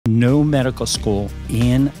no medical school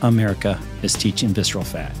in America is teaching visceral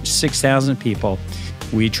fat. 6,000 people.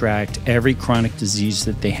 We tracked every chronic disease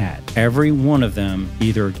that they had. Every one of them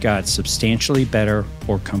either got substantially better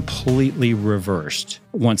or completely reversed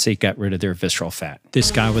once they got rid of their visceral fat.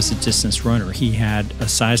 This guy was a distance runner. He had a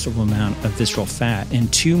sizable amount of visceral fat. In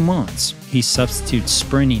 2 months, he substitutes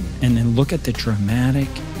sprinting, and then look at the dramatic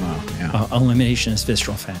elimination of his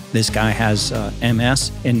visceral fat. This guy has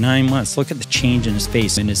MS. In 9 months, look at the change in his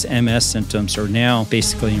face, and his MS symptoms are now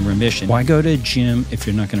basically in remission. Why go to a gym if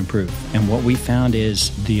you're not going to improve? And what we found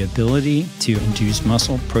is the ability to induce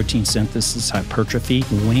muscle protein synthesis hypertrophy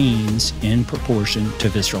wanes in proportion to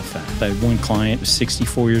visceral fat. I had one client who was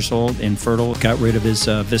 64 years old, infertile, got rid of his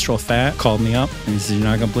visceral fat, called me up, and he said, "You're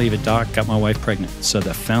not going to believe it, doc, got my wife pregnant." So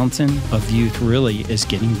the fountain of youth really is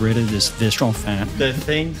getting rid of this visceral fat. The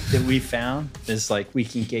thing that we found is like we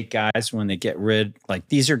can get guys when they get rid, like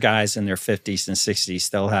these are guys in their 50s and 60s,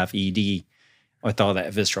 they'll have ED with all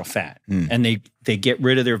that visceral fat. And they get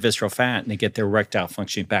rid of their visceral fat and they get their erectile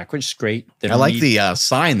functioning back, which is great. I like the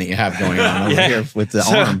sign that you have going on over here with the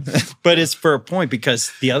arm. But it's for a point,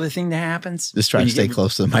 because the other thing that happens— just try to stay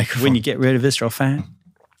close to the microphone. When you get rid of visceral fat,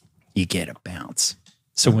 you get a bounce.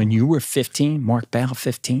 So when you were 15, Mark Bell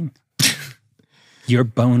 15, your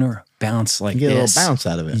boner bounced like this. You get a little bounce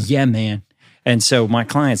out of it. Yeah, man. And so my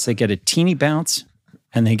clients, they get a teeny bounce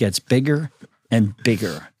and they get bigger and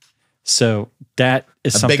bigger. So that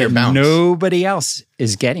is something nobody else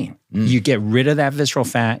is getting. You get rid of that visceral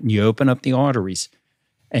fat and you open up the arteries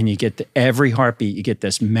and you get every heartbeat, you get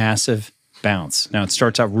this massive bounce. Now it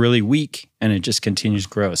starts out really weak and it just continues to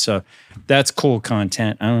grow. So that's cool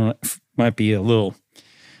content. I don't know, it might be a little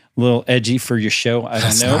edgy for your show. I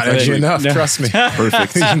don't know. Not edgy enough, trust me.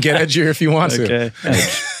 Perfect. You can get edgier if you want to.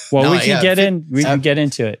 Well, we can get in. We can get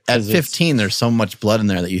into it. At 15, there's so much blood in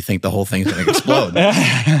there that you think the whole thing's going to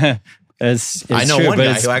explode. It's I know true, one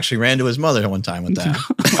guy who actually ran to his mother one time with that.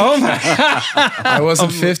 Oh my! I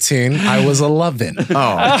wasn't 15. I was 11.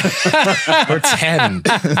 Oh, or 10.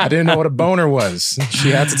 I didn't know what a boner was. She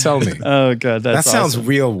had to tell me. Oh god, that sounds awesome.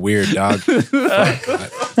 Real weird, dog.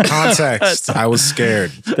 Context. I was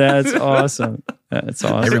scared. That's awesome. That's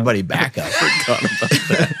awesome. Everybody back up. Forgot about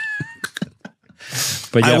that.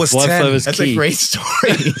 But yeah, I was blood 10. flow is That's key. a great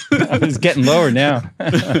story. It's getting lower now.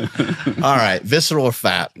 All right, visceral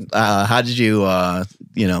fat. How did you,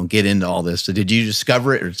 get into all this? So did you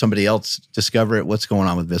discover it, or did somebody else discover it? What's going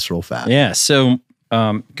on with visceral fat? Yeah, so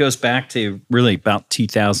it goes back to really about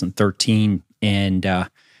 2013, and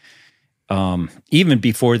even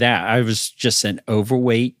before that, I was just an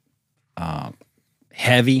overweight,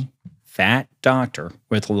 heavy, fat doctor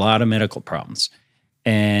with a lot of medical problems,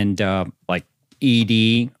 and like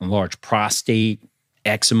ED, large prostate,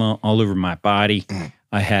 eczema all over my body.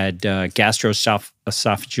 I had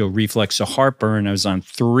gastroesophageal reflux, so heartburn. I was on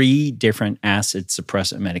 3 different acid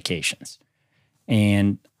suppressant medications.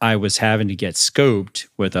 And I was having to get scoped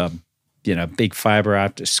with a big fiber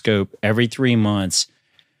optic scope every 3 months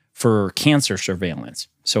for cancer surveillance.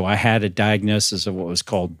 So I had a diagnosis of what was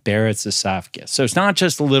called Barrett's esophagus. So it's not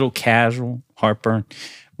just a little casual heartburn.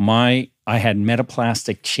 I had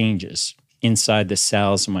metaplastic changes inside the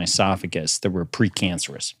cells of my esophagus that were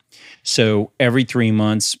precancerous. So every 3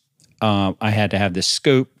 months, I had to have this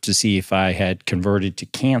scope to see if I had converted to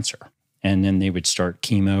cancer. And then they would start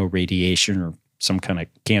chemo, radiation, or some kind of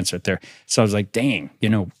cancer there. So I was like, dang,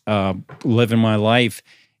 living my life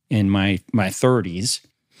in my 30s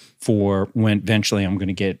for when eventually I'm going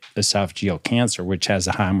to get esophageal cancer, which has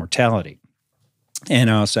a high mortality. And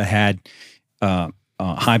I also had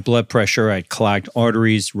high blood pressure. I had clogged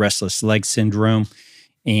arteries, restless leg syndrome,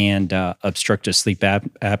 and obstructive sleep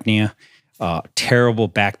apnea, terrible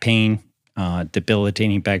back pain,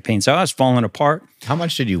 debilitating back pain. So I was falling apart. How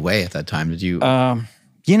much did you weigh at that time? Did you? I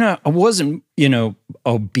wasn't,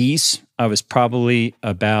 obese. I was probably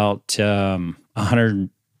about 100,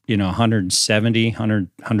 170,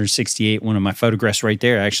 168. One of my photographs right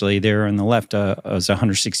there, actually, there on the left, I was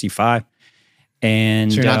 165.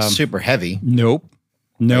 And so you're not super heavy. Nope.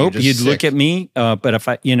 You'd sick. look at me, but if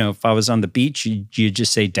I was on the beach, you'd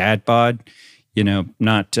just say dad bod,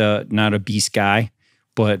 not a beast guy.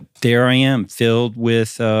 But there I am, filled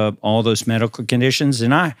with all those medical conditions,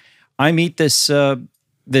 and I meet this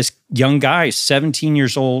young guy, 17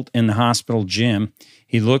 years old, in the hospital gym.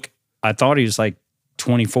 I thought he was like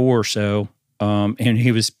 24 or so, and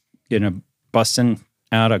he was busting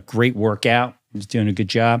out a great workout. He was doing a good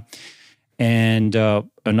job, and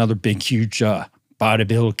another big, huge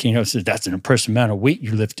bodybuilder, said, "That's an impressive amount of weight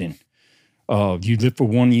you're lifting. You lift for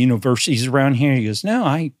one of the universities around here?" He goes, "No,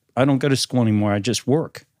 I don't go to school anymore. I just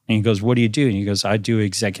work." And he goes, what do you do? And he goes, I do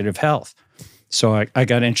executive health. So I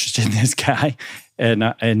got interested in this guy.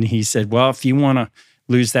 And he said, well, if you want to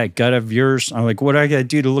lose that gut of yours, I'm like, what do I got to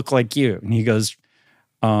do to look like you? And he goes,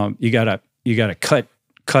 you gotta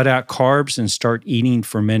cut out carbs and start eating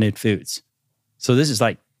fermented foods. So this is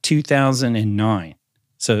like 2009.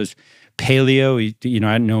 So it's paleo, I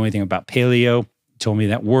didn't know anything about paleo. He told me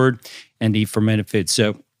that word, and eat fermented foods.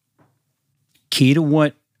 So key to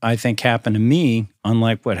what I think happened to me,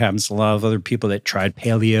 unlike what happens to a lot of other people that tried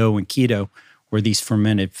paleo and keto, were these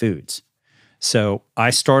fermented foods. So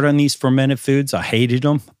I started on these fermented foods. I hated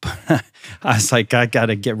them. I was like, I got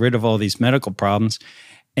to get rid of all these medical problems.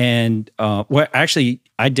 And actually,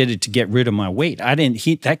 I did it to get rid of my weight.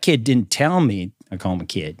 That kid didn't tell me. I call him a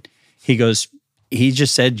kid. He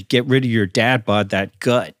just said, get rid of your dad bod, that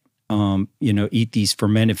gut. Eat these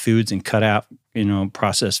fermented foods and cut out,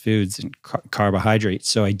 processed foods and carbohydrates.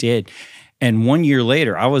 So I did. And 1 year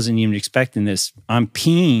later, I wasn't even expecting this. I'm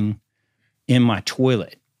peeing in my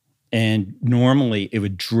toilet. And normally it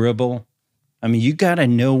would dribble. I mean, you got to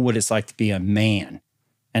know what it's like to be a man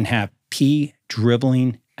and have pee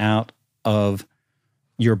dribbling out of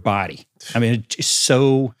your body. I mean, it's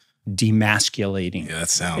so demasculating. Yeah, that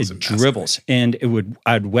sounds It dribbles. And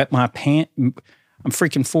I'd wet my pants. I'm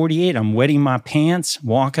freaking 48. I'm wetting my pants,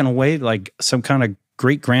 walking away like some kind of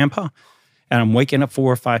great grandpa. And I'm waking up 4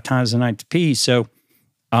 or 5 times a night to pee. So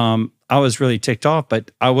I was really ticked off,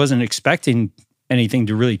 but I wasn't expecting anything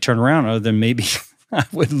to really turn around other than maybe I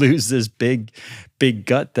would lose this big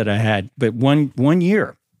gut that I had. But one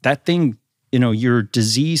year, that thing, your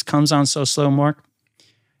disease comes on so slow, Mark,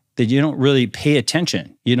 that you don't really pay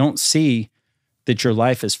attention. You don't see that your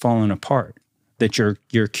life is falling apart, that you're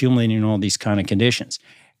accumulating all these kind of conditions.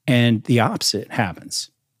 And the opposite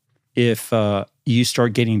happens. If you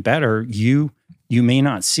start getting better, you may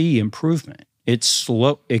not see improvement. It's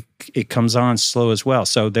slow. It comes on slow as well.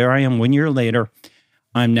 So there I am 1 year later.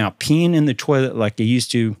 I'm now peeing in the toilet like I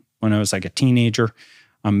used to when I was like a teenager.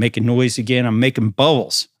 I'm making noise again. I'm making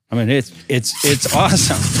bubbles. I mean, it's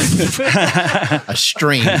awesome. A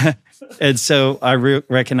stream. And so I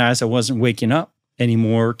recognized I wasn't waking up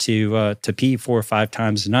anymore to pee 4 or 5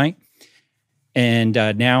 times a night. And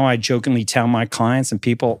now I jokingly tell my clients and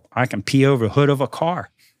people I can pee over the hood of a car.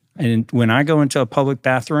 And when I go into a public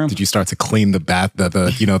bathroom, did you start to clean the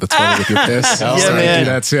the toilet with your piss? Yeah, man.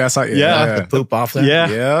 Do that too. I saw, The poop off there.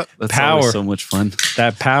 Yeah. That's power. always so much fun.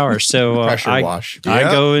 That power. So Pressure wash. I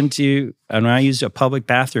go into, and when I use a public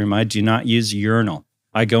bathroom, I do not use a urinal.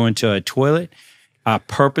 I go into a toilet. I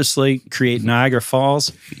purposely create Niagara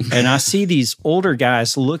Falls, and I see these older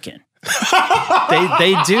guys looking.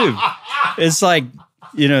 They do. It's like,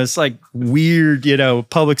 it's like weird,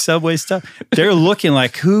 public subway stuff. They're looking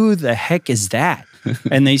like, who the heck is that?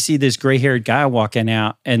 And they see this gray-haired guy walking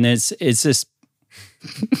out, and it's this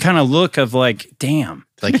kind of look of like, damn.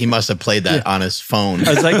 Like he must have played that on his phone.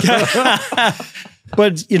 I was like,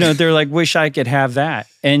 but, they're like, wish I could have that.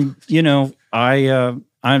 And,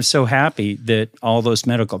 I'm so happy that all those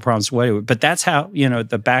medical problems went away. But that's how,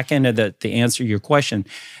 the back end of the answer to your question,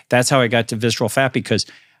 that's how I got to visceral fat, because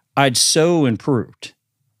I'd so improved.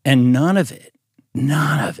 And none of it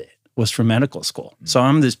was from medical school. So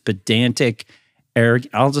I'm this pedantic,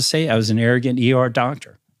 arrogant, I'll just say I was an arrogant ER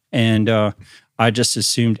doctor. And I just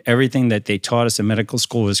assumed everything that they taught us in medical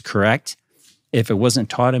school was correct. If it wasn't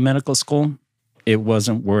taught in medical school, it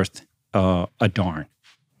wasn't worth a darn.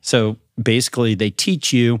 So basically they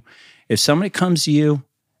teach you, if somebody comes to you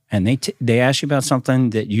and they ask you about something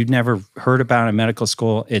that you'd never heard about in medical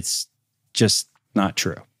school, it's just not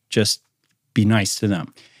true. Just be nice to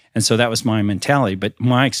them. And so that was my mentality. But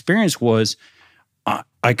my experience was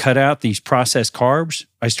I cut out these processed carbs.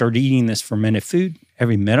 I started eating this fermented food.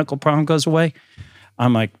 Every medical problem goes away.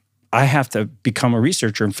 I'm like, I have to become a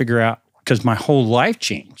researcher and figure out, because my whole life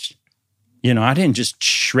changed. I didn't just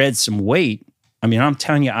shred some weight. I mean, I'm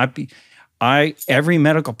telling you, every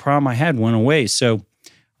medical problem I had went away. So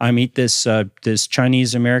I meet this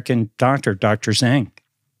Chinese American doctor, Dr. Zhang.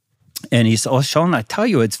 And he said, oh, Sean, I tell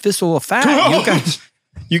you, it's visceral fat.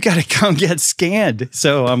 You got to come get scanned.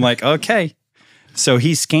 So I'm like, okay. So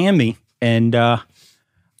he scanned me, and I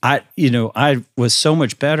was so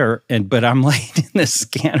much better. But I'm late in the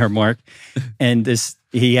scanner, Mark. And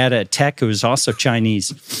he had a tech who was also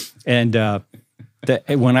Chinese. And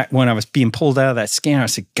when I was being pulled out of that scanner, I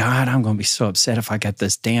said, God, I'm going to be so upset if I got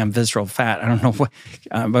this damn visceral fat. I don't know what.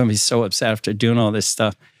 I'm going to be so upset after doing all this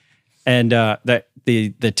stuff. And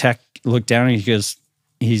the tech looked down and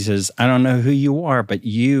he says, I don't know who you are, but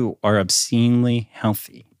you are obscenely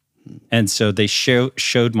healthy. And so they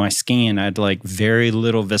showed my scan. I had like very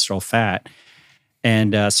little visceral fat.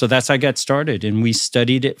 And so that's how I got started. And we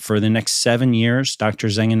studied it for the next 7 years. Dr.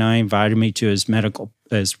 Zeng and I invited me to his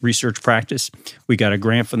research practice. We got a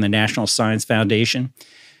grant from the National Science Foundation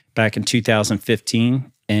back in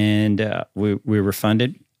 2015. And we were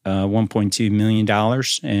funded $1.2 million.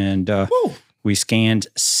 And we scanned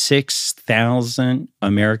 6,000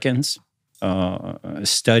 Americans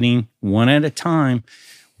studying one at a time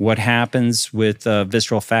what happens with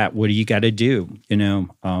visceral fat. What do you got to do?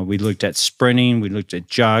 We looked at sprinting, we looked at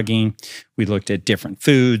jogging, we looked at different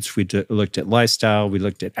foods, we looked at lifestyle, we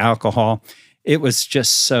looked at alcohol. It was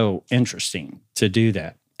just so interesting to do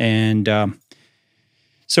that. And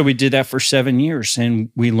so we did that for 7 years, and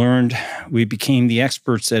we became the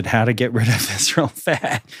experts at how to get rid of visceral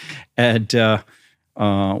fat. And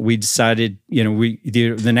we decided,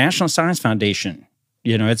 the National Science Foundation,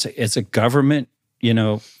 it's a government,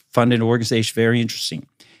 funded organization, very interesting.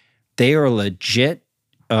 They are legit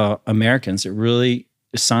Americans that really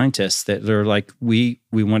scientists that they're like, we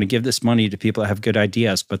want to give this money to people that have good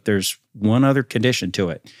ideas, but there's one other condition to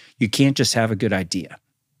it. You can't just have a good idea.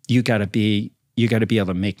 You got to be able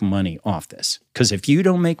to make money off this. Because if you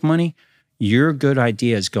don't make money, your good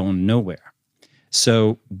idea is going nowhere.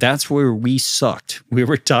 So that's where we sucked. We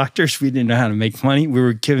were doctors. We didn't know how to make money. We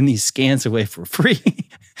were giving these scans away for free.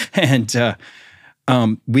 And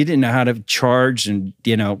we didn't know how to charge and,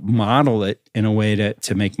 model it in a way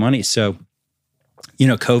to make money. So,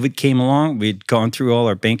 COVID came along. We'd gone through all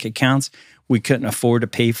our bank accounts. We couldn't afford to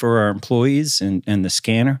pay for our employees and the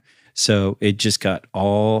scanner. So it just got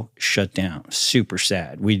all shut down. Super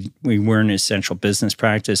sad. We weren't an essential business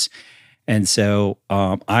practice. And so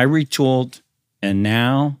I retooled, and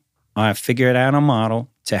now I figured out a model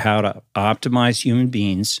to how to optimize human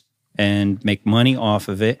beings and make money off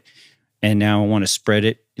of it. And now I want to spread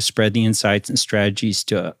the insights and strategies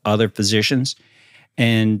to other physicians.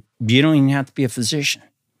 And you don't even have to be a physician.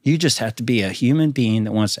 You just have to be a human being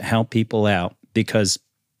that wants to help people out, because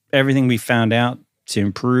everything we found out to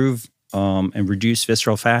improve and reduce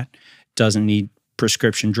visceral fat doesn't need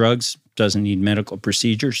prescription drugs, doesn't need medical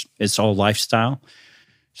procedures. It's all lifestyle.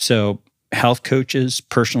 So health coaches,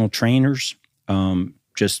 personal trainers,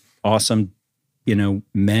 just awesome,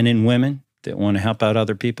 men and women that want to help out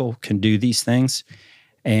other people can do these things.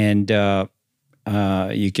 And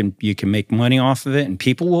you can make money off of it, and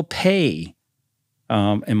people will pay.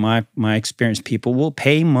 In my experience, people will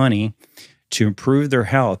pay money to improve their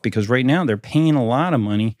health, because right now they're paying a lot of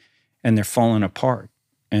money and they're falling apart.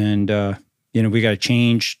 And we got to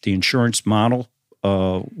change the insurance model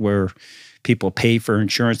where people pay for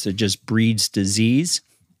insurance that just breeds disease.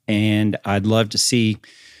 And I'd love to see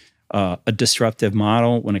a disruptive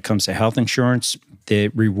model when it comes to health insurance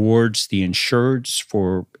that rewards the insureds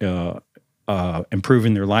for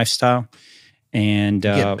improving their lifestyle. And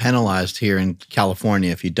you get penalized here in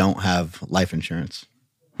California if you don't have life insurance.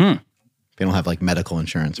 If you don't have like medical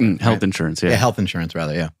insurance. Health insurance, yeah. Yeah, health insurance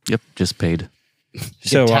rather, yeah. Yep, just paid. You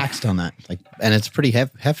get taxed on that, and it's pretty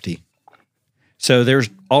hefty. So there's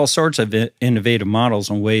all sorts of innovative models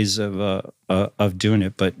and ways of doing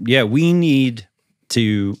it. But yeah, we need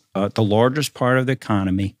to, the largest part of the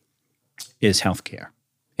economy is healthcare.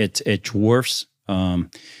 It dwarfs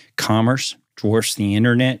commerce, dwarfs the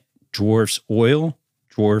internet, dwarfs oil,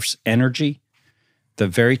 dwarfs energy. The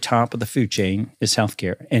very top of the food chain is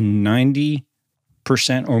healthcare. And 90%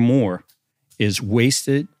 or more is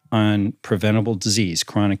wasted on preventable disease,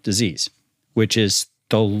 chronic disease, which is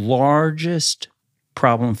the largest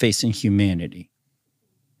problem facing humanity.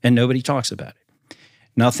 And nobody talks about it.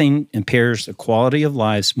 Nothing impairs the quality of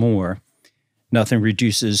lives more. Nothing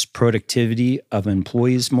reduces productivity of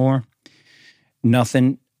employees more.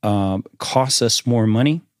 Nothing costs us more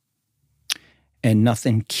money. And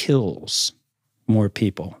nothing kills more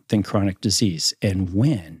people than chronic disease. And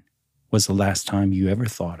when was the last time you ever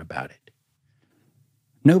thought about it?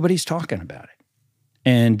 Nobody's talking about it.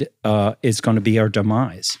 And it's going to be our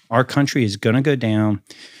demise. Our country is going to go down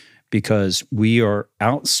because we are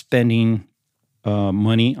outspending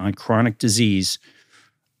money on chronic disease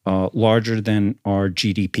larger than our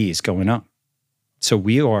GDP is going up. So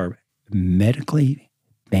we are medically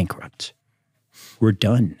bankrupt. We're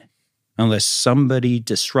done. Unless somebody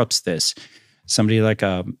disrupts this. Somebody like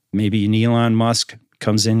maybe an Elon Musk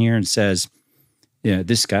comes in here and says,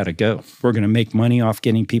 this got to go. We're going to make money off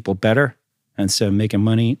getting people better instead of making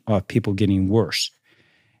money off people getting worse.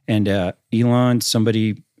 And Elon,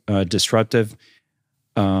 somebody disruptive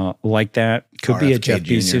like that, could be a Jeff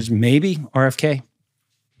Bezos, maybe RFK.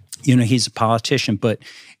 He's a politician, but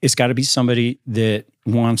it's got to be somebody that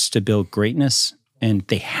wants to build greatness, and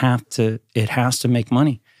it has to make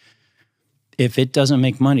money. if it doesn't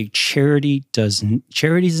make money, charity doesn't.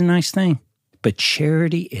 Charity's a nice thing, but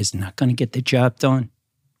charity is not going to get the job done.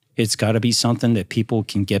 It's got to be something that people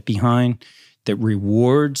can get behind, that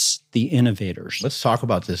rewards the innovators. Let's talk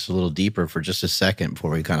about this a little deeper for just a second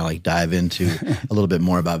before we kind of like dive into a little bit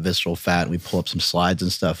more about visceral fat and we pull up some slides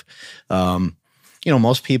and stuff. You know,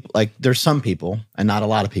 most people, like there's some people, and not a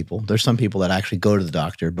lot of people, there's some people that actually go to the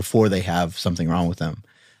doctor before they have something wrong with them.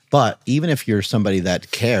 But even if you're somebody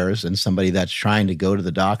that cares and somebody that's trying to go to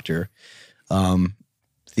the doctor,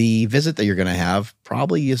 the visit that you're going to have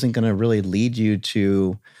probably isn't going to really lead you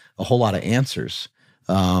to a whole lot of answers.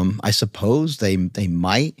 I suppose they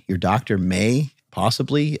might, your doctor may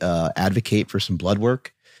possibly advocate for some blood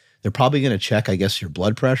work. They're probably going to check, I guess, your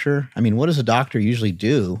blood pressure. I mean, what does a doctor usually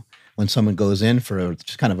do when someone goes in for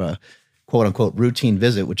just kind of a quote unquote routine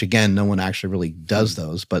visit, which again, no one actually really does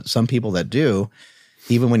those, but some people that do,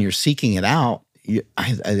 even when you're seeking it out,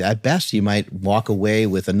 at best you might walk away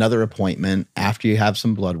with another appointment after you have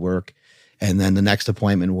some blood work. And then the next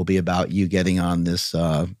appointment will be about you getting on this,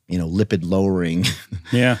 lipid lowering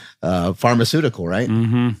pharmaceutical, right?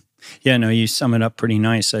 Mm-hmm. Yeah, no, you sum it up pretty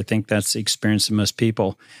nice. I think that's the experience of most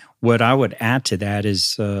people. What I would add to that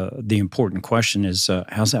is the important question is,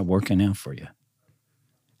 how's that working out for you?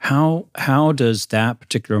 How does that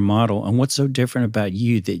particular model, and what's so different about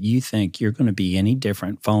you that you think you're going to be any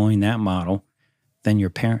different following that model than your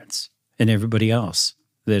parents and everybody else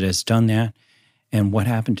that has done that? And what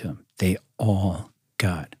happened to them? They all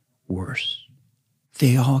got worse.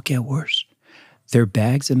 They all get worse. Their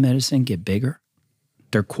bags of medicine get bigger.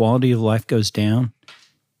 Their quality of life goes down.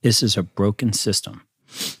 This is a broken system.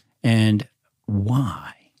 And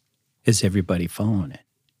why is everybody following it?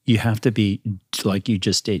 You have to be, like you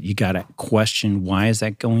just did, you got to question, why is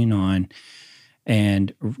that going on?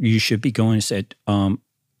 And you should be going and said,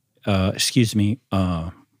 excuse me,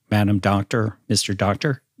 Madam Doctor, Mr.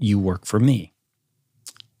 Doctor, you work for me.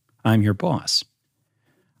 I'm your boss.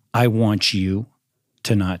 I want you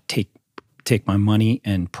to not take my money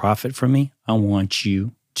and profit from me. I want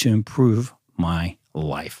you to improve my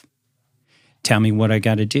life. Tell me what I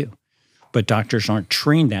got to do. But doctors aren't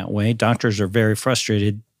trained that way. Doctors are very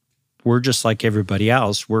frustrated. We're just like everybody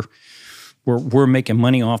else. We're making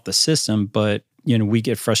money off the system, but we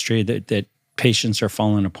get frustrated that patients are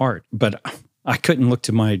falling apart. But I couldn't look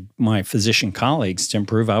to my physician colleagues to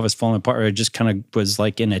improve. I was falling apart. I just kind of was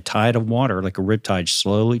like in a tide of water, like a riptide,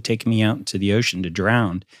 slowly taking me out into the ocean to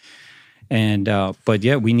drown. And but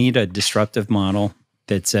yeah, we need a disruptive model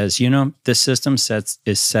that says, this system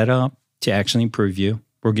is set up to actually improve you.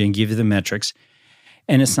 We're going to give you the metrics.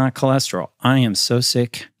 And it's not cholesterol. I am so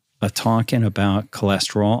sick of talking about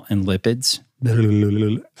cholesterol and lipids.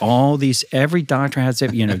 All these, every doctor has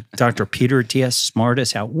it. Dr. Peter T.S.,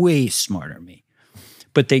 smartest, way smarter than me.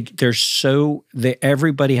 But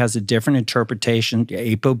everybody has a different interpretation.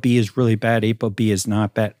 ApoB is really bad. ApoB is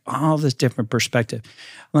not bad. All this different perspective.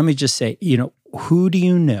 Let me just say, who do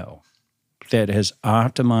you know that has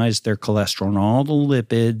optimized their cholesterol and all the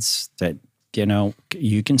lipids that,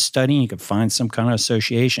 you can study, you can find some kind of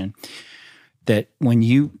association that when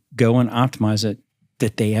you go and optimize it,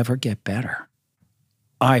 that they ever get better?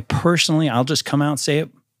 I personally, I'll just come out and say it,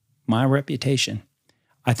 my reputation,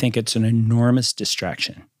 I think it's an enormous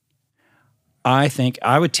distraction. I think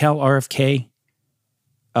I would tell RFK,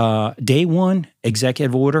 day one,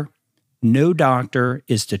 executive order, no doctor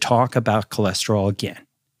is to talk about cholesterol again.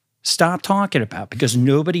 Stop talking about it, because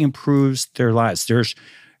nobody improves their lives. There's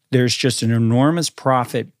just an enormous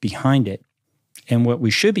profit behind it. And what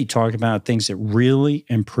we should be talking about are things that really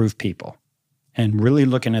improve people, and really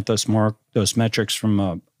looking at those metrics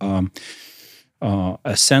from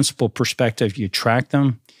a sensible perspective. You track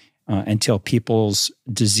them until people's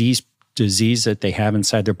disease that they have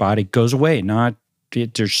inside their body goes away. Not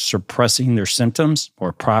they're suppressing their symptoms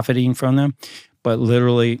or profiting from them, but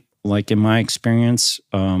literally, like in my experience,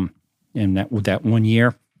 in that 1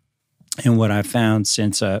 year, and what I've found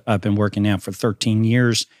since I've been working now for 13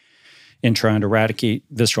 years in trying to eradicate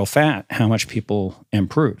visceral fat, how much people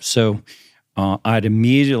improve. So I'd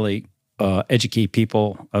immediately educate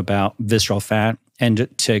people about visceral fat. And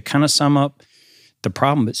to kind of sum up the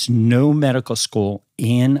problem, it's no medical school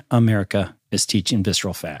in America is teaching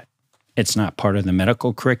visceral fat. It's not part of the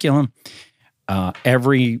medical curriculum.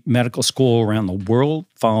 Every medical school around the world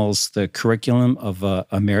follows the curriculum of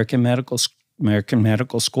American medical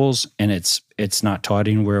schools, and it's not taught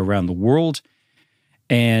anywhere around the world.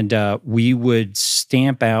 And we would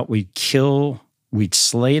stamp out, we'd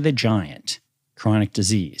slay the giant, chronic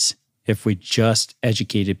disease, if we just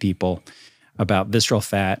educated people about visceral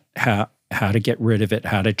fat, how to get rid of it,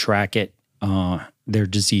 how to track it, their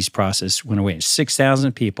disease process went away.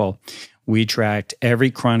 6,000 people, we tracked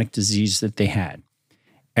every chronic disease that they had.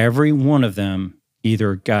 Every one of them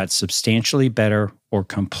either got substantially better or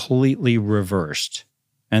completely reversed,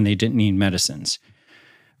 and they didn't need medicines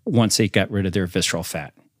once they got rid of their visceral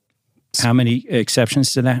fat. How many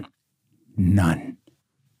exceptions to that? None.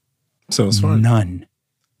 So None.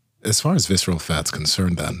 As far as visceral fat's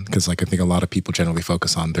concerned then, because like I think a lot of people generally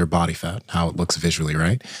focus on their body fat, how it looks visually,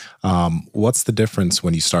 right? What's the difference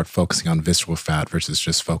when you start focusing on visceral fat versus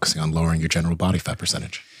just focusing on lowering your general body fat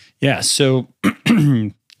percentage? Yeah, so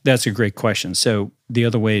that's a great question. So the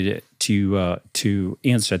other way to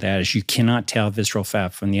answer that is you cannot tell visceral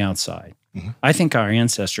fat from the outside. Mm-hmm. I think our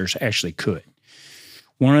ancestors actually could.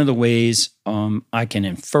 One of the ways I can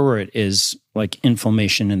infer it is like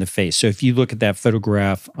inflammation in the face. So if you look at that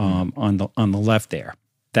photograph on the left there,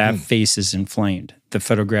 that face is inflamed. The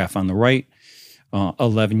photograph on the right,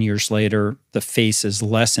 11 years later, the face is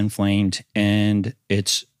less inflamed and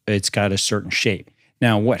it's got a certain shape.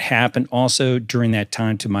 Now, what happened also during that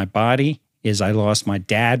time to my body is I lost my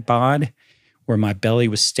dad bod, where my belly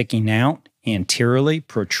was sticking out anteriorly,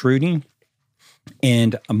 protruding,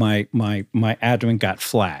 and my abdomen got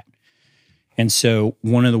flat. And so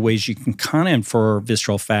one of the ways you can kind of infer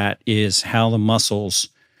visceral fat is how the muscles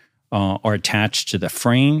are attached to the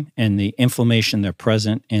frame and the inflammation that's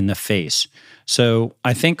present in the face. So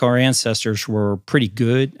I think our ancestors were pretty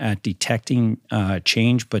good at detecting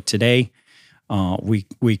change, but today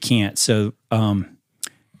we can't. So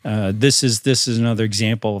this is another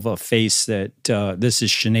example of a face that this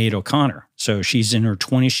is Sinead O'Connor. So she's in her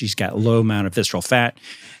 20s. She's got low amount of visceral fat.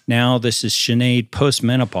 Now this is Sinead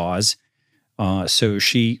post-menopause. So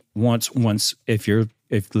she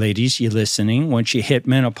if ladies, you're listening, once you hit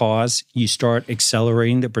menopause, you start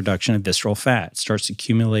accelerating the production of visceral fat. It starts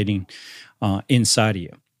accumulating inside of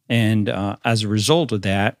you. And as a result of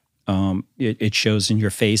that, it shows in your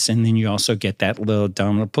face, and then you also get that little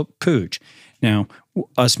abdominal pooch. Now,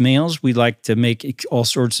 us males, we like to make all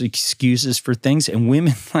sorts of excuses for things, and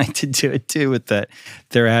women like to do it too with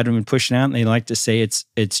their abdomen pushing out, and they like to say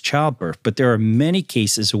it's childbirth. But there are many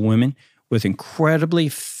cases of women with incredibly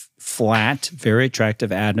flat, very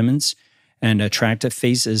attractive abdomens and attractive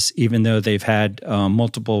faces, even though they've had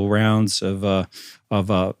multiple rounds of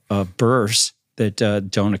births that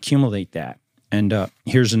don't accumulate that. And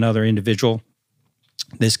here's another individual.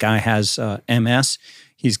 This guy has MS.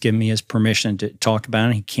 He's given me his permission to talk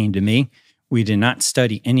about it. He came to me. We did not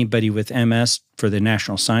study anybody with MS for the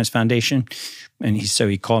National Science Foundation. And so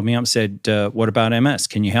he called me up and said, what about MS?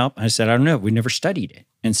 Can you help? I said, I don't know. We never studied it.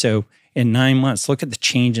 And so in 9 months, look at the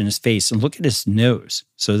change in his face and look at his nose.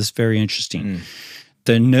 So this is very interesting.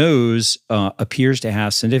 The nose appears to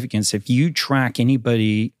have significance. If you track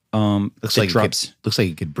anybody looks like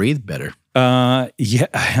he could breathe better.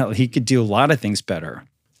 Yeah, he could do a lot of things better.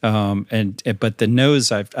 But the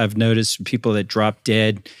nose, I've noticed people that drop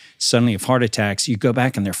dead suddenly of heart attacks, you go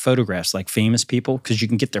back in their photographs, like famous people, because you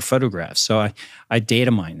can get their photographs. So I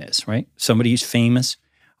data mine this, right? Somebody who's famous,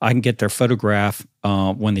 I can get their photograph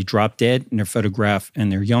when they drop dead and their photograph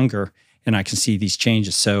and they're younger, and I can see these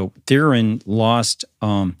changes. So Theron lost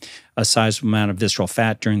a sizable amount of visceral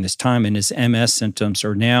fat during this time, and his MS symptoms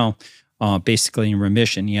are now basically in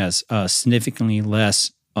remission. He has significantly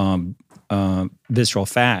less visceral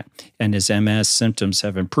fat, and his MS symptoms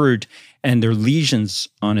have improved, and their lesions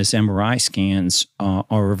on his MRI scans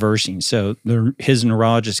are reversing. So his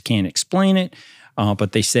neurologist can't explain it,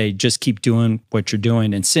 but they say, just keep doing what you're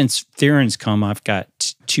doing. And since Theron's come, I've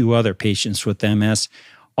got 2 other patients with MS.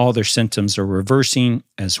 All their symptoms are reversing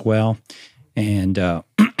as well, and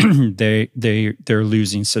they're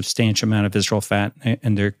losing substantial amount of visceral fat,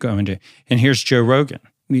 and they're going to. And here's Joe Rogan.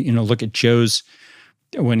 Look at Joe's.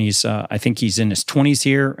 When he's, I think he's in his 20s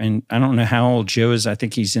here, and I don't know how old Joe is. I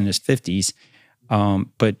think he's in his 50s.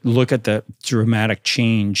 But look at the dramatic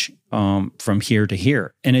change from here to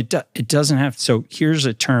here, and it doesn't have. So here's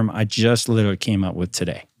a term I just literally came up with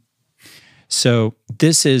today. So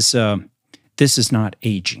this is not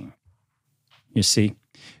aging. You see,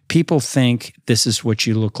 people think this is what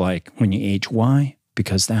you look like when you age. Why?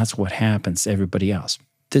 Because that's what happens to everybody else.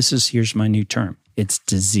 Here's my new term. It's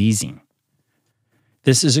diseasing.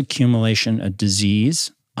 This is accumulation of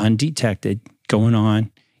disease, undetected, going on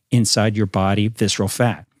inside your body, visceral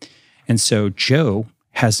fat. And so Joe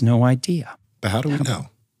has no idea. But how do we know?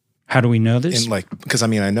 How do we know this? Because I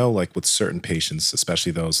know with certain patients,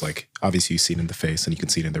 especially those obviously you see it in the face and you can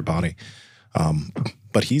see it in their body.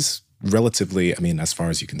 But he's relatively, as far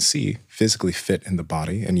as you can see, physically fit in the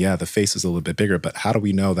body. And yeah, the face is a little bit bigger, but how do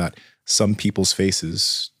we know that some people's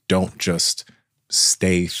faces don't just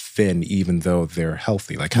stay thin even though they're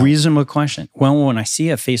healthy? Like how? Reasonable question. Well, when I see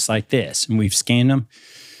a face like this, and we've scanned them,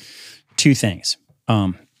 two things.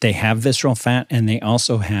 They have visceral fat, and they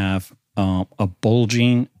also have a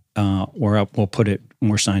bulging, or we'll put it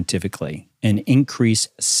more scientifically, an increased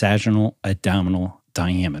sagittal abdominal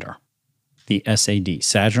diameter, the SAD,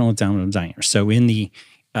 sagittal abdominal diameter. So in the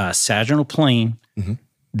sagittal plane,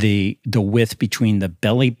 the width between the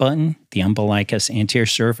belly button, the umbilicus, anterior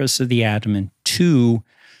surface of the abdomen, to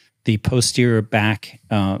the posterior back,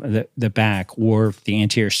 the back, or the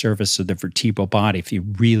anterior surface of the vertebral body, if you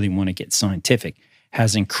really want to get scientific,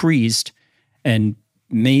 has increased. And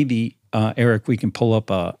maybe, Eric, we can pull up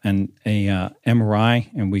an MRI,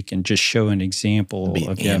 and we can just show an example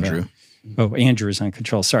of Andrew. Andrew is on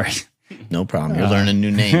control. Sorry. No problem. You're learning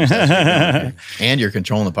new names. And you're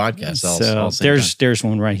controlling the podcast. So there's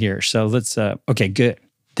one right here. So let's, okay, good.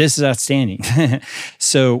 This is outstanding.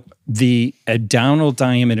 So the abdominal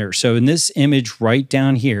diameter. So in this image right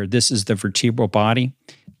down here, this is the vertebral body.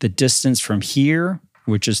 The distance from here,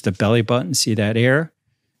 which is the belly button, see that air,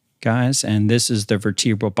 guys? And this is the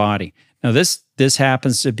vertebral body. Now this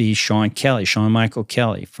happens to be Sean Michael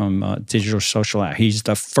Kelly from Digital Social App. He's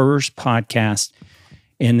the first podcast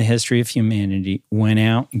in the history of humanity went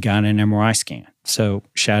out and got an MRI scan. So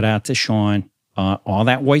shout out to Sean. All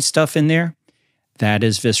that white stuff in there, that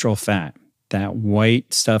is visceral fat, that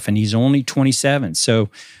white stuff. And he's only 27. So,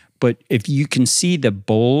 but if you can see the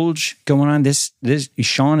bulge going on, this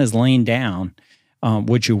Sean is laying down.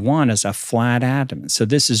 What you want is a flat abdomen. So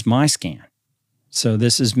this is my scan. So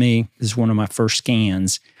this is me. This is one of my first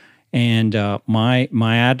scans. And my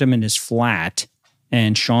abdomen is flat,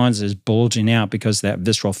 and Sean's is bulging out because of that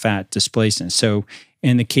visceral fat displacement. So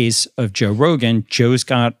in the case of Joe Rogan, Joe's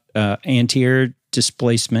got anterior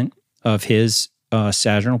displacement of his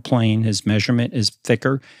sagittal plane. His measurement is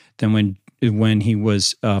thicker than when he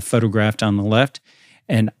was photographed on the left.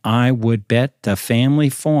 And I would bet the family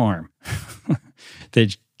farm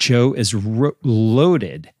that Joe is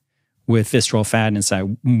loaded with visceral fat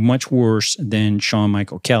inside, much worse than Sean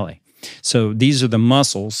Michael Kelly. So these are the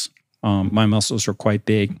muscles. My muscles are quite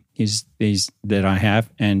big, these that I have,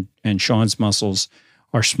 and Sean's muscles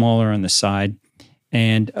are smaller on the side.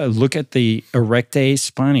 And look at the erectae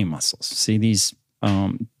spinae muscles. See these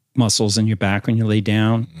muscles in your back when you lay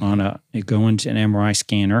down you go into an MRI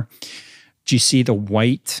scanner. Do you see the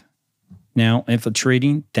white now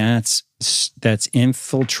infiltrating? That's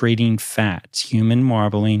infiltrating fat. It's human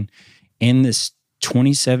marbling in this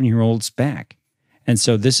 27-year-old's back. And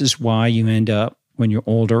so this is why you end up, when you're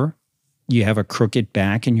older, you have a crooked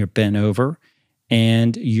back and you're bent over,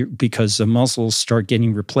 and because the muscles start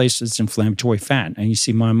getting replaced with inflammatory fat. And you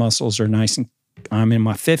see my muscles are nice, and I'm in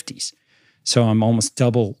my 50s. So I'm almost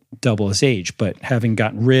double his age. But having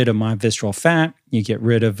gotten rid of my visceral fat, you get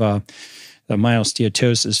rid of the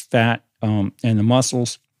myosteatosis fat and the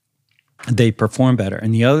muscles, they perform better.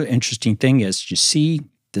 And the other interesting thing is, you see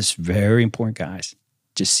this, very important, guys.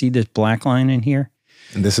 Just see this black line in here?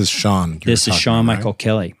 And this is Sean. This is Sean Michael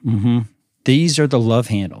Kelly. These are the love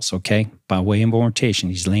handles, okay? By way of orientation.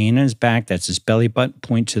 He's laying on his back. That's his belly button,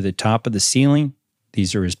 point to the top of the ceiling.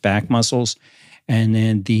 These are his back muscles. And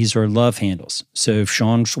then these are love handles. So if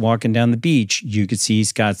Sean's walking down the beach, you could see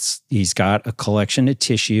he's got a collection of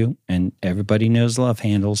tissue, and everybody knows love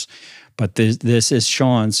handles. But this is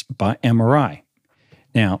Sean's by MRI.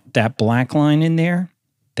 Now, that black line in there,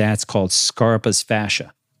 that's called scarpa's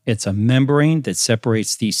fascia. It's a membrane that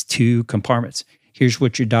separates these two compartments. Here's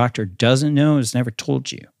what your doctor doesn't know, has never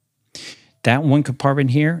told you. That one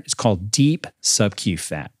compartment here is called deep subcutaneous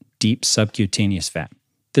fat.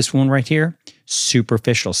 This one right here,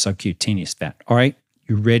 superficial subcutaneous fat. All right,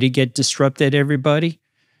 you ready to get disrupted, everybody?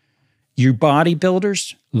 You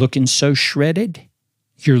bodybuilders looking so shredded,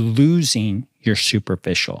 you're losing your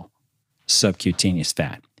superficial subcutaneous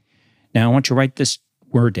fat. Now, I want you to write this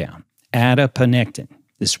word down, adiponectin.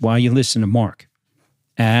 This is why you listen to Mark.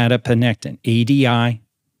 Adiponectin, adiponectin.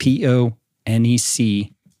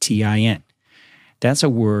 That's a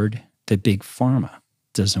word that Big Pharma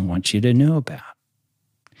doesn't want you to know about.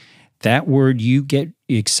 That word you get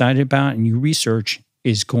excited about and you research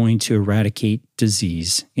is going to eradicate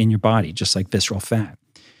disease in your body, just like visceral fat.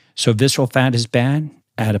 So visceral fat is bad,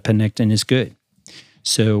 adiponectin is good.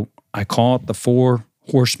 So I call it the four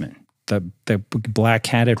horsemen. The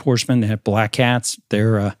black-hatted horsemen that have black hats,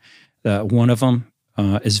 they're one of them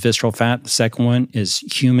is visceral fat. The second one is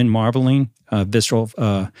human marbling, visceral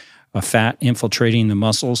fat infiltrating the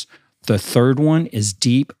muscles. The third one is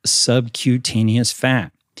deep subcutaneous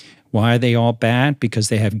fat, Why are they all bad? Because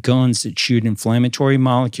they have guns that shoot inflammatory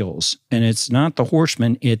molecules. And it's not the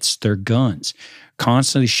horsemen, it's their guns.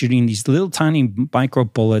 Constantly shooting these little tiny micro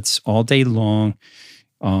bullets all day long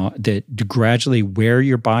that gradually wear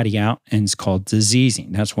your body out, and it's called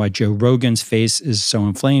diseasing. That's why Joe Rogan's face is so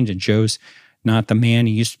inflamed, and Joe's not the man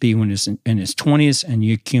he used to be when he was in his 20s, and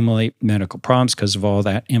you accumulate medical problems because of all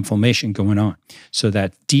that inflammation going on. So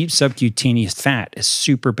that deep subcutaneous fat is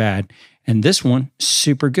super bad. And this one,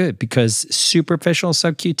 super good, because superficial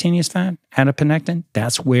subcutaneous fat, adiponectin,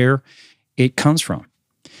 that's where it comes from.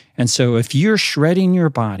 And so if you're shredding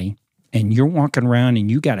your body and you're walking around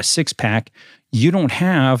and you got a six-pack, you don't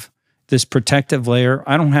have this protective layer.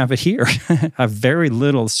 I don't have it here. I have very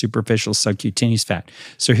little superficial subcutaneous fat.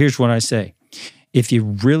 So here's what I say. If you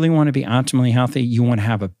really want to be optimally healthy, you want to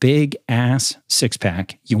have a big ass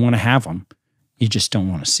six-pack. You want to have them. You just don't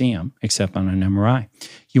want to see them, except on an MRI.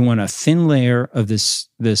 You want a thin layer of this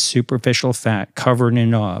superficial fat covered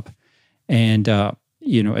in up. And,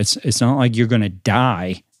 it's not like you're going to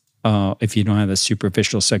die if you don't have the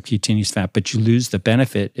superficial subcutaneous fat, but you lose the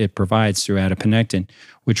benefit it provides through adiponectin,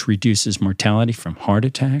 which reduces mortality from heart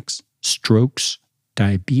attacks, strokes,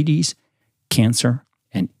 diabetes, cancer,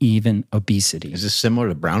 and even obesity. Is this similar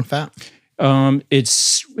to brown fat?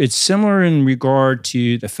 It's similar in regard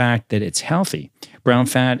to the fact that it's healthy. Brown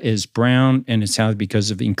fat is brown and it's healthy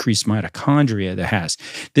because of increased mitochondria that it has.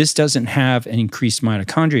 This doesn't have an increased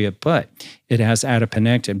mitochondria, but it has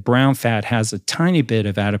adiponectin. Brown fat has a tiny bit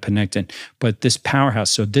of adiponectin, but this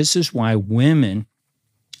powerhouse. So this is why women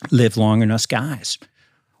live longer than us guys.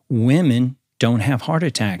 Women don't have heart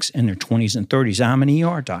attacks in their 20s and 30s. I'm an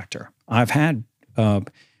ER doctor. I've had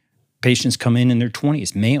patients come in their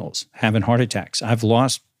 20s, males, having heart attacks. I've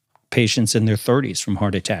lost patients in their 30s from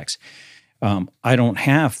heart attacks. I don't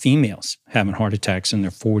have females having heart attacks in their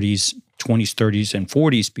 40s, 20s, 30s, and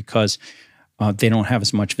 40s because they don't have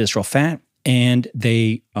as much visceral fat, and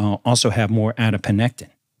they also have more adiponectin.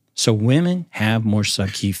 So women have more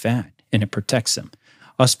sub-Q fat, and it protects them.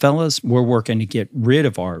 Us fellas, we're working to get rid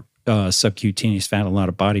of our subcutaneous fat. A lot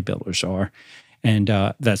of bodybuilders are. And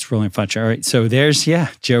that's really fun. All right, so there's,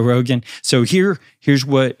 Joe Rogan. So here's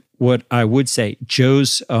what I would say.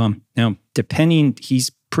 Joe's, now depending, he's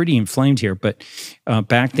pretty inflamed here, but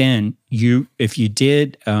back then, if you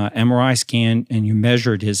did MRI scan and you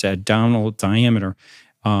measured his abdominal diameter,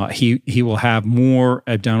 he will have more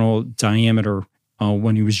abdominal diameter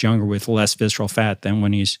when he was younger with less visceral fat than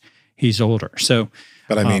when he's older. So,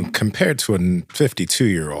 but I mean, compared to a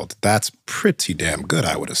 52-year-old, that's pretty damn good,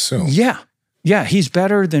 I would assume. Yeah, he's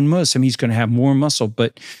better than most. I mean, he's going to have more muscle,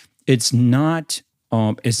 but it's not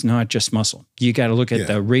just muscle. You got to look at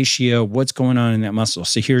the ratio, what's going on in that muscle.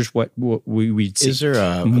 So here's what we'd see. Is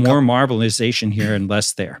there more marbleization here and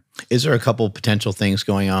less there? Is there a couple potential things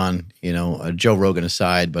going on, Joe Rogan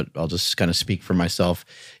aside, but I'll just kind of speak for myself.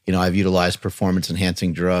 I've utilized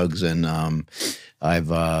performance-enhancing drugs, and I've,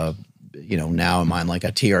 now I'm on like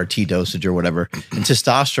a TRT dosage or whatever. And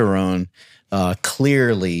testosterone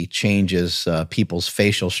clearly changes people's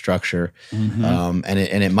facial structure, and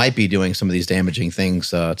it might be doing some of these damaging things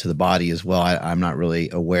to the body as well. I'm not really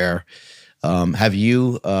aware. Have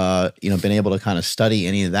you been able to kind of study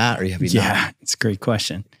any of that, or have you? Yeah, it's a great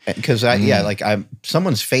question. Because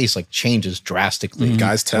someone's face like changes drastically.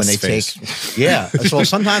 Guys test when they face. So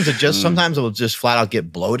sometimes sometimes it will just flat out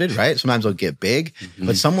get bloated, right? Sometimes it'll get big,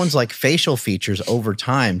 but someone's like facial features over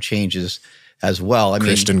time changes as well. I mean,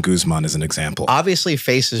 Christian Guzman is an example. Obviously,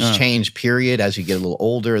 faces change, period, as you get a little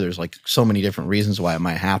older. There's like so many different reasons why it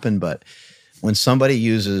might happen. But when somebody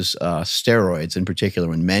uses steroids, in particular,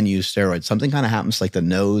 when men use steroids, something kind of happens to, like the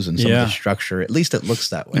nose and some of the structure. At least it looks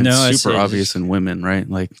that way. And it's super obvious in women, right?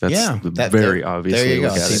 Like that's very obvious. There you go.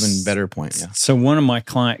 That's an even better point. Yeah. So one of my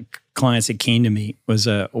clients that came to me was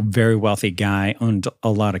a very wealthy guy, owned a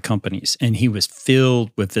lot of companies, and he was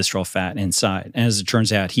filled with visceral fat inside. And as it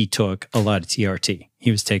turns out, he took a lot of TRT.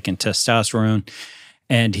 He was taking testosterone,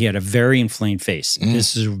 and he had a very inflamed face.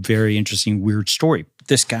 This is a very interesting, weird story.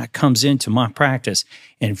 This guy comes into my practice,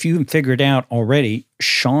 and if you haven't figured out already,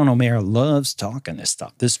 Sean O'Mara loves talking this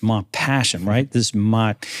stuff. This is my passion, right? This is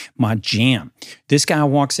my jam. This guy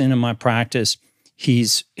walks into my practice.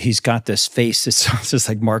 He's got this face. It's just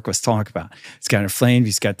like Mark was talking about. He's got inflamed.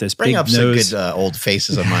 He's got this big nose. Bring up some good old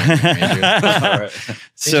faces of mine, Andrew. Right.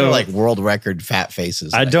 These are like world record fat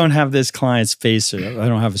faces. I don't have this client's face. I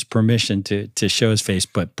don't have his permission to show his face.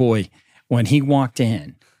 But boy, when he walked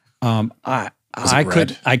in, I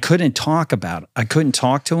couldn't talk about it. I couldn't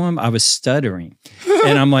talk to him. I was stuttering.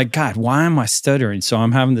 And I'm like, God, why am I stuttering? So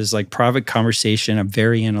I'm having this like private conversation. I'm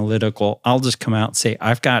very analytical. I'll just come out and say,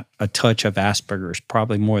 I've got a touch of Asperger's,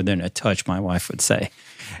 probably more than a touch, my wife would say.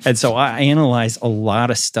 And so I analyze a lot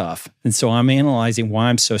of stuff. And so I'm analyzing why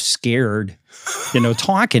I'm so scared,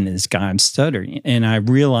 talking to this guy. I'm stuttering. And I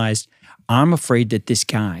realized I'm afraid that this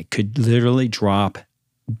guy could literally drop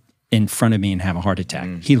in front of me and have a heart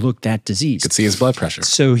attack. He looked that disease. You could see his blood pressure.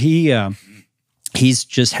 So he's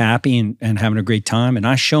just happy and having a great time. And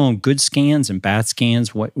I show him good scans and bad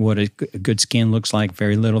scans, what a good scan looks like,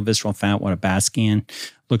 very little visceral fat, what a bad scan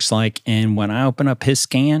looks like. And when I open up his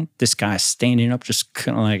scan, this guy's standing up, just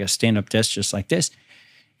kind of like a stand-up desk, just like this.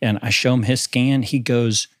 And I show him his scan. He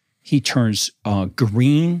turns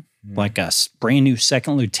green, like a brand new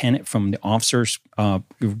second lieutenant from the officers,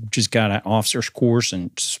 who just got an officer's course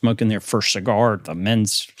and smoking their first cigar at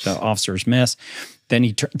the officer's mess.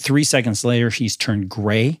 Then 3 seconds later, he's turned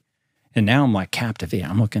gray. And now I'm like captivated.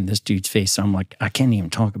 I'm looking at this dude's face. I'm like, I can't even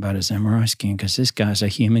talk about his MRI scan because this guy's a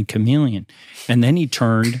human chameleon. And then he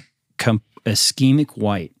turned ischemic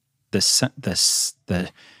white, the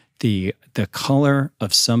color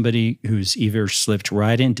of somebody who's either slipped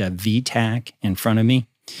right into VTAC in front of me,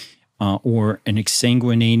 or an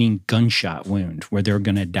exsanguinating gunshot wound where they're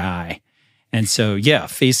going to die. And so, yeah,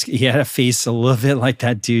 he had a face a little bit like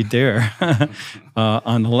that dude there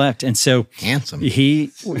on the left. And so handsome.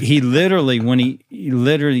 He literally, when he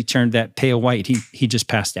literally turned that pale white, he just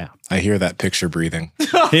passed out. I hear that picture breathing.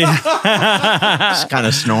 Just kind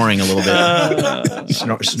of snoring a little bit,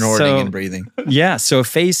 snorting and breathing. Yeah. So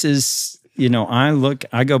face is,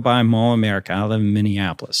 I go by Mall America. I live in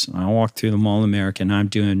Minneapolis. I walk through the Mall America and I'm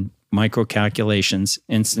doing micro calculations,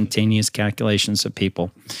 instantaneous calculations of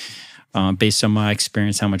people. Based on my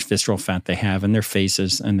experience, how much visceral fat they have in their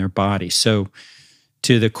faces and their body. So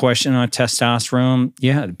to the question on testosterone,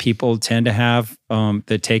 yeah, people tend to have,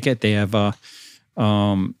 that take it, they have,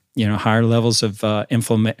 higher levels of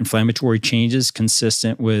inflammatory changes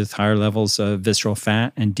consistent with higher levels of visceral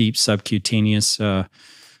fat and deep subcutaneous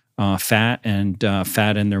fat and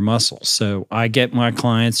fat in their muscles. So I get my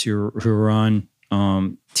clients who are on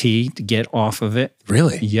T to get off of it.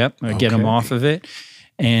 Really? Yep, I get them off of it.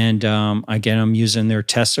 And I get them using their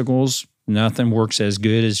testicles. Nothing works as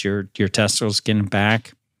good as your testicles getting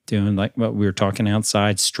back, doing like what we were talking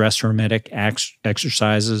outside, stress hormetic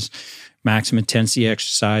exercises, maximum intensity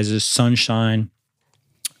exercises, sunshine,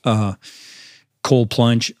 cold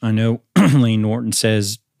plunge. I know Lane Norton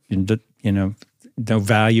says, no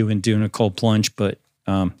value in doing a cold plunge, but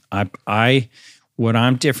what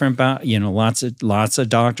I'm different about, lots of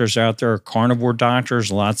doctors out there are carnivore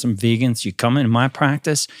doctors, lots of vegans. You come into my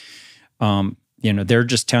practice, they're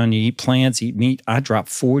just telling you eat plants, eat meat. I drop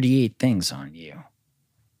 48 things on you.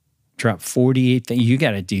 Drop 48 things. You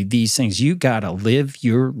got to do these things. You got to live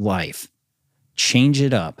your life, change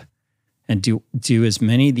it up, and do as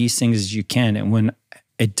many of these things as you can. And when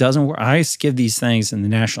it doesn't work, I used to give these things in the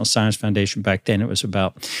National Science Foundation back then. It was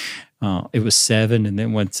about it was 7 and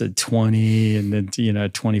then went to 20 and then,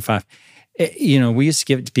 25. We used to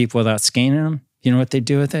give it to people without scanning them. You know what they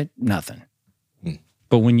do with it? Nothing.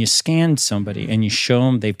 But when you scan somebody and you show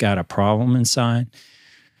them they've got a problem inside,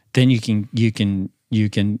 then you can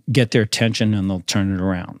get their attention and they'll turn it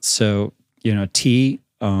around. So, T,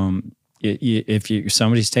 if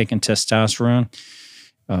somebody's taking testosterone,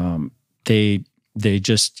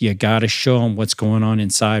 you got to show them what's going on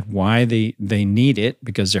inside, why they need it,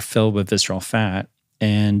 because they're filled with visceral fat,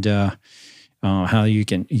 and how you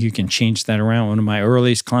can change that around. One of my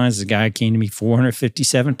earliest clients, a guy came to me,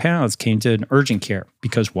 457 pounds, came to an urgent care.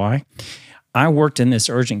 Because why? I worked in this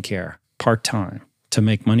urgent care part-time to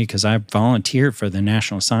make money because I volunteered for the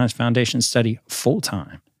National Science Foundation study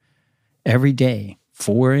full-time. Every day,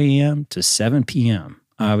 4 a.m. to 7 p.m.,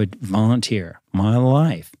 I would volunteer my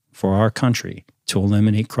life for our country to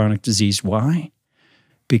eliminate chronic disease. Why?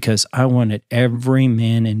 Because I wanted every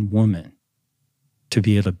man and woman to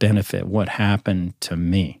be able to benefit what happened to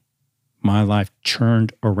me. My life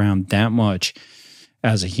turned around that much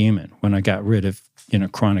as a human when I got rid of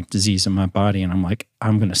chronic disease in my body. And I'm like,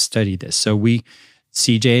 I'm going to study this. So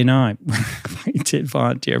CJ and I, we did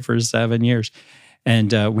volunteer for 7 years.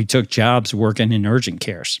 And we took jobs working in urgent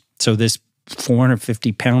cares. So this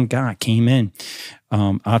 450-pound guy came in.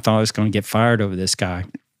 I thought I was going to get fired over this guy.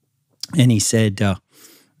 And he said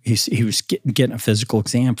he was getting a physical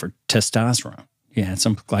exam for testosterone. He had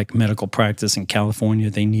some medical practice in California.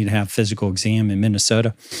 They need to have physical exam in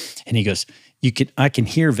Minnesota. And he goes, I can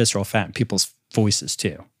hear visceral fat in people's voices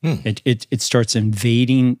too. It starts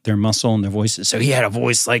invading their muscle and their voices. So he had a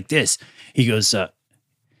voice like this. He goes, I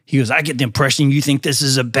get the impression you think this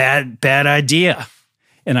is a bad idea.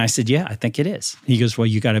 And I said, yeah, I think it is. He goes, well,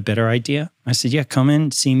 you got a better idea? I said, yeah, come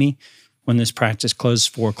in, see me when this practice closes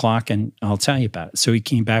 4 o'clock, and I'll tell you about it. So he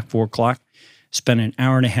came back 4 o'clock, spent an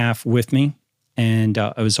hour and a half with me, and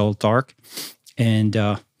it was all dark. And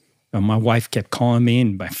my wife kept calling me,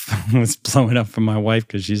 and my phone was blowing up from my wife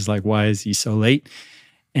because she's like, why is he so late?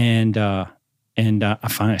 And I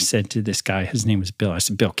finally said to this guy, his name was Bill, I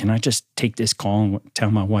said, Bill, can I just take this call and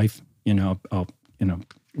tell my wife,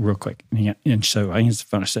 real quick? And so I answered the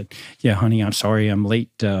phone. I said, yeah, honey, I'm sorry I'm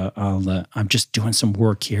late. I'm just doing some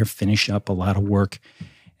work here, finish up a lot of work.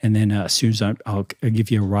 And then as soon as I'll give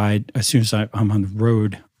you a ride, as soon as I'm on the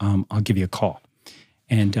road, I'll give you a call.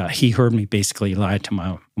 And he heard me basically lie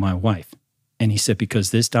to my wife. And he said,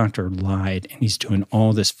 because this doctor lied and he's doing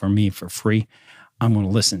all this for me for free, I'm going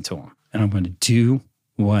to listen to him. And I'm going to do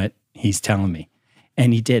what he's telling me.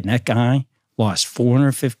 And he did. And that guy lost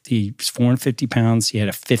 450 pounds. He had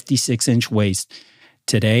a 56-inch waist.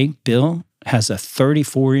 Today, Bill has a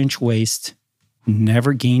 34-inch waist,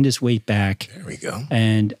 never gained his weight back. There we go.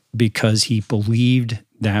 And because he believed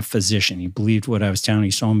that physician, he believed what I was telling him.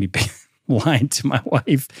 He saw me lying to my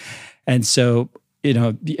wife. And so,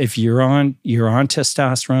 if you're on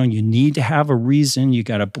testosterone, you need to have a reason. You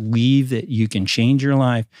got to believe that you can change your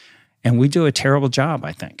life. And we do a terrible job,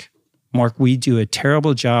 I think. Mark, we do a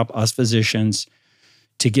terrible job, us physicians,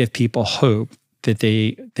 to give people hope that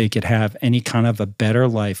they could have any kind of a better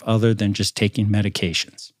life other than just taking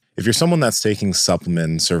medications. If you're someone that's taking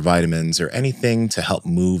supplements or vitamins or anything to help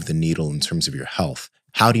move the needle in terms of your health,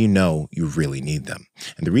 how do you know you really need them?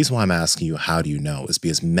 And the reason why I'm asking you, how do you know, is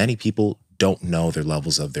because many people don't know their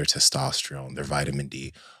levels of their testosterone, their vitamin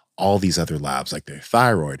D, all these other labs like their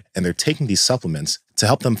thyroid, and they're taking these supplements to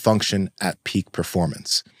help them function at peak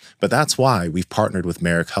performance. But that's why we've partnered with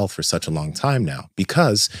Merrick Health for such a long time now,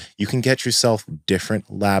 because you can get yourself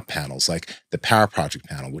different lab panels like the Power Project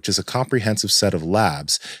panel, which is a comprehensive set of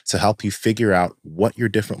labs to help you figure out what your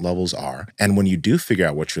different levels are. And when you do figure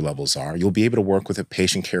out what your levels are, you'll be able to work with a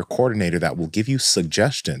patient care coordinator that will give you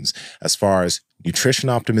suggestions as far as nutrition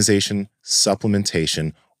optimization,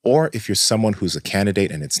 supplementation, or if you're someone who's a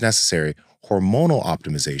candidate and it's necessary, hormonal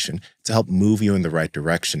optimization to help move you in the right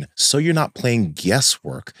direction so you're not playing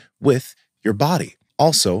guesswork with your body.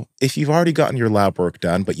 Also, if you've already gotten your lab work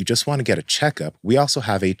done, but you just want to get a checkup, we also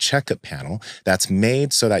have a checkup panel that's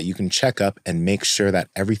made so that you can check up and make sure that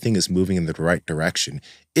everything is moving in the right direction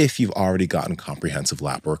if you've already gotten comprehensive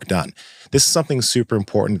lab work done. This is something super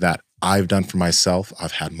important that I've done for myself.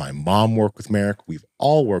 I've had my mom work with Merrick. We've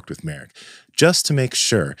all worked with Merrick just to make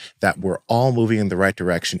sure that we're all moving in the right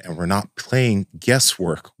direction and we're not playing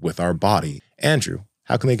guesswork with our body. Andrew,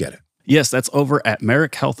 how can they get it? Yes, that's over at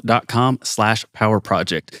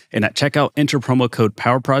merrickhealth.com/powerproject. And at checkout, enter promo code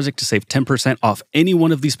PowerProject to save 10% off any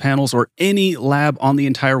one of these panels or any lab on the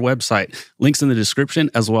entire website. Links in the description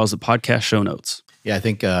as well as the podcast show notes. Yeah, I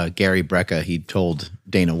think Gary Brecka, he told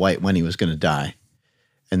Dana White when he was going to die.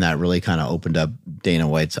 And that really kind of opened up Dana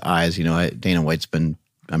White's eyes. Dana White's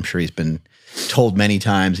I'm sure he's been told many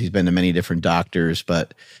times, he's been to many different doctors,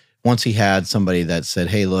 but once he had somebody that said,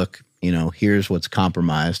 hey, look, here's what's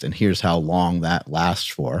compromised and here's how long that lasts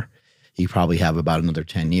for, you probably have about another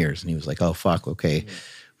 10 years. And he was like, oh, fuck, okay.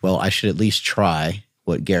 Well, I should at least try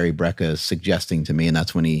what Gary Brecka is suggesting to me. And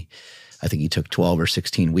that's when I think he took 12 or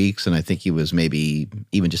 16 weeks. And I think he was maybe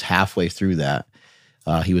even just halfway through that.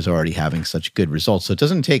 He was already having such good results. So it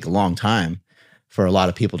doesn't take a long time for a lot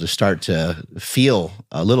of people to start to feel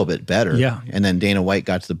a little bit better. Yeah. And then Dana White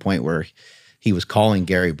got to the point where he was calling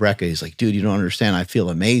Gary Brecka. He's like, dude, you don't understand. I feel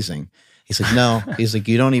amazing. He's like, no. He's like,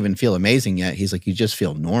 you don't even feel amazing yet. He's like, you just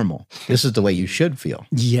feel normal. This is the way you should feel.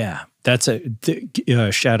 Yeah. That's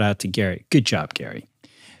a shout out to Gary. Good job, Gary.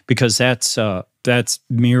 Because that's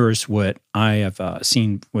mirrors what I have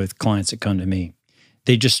seen with clients that come to me.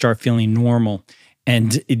 They just start feeling normal.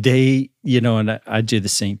 And they, and I do the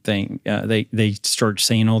same thing. They start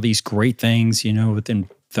saying all these great things, within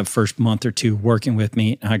the first month or two working with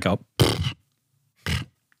me. And I go,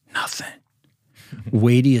 nothing.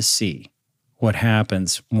 Wait till you see what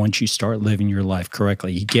happens once you start living your life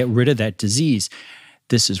correctly. You get rid of that disease.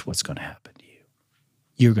 This is what's going to happen to you.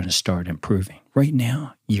 You're going to start improving. Right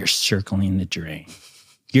now, you're circling the drain.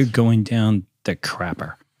 You're going down the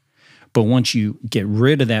crapper. But once you get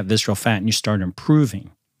rid of that visceral fat and you start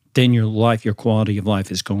improving, then your quality of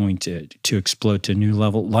life is going to explode to a new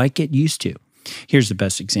level like it used to. Here's the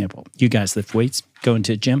best example. You guys lift weights, go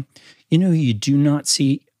into a gym. You do not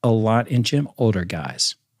see a lot in gym? Older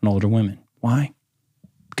guys and older women. Why?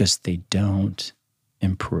 Because they don't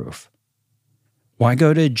improve. Why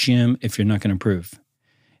go to a gym if you're not going to improve?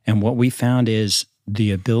 And what we found is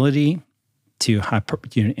the ability to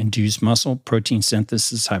induce muscle protein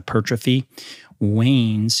synthesis hypertrophy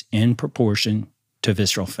wanes in proportion to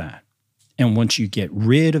visceral fat. And once you get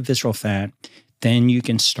rid of visceral fat, then you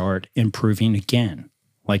can start improving again,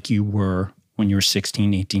 like you were when you were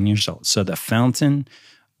 16, 18 years old. So the fountain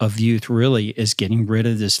of youth really is getting rid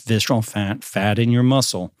of this visceral fat in your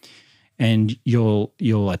muscle, and you'll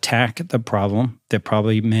attack the problem that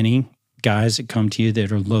probably many guys that come to you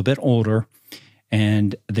that are a little bit older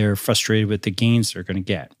and they're frustrated with the gains they're going to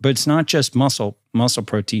get. But it's not just muscle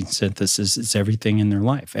protein synthesis, it's everything in their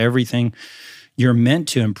life. Everything you're meant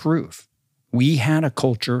to improve. We had a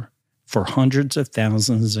culture for hundreds of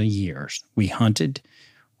thousands of years. We hunted.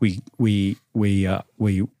 We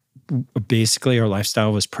basically, our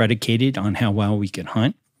lifestyle was predicated on how well we could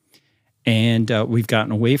hunt, and we've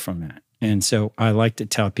gotten away from that. And so I like to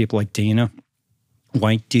tell people like Dana,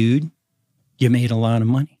 white dude, you made a lot of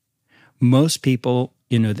money. Most people,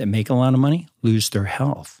 that make a lot of money lose their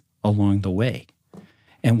health along the way.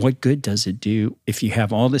 And what good does it do if you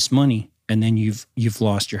have all this money and then you've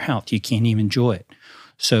lost your health? You can't even enjoy it.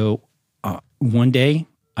 So one day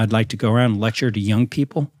I'd like to go around and lecture to young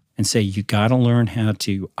people and say, you got to learn how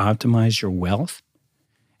to optimize your wealth.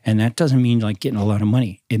 And that doesn't mean like getting a lot of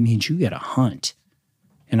money. It means you got to hunt.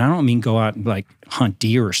 And I don't mean go out and like hunt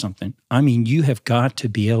deer or something. I mean, you have got to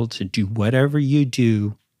be able to do whatever you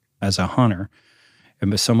do as a hunter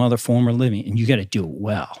and with some other form of living, and you got to do it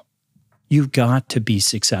well. You've got to be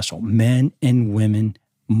successful. Men and women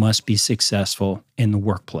must be successful in the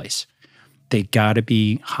workplace. They got to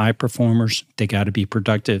be high performers. They got to be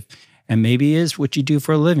productive. And maybe it is what you do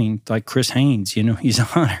for a living, like Chris Haynes, he's a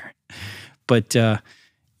hunter. But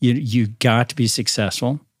you got to be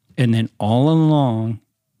successful. And then all along,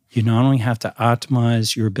 you not only have to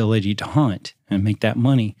optimize your ability to hunt and make that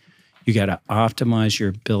money, you got to optimize your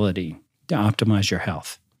ability to optimize your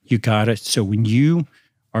health. You got to, so when you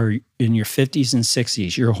are in your 50s and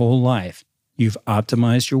 60s, your whole life, you've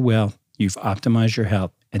optimized your wealth, you've optimized your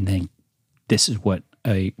health, and then this is what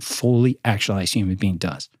a fully actualized human being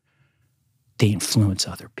does. They influence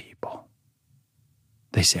other people.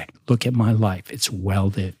 They say, look at my life. It's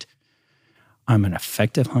well-lived. I'm an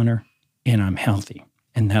effective hunter and I'm healthy.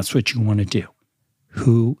 And that's what you want to do.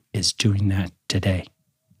 Who is doing that today?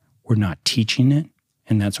 We're not teaching it,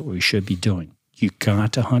 and that's what we should be doing. You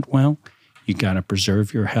got to hunt well. You got to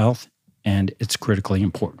preserve your health, and it's critically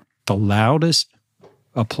important. The loudest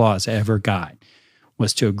applause I ever got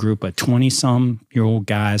was to a group of 20-some-year-old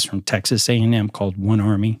guys from Texas A&M called One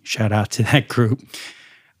Army. Shout out to that group.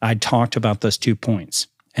 I talked about those 2 points.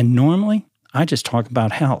 And normally, I just talk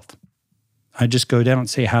about health. I just go down and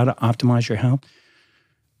say how to optimize your health.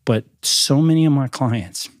 But so many of my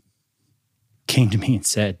clients came to me and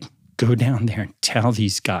said, go down there and tell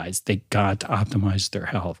these guys they got to optimize their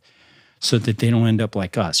health so that they don't end up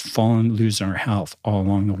like us, losing our health all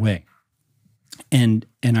along the way. And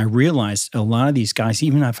I realized a lot of these guys,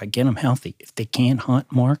 even if I get them healthy, if they can't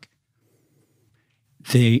hunt, Mark,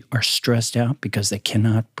 they are stressed out because they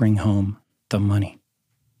cannot bring home the money.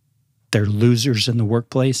 They're losers in the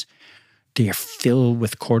workplace. They are filled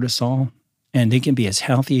with cortisol, and they can be as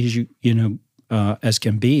healthy as as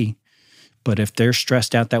can be. But if they're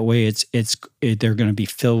stressed out that way, they're going to be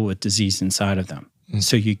filled with disease inside of them. Mm.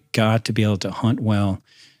 So you got to be able to hunt well.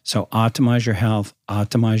 So optimize your health,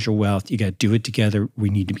 optimize your wealth. You got to do it together. We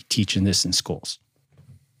need to be teaching this in schools.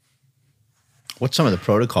 What's some of the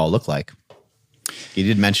protocol look like? You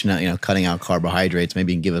did mention cutting out carbohydrates.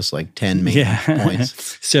 Maybe you can give us like 10 main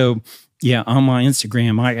points. So yeah, on my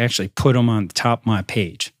Instagram, I actually put them on the top of my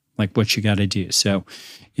page, like what you got to do. So,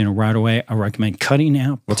 right away, I recommend cutting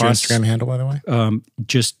out. What's your Instagram handle, by the way?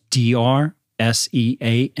 Just DRSEANOMARA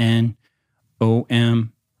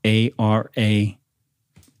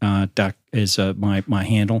is my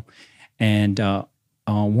handle. And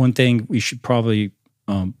one thing we should probably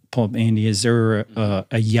pull up, Andy, is there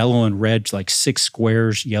a yellow and red, like 6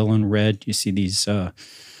 squares, yellow and red? You see these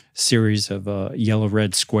series of yellow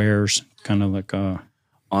red squares, kind of like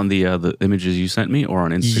on the images you sent me, or on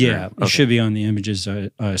Instagram? Yeah, it should be on the images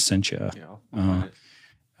I sent you. Yeah,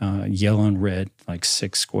 yellow and red, like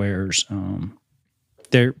 6 squares.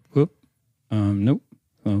 There. Whoop. Nope.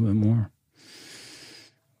 A little bit more.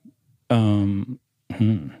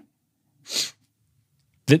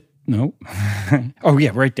 Nope. Oh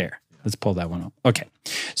yeah, right there. Let's pull that one up. Okay,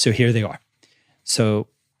 so here they are. So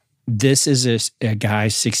this is a guy,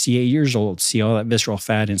 68 years old. See all that visceral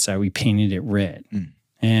fat inside? We painted it red. Mm.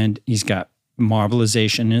 And he's got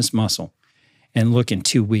marbleization in his muscle. And look, in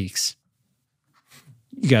 2 weeks,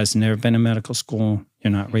 you guys never been to medical school,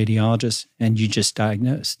 you're not radiologists, and you just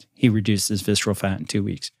diagnosed. He reduced his visceral fat in 2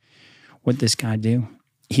 weeks. What this guy do?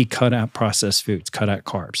 He cut out processed foods, cut out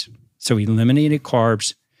carbs. So he eliminated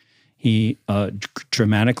carbs. He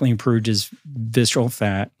dramatically improved his visceral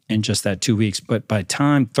fat in just that 2 weeks. But by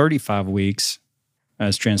time 35 weeks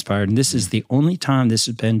has transpired, and this is the only time this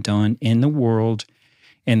has been done in the world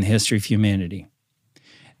in the history of humanity.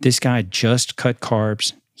 This guy just cut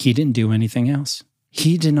carbs. He didn't do anything else.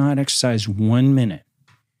 He did not exercise 1 minute.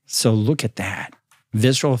 So look at that.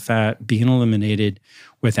 Visceral fat being eliminated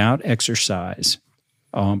without exercise.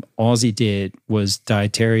 All he did was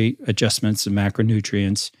dietary adjustments of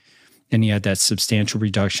macronutrients, and he had that substantial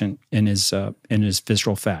reduction in his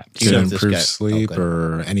visceral fat. Did it improve sleep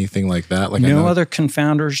or anything like that? Like no other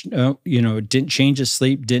confounders. Didn't change his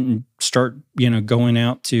sleep. Didn't start going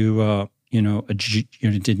out to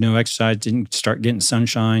did no exercise. Didn't start getting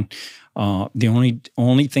sunshine. The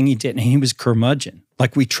only thing he did, and he was curmudgeon.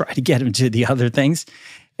 Like we tried to get him to the other things,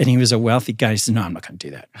 and he was a wealthy guy. He said, "No, I'm not going to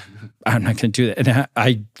do that. I'm not going to do that." And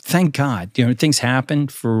I thank God, things happen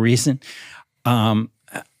for a reason.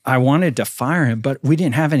 I wanted to fire him, but we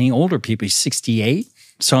didn't have any older people. He's 68.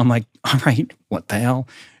 So I'm like, all right, what the hell?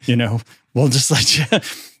 We'll just let you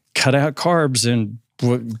cut out carbs and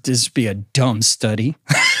this be a dumb study.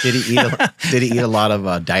 Did he eat a lot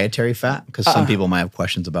of dietary fat? Because some people might have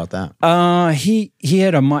questions about that. He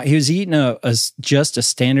was eating just a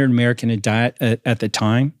standard American diet at the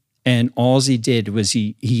time, and all he did was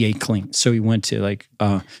he ate clean. So he went to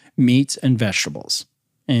meats and vegetables,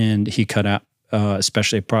 and he cut out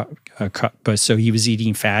especially but so he was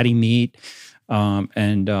eating fatty meat.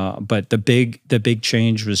 But the big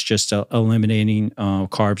change was just eliminating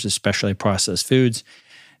carbs, especially processed foods.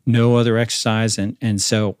 No other exercise, and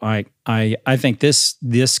so I think this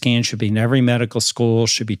scan should be in every medical school,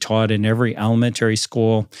 should be taught in every elementary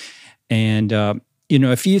school, and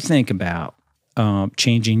if you think about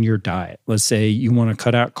changing your diet, let's say you want to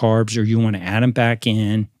cut out carbs or you want to add them back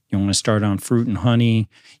in, you want to start on fruit and honey,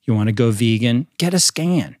 you want to go vegan, get a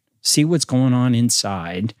scan, see what's going on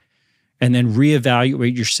inside. And then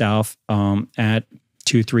reevaluate yourself at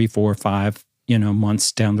 2, 3, 4, 5,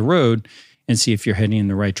 months down the road, and see if you're heading in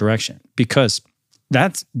the right direction. Because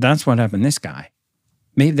that's what happened to this guy.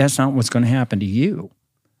 Maybe that's not what's going to happen to you.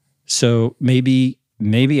 So maybe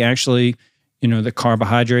actually, the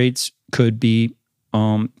carbohydrates could be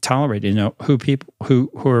tolerated.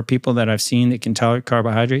 Who are people that I've seen that can tolerate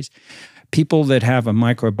carbohydrates? People that have a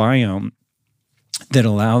microbiome that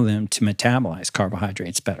allow them to metabolize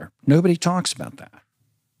carbohydrates better. Nobody talks about that.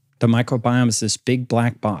 The microbiome is this big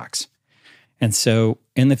black box. And so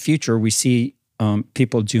in the future, we see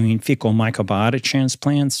people doing fecal microbiota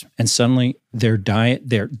transplants, and suddenly their diet,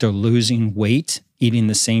 they're losing weight, eating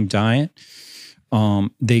the same diet.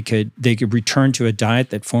 They could return to a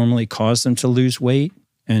diet that formerly caused them to lose weight.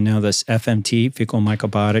 And now this FMT, fecal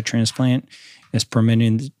microbiota transplant, is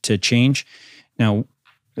permitting to change. Now,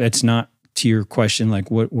 that's not to your question, like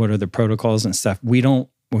what are the protocols and stuff. We don't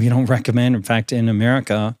recommend. In fact, in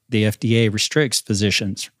America, the FDA restricts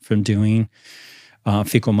physicians from doing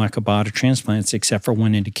fecal microbiota transplants except for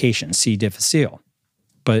one indication, C. difficile.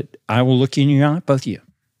 But I will look in your eye, both of you.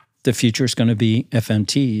 The future is going to be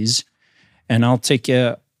FMTs, and I'll take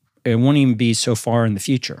you. It won't even be so far in the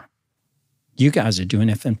future. You guys are doing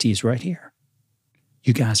FMTs right here.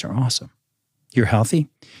 You guys are awesome. You're healthy.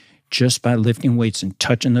 Just by lifting weights and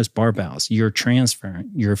touching those barbells, you're transferring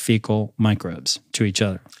your fecal microbes to each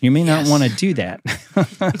other. You may not want to do that.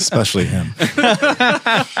 Especially him.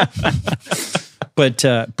 But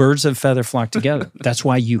birds of a feather flock together. That's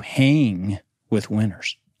why you hang with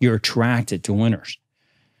winners. You're attracted to winners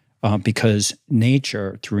because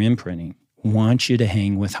nature, through imprinting, wants you to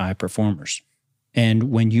hang with high performers. And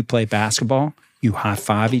when you play basketball, you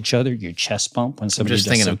high-five each other, you chest bump when somebody does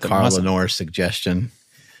something. I'm just thinking of Carl Lenore's suggestion.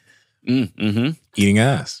 Eating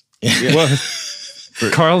ass. Well,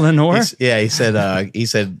 Carl Lenore? He said,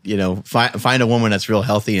 find a woman that's real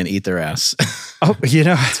healthy and eat their ass. Oh,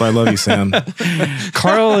 that's why I love you, Sam.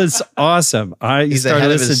 Carl is awesome. He's started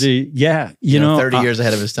listening to 30 years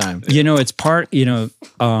ahead of his time. It's part,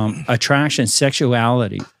 attraction,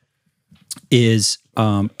 sexuality is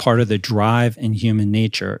part of the drive in human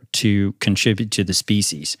nature to contribute to the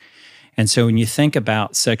species. And so when you think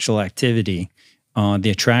about sexual activity, the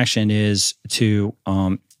attraction is to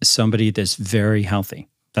somebody that's very healthy.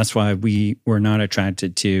 That's why we're not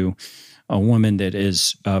attracted to a woman that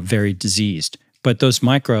is very diseased. But those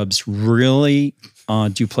microbes really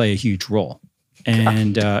do play a huge role.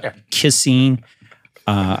 And kissing,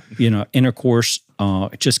 intercourse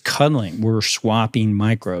just cuddling. We're swapping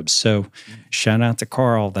microbes. So shout out to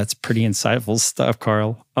Carl. That's pretty insightful stuff,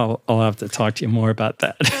 Carl. I'll have to talk to you more about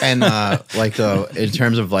that. And in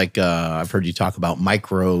terms of I've heard you talk about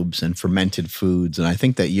microbes and fermented foods, and I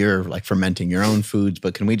think that you're like fermenting your own foods.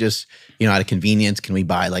 But can we just, out of convenience, can we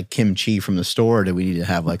buy like kimchi from the store? Or do we need to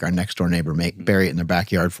have like our next door neighbor bury it in their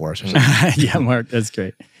backyard for us or something? Yeah, Mark, that's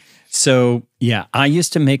great. So yeah, I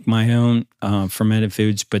used to make my own fermented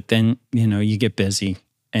foods, but then, you get busy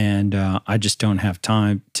and I just don't have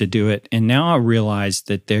time to do it. And now I realize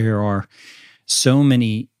that there are so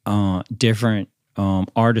many different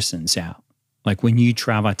artisans out. Like when you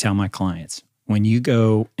travel, I tell my clients, when you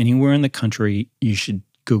go anywhere in the country, you should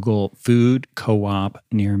Google food co-op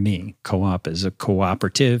near me. Co-op is a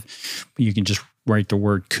cooperative. You can just write the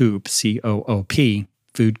word coop, C-O-O-P,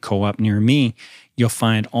 food co-op near me. You'll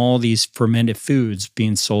find all these fermented foods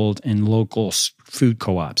being sold in local food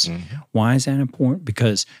co-ops. Mm-hmm. Why is that important?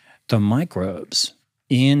 Because the microbes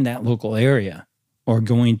in that local area are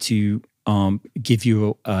going to give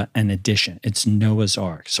you an addition. It's Noah's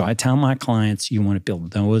Ark. So I tell my clients, you want to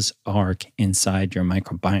build Noah's Ark inside your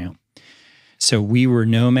microbiome. So we were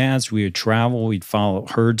nomads. We would travel. We'd follow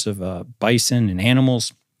herds of bison and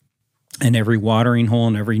animals. And every watering hole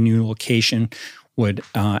and every new location would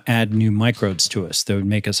add new microbes to us that would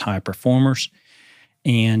make us high performers.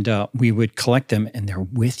 And we would collect them, and they're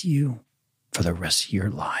with you for the rest of your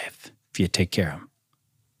life if you take care of them.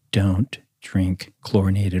 Don't drink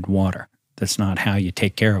chlorinated water. That's not how you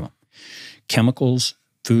take care of them. Chemicals,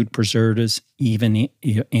 food preservatives, even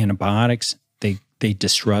antibiotics, they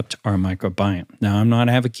disrupt our microbiome. Now, I'm not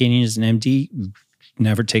advocating as an MD,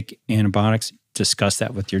 never take antibiotics. Discuss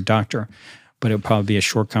that with your doctor. But it'll probably be a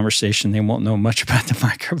short conversation. They won't know much about the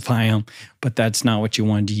microbiome, but that's not what you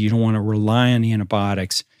want to do. You don't want to rely on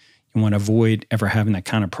antibiotics. You want to avoid ever having that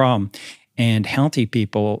kind of problem. And healthy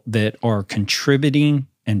people that are contributing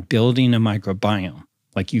and building a microbiome,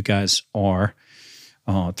 like you guys are,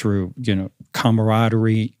 through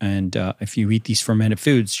camaraderie, and if you eat these fermented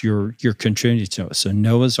foods, you're contributing to it. So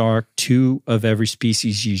Noah's Ark, 2 of every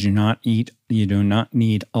species. You do not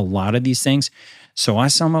need a lot of these things. So I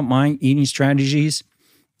sum up my eating strategies.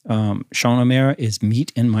 Sean O'Mara is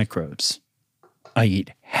meat and microbes. I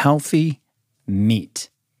eat healthy meat,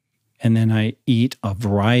 and then I eat a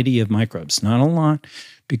variety of microbes. Not a lot,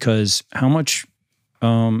 because how much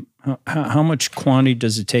quantity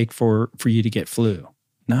does it take for you to get flu?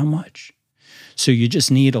 Not much. So you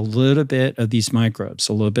just need a little bit of these microbes,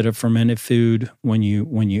 a little bit of fermented food. When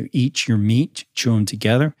you eat your meat, chew them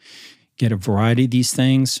together. Get a variety of these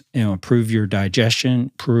things, improve your digestion,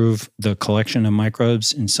 improve the collection of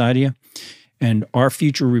microbes inside of you. And our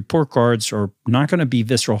future report cards are not going to be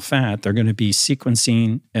visceral fat. They're going to be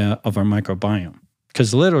sequencing of our microbiome.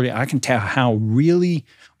 Because literally, I can tell how really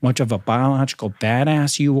much of a biological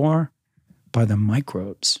badass you are by the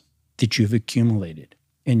microbes that you've accumulated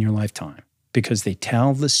in your lifetime. Because they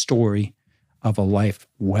tell the story of a life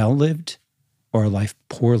well lived or a life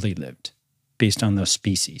poorly lived based on those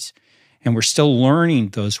species. And we're still learning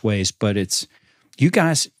those ways, but it's you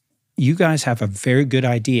guys have a very good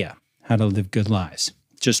idea how to live good lives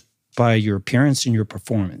just by your appearance and your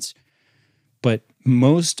performance. But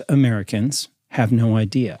most Americans have no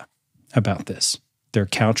idea about this. They're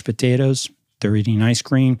couch potatoes, they're eating ice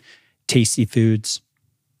cream, tasty foods.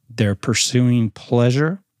 They're pursuing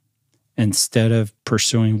pleasure instead of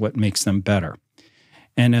pursuing what makes them better.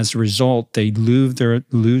 And as a result, they lose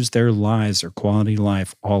their lives, their quality of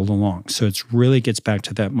life all along. So it really gets back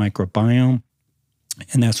to that microbiome.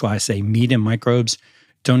 And that's why I say meat and microbes.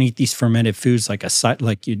 Don't eat these fermented foods like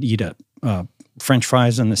you'd eat a French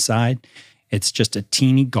fries on the side. It's just a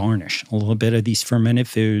teeny garnish, a little bit of these fermented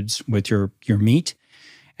foods with your meat.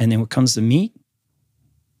 And then when it comes to meat,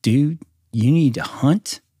 dude, you need to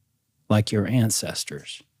hunt like your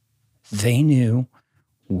ancestors. They knew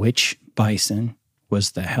which bison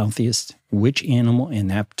was the healthiest, which animal in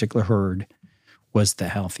that particular herd was the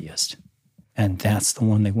healthiest. And that's the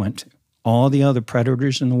one they went to. All the other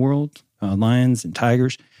predators in the world, lions and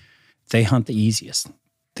tigers, they hunt the easiest.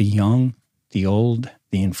 The young, the old,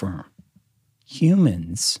 the infirm.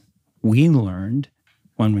 Humans, we learned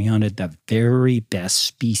when we hunted the very best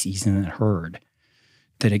species in the herd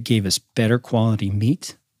that it gave us better quality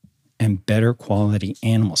meat and better quality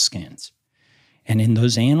animal skins. And in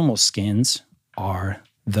those animal skins are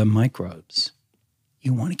the microbes.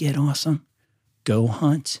 You want to get awesome? Go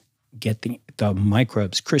hunt. Get the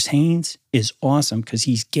microbes. Chris Haynes is awesome because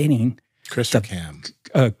he's getting Chris or Cam.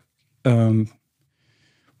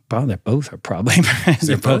 Well, they both are probably.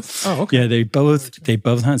 They're both. Oh, okay. Yeah, they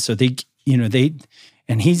both hunt. So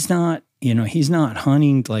and he's not he's not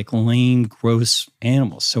hunting like lame, gross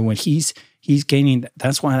animals. So when he's gaining,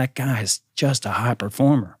 that's why that guy is just a high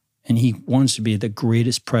performer. And he wants to be the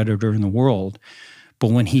greatest predator in the world.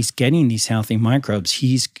 But when he's getting these healthy microbes,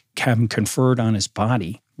 he's having conferred on his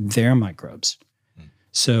body their microbes.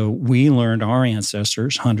 So we learned our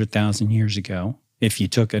ancestors 100,000 years ago, if you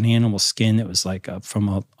took an animal skin that was like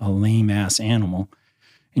from a lame-ass animal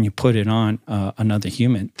and you put it on another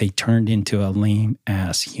human, they turned into a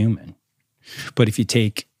lame-ass human. But if you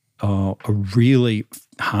take a really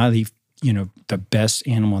highly, the best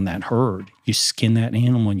animal in that herd, you skin that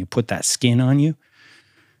animal and you put that skin on you,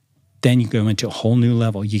 then you go into a whole new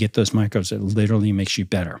level. You get those microbes that literally makes you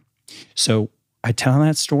better. So I tell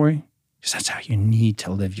that story because that's how you need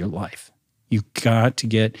to live your life. You got to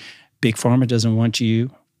get, Big Pharma doesn't want you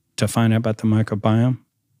to find out about the microbiome,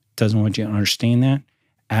 doesn't want you to understand that.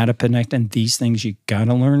 Adiponectin, these things you got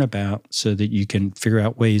to learn about so that you can figure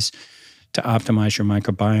out ways to optimize your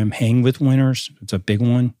microbiome. Hang with winners, it's a big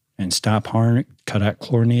one, and stop harming, cut out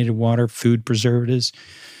chlorinated water, food preservatives,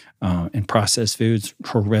 and processed foods,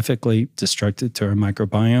 horrifically destructive to our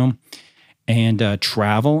microbiome. And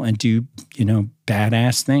travel and do,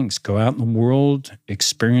 badass things. Go out in the world,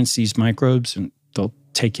 experience these microbes, and they'll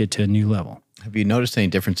take you to a new level. Have you noticed any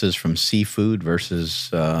differences from seafood versus,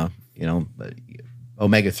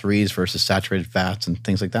 omega-3s versus saturated fats and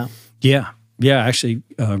things like that? Yeah, actually,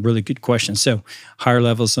 really good question. So higher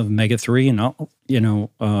levels of omega-3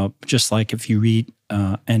 and, just like if you eat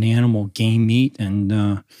an animal, game meat,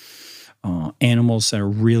 and animals that are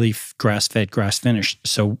really grass-fed, grass-finished.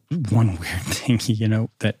 So one weird thing,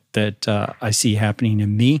 that I see happening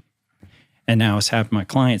in me, and now it's happening to my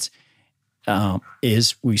clients,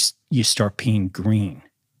 is you start peeing green.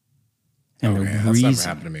 And the that's reason, never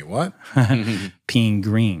happened to me. What? peeing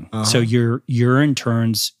green. So your urine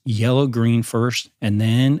turns yellow-green first, and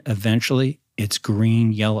then eventually it's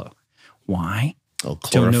green-yellow. Why? Oh,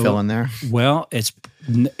 chlorophyll in there? Well, it's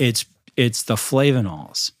the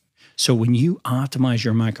flavonols. So when you optimize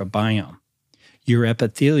your microbiome, your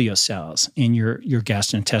epithelial cells in your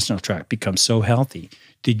gastrointestinal tract become so healthy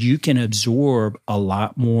that you can absorb a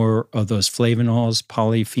lot more of those flavonols,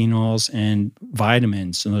 polyphenols, and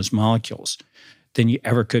vitamins and those molecules than you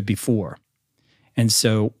ever could before. And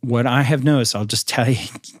so what I have noticed, I'll just tell you,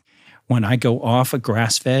 when I go off of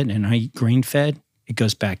grass-fed and I eat grain-fed, it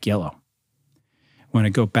goes back yellow. When I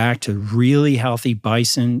go back to really healthy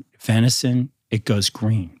bison, venison, it goes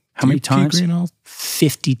green. How many times?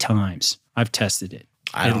 50 times. I've tested it.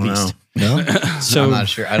 I don't know. No? So I'm not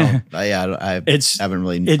sure. I haven't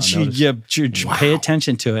really noticed. You pay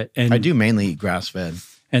attention to it. And I do mainly eat grass-fed.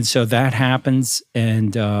 And so that happens,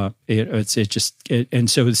 and and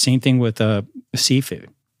so the same thing with seafood.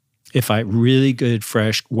 If I really good,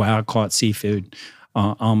 fresh, wild-caught seafood,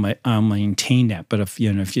 I'll maintain that. But if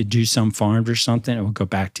you do some farmed or something, it will go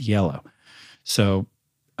back to yellow. So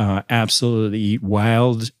absolutely eat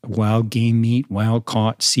wild game meat,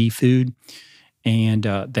 wild-caught seafood. And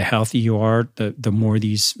the healthier you are, the more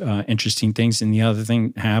these interesting things. And the other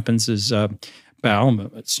thing happens is bowel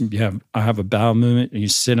movements. I have a bowel movement, and you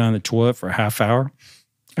sit on the toilet for a half hour.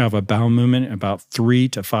 I have a bowel movement in about 3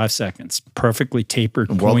 to 5 seconds, perfectly tapered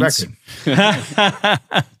World points. record.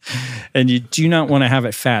 And you do not want to have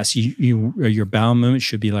it fast. Your bowel movement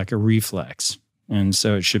should be like a reflex, and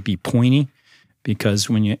so it should be pointy, because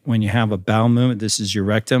when you have a bowel movement, this is your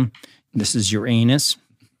rectum, this is your anus.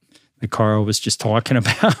 The Carl was just talking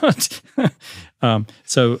about.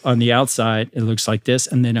 So on the outside, it looks like this,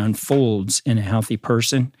 and then unfolds in a healthy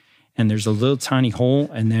person. And there's a little tiny hole,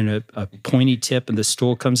 and then a pointy tip, and the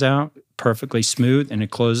stool comes out perfectly smooth, and it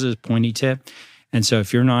closes, pointy tip. And so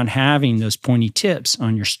if you're not having those pointy tips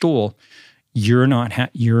on your stool, you're not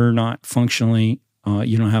functionally,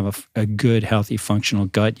 you don't have a good, healthy, functional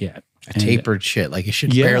gut yet. A tapered shit. Like you should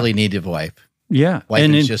barely need to wipe. Yeah. Wipe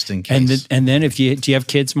it just in case. And then do you have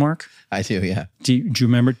kids, Mark? I do, yeah. Do you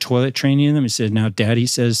remember toilet training them? He said, now Daddy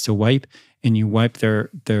says to wipe, and you wipe their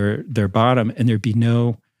bottom, and there'd be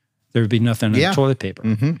nothing on the toilet paper.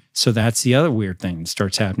 Mm-hmm. So that's the other weird thing that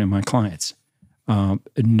starts happening to my clients.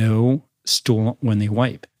 No stool when they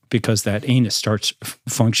wipe, because that anus starts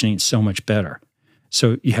functioning so much better.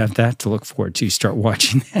 So you have that to look forward to. You start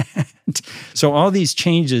watching that. So all these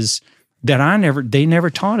changes that they never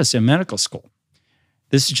taught us in medical school.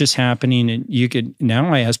 This is just happening, and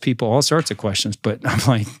now I ask people all sorts of questions, but I'm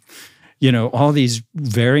like, all these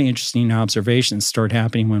very interesting observations start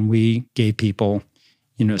happening when we gave people,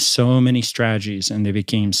 so many strategies, and they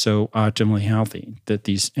became so optimally healthy that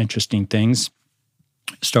these interesting things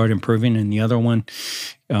start improving. And the other one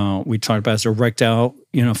we talked about is erectile,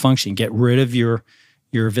 function. Get rid of your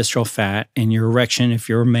your visceral fat, and your erection if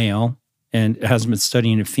you're a male, and it hasn't been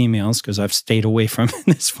studying in females because I've stayed away from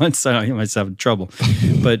this one, so I get myself in trouble.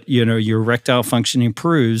 But your erectile function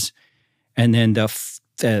improves, and then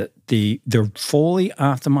the fully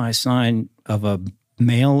optimized sign of a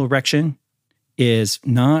male erection is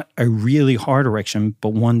not a really hard erection, but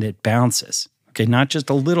one that bounces. Okay, not just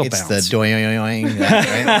a little bounce. It's the doing, right?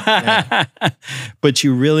 Yeah. But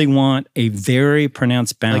you really want a very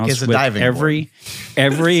pronounced bounce Like it's a with diving every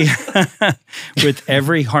with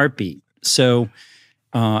every heartbeat. So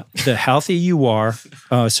the healthier you are,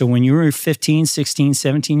 so when you were 15, 16,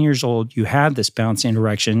 17 years old, you had this bouncing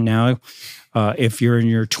erection. Now, if you're in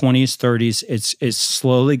your 20s, 30s, it's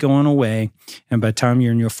slowly going away. And by the time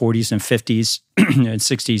you're in your 40s and 50s and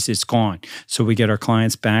 60s, it's gone. So we get our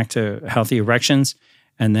clients back to healthy erections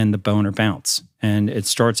and then the boner bounce. And it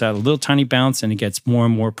starts out a little tiny bounce and it gets more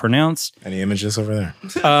and more pronounced. Any images over there?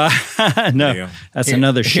 No, that's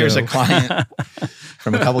another show. Here's a client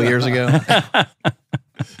from a couple years ago.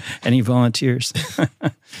 Any volunteers?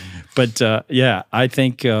 But yeah, I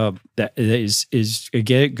think that is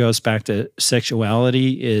again, it goes back to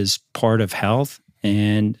sexuality is part of health,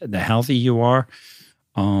 and the healthier you are,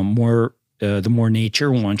 the more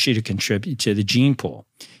nature wants you to contribute to the gene pool.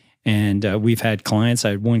 And we've had clients.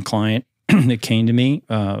 I had one client that came to me,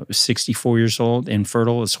 64 years old,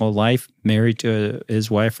 infertile his whole life, married to his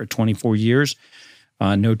wife for 24 years,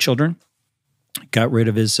 no children, got rid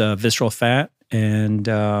of his visceral fat, and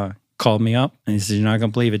called me up and he said, "You're not going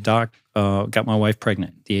to believe it, Doc. Got my wife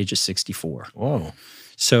pregnant at the age of 64. Whoa.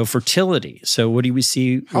 So fertility. So what do we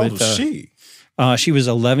see? How old was she? She was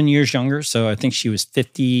 11 years younger. So I think she was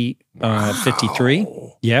 53.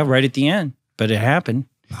 Yeah, right at the end. But it happened.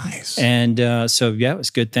 Nice. And so, yeah, it was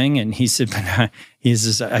a good thing. And he said, but he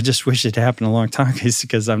says, I just wish it happened a long time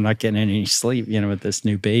because I'm not getting any sleep, with this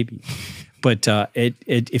new baby. But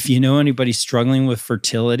if you know anybody struggling with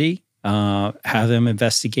fertility, have them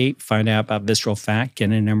investigate, find out about visceral fat,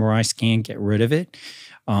 get an MRI scan, get rid of it.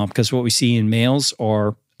 Because what we see in males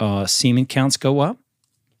are semen counts go up.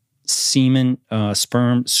 Semen,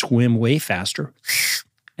 sperm swim way faster,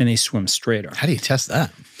 and they swim straighter. How do you test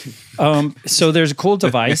that? So there's a cool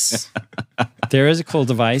device. There is a cool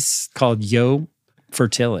device called Yo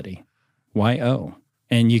Fertility, YO.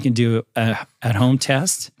 And you can do a at-home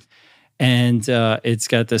test. And it's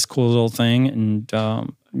got this cool little thing, and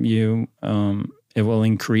it will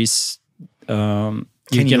increase.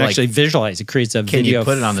 You can actually visualize. It creates a video. Can you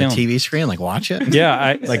put it on film. the TV screen, like watch it?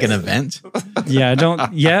 Yeah, like an event. Yeah, I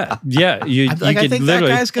don't. Yeah. You I could think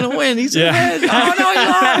literally, that guy's gonna win. He's Yeah. gonna win. Oh no, he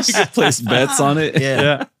lost. You could place bets on it.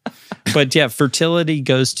 Yeah. But yeah, fertility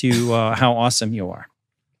goes to how awesome you are.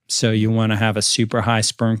 So you want to have a super high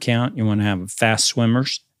sperm count. You want to have fast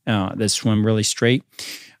swimmers that swim really straight.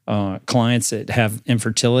 Clients that have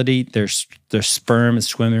infertility, their sperm is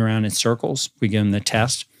swimming around in circles. We give them the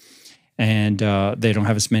test, and they don't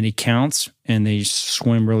have as many counts, and they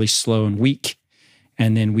swim really slow and weak.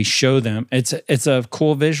 And then we show them. It's a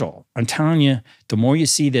cool visual. I'm telling you, the more you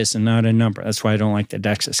see this and not a number, that's why I don't like the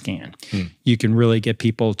DEXA scan. You can really get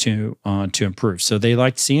people to improve. So they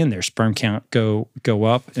like seeing their sperm count go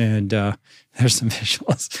up, and there's some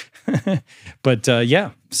visuals. But yeah,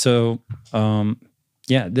 so.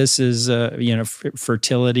 Yeah, this is,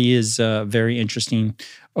 fertility is a very interesting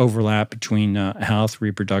overlap between health,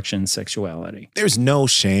 reproduction, and sexuality. There's no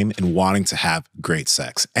shame in wanting to have great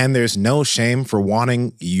sex, and there's no shame for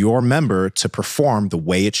wanting your member to perform the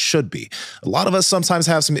way it should be. A lot of us sometimes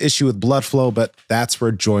have some issue with blood flow, but that's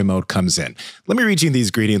where Joy Mode comes in. Let me read you these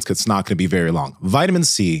ingredients because it's not going to be very long. Vitamin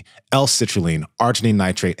C, L-citrulline, arginine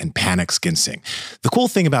nitrate, and Panic ginseng. The cool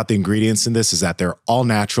thing about the ingredients in this is that they're all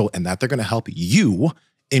natural and that they're going to help you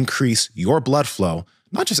increase your blood flow,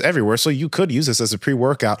 not just everywhere. So you could use this as a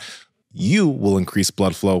pre-workout. You will increase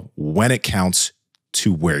blood flow when it counts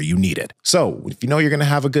to where you need it. So if you know you're going to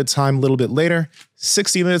have a good time a little bit later,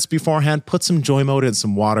 60 minutes beforehand, put some Joy Mode in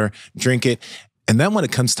some water, drink it. And then when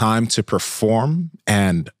it comes time to perform,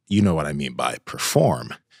 and you know what I mean by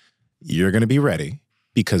perform, you're going to be ready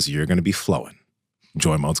because you're going to be flowing.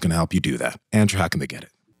 Joy Mode's going to help you do that. Andrew, how can they get it?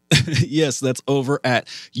 Yes, that's over at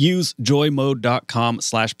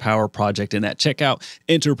usejoymode.com/powerproject. And at checkout,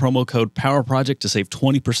 enter promo code POWERPROJECT to save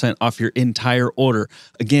 20% off your entire order.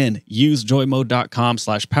 Again,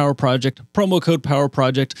 usejoymode.com/powerproject, promo code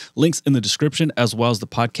POWERPROJECT, links in the description as well as the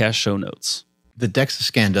podcast show notes. The DEXA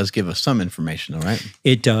scan does give us some information, all right?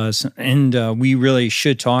 It does, and we really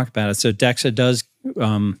should talk about it. So DEXA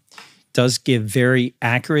does give very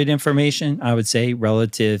accurate information, I would say,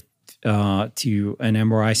 relative to an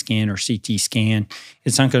MRI scan or CT scan.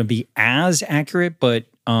 It's not going to be as accurate, but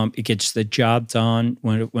it gets the job done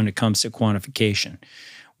when it comes to quantification.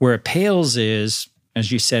 Where it pales is,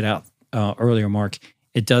 as you said out earlier, Mark,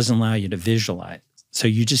 it doesn't allow you to visualize. So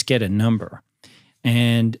you just get a number.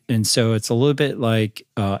 And so it's a little bit like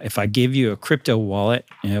if I give you a crypto wallet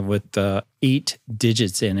with 8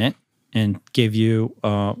 digits in it and gave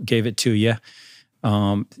it to you,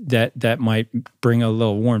 that might bring a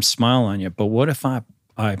little warm smile on you. But what if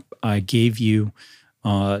I gave you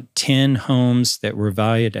 10 homes that were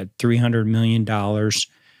valued at $300 million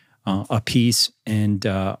a piece, and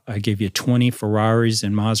I gave you 20 Ferraris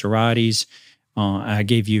and Maseratis. I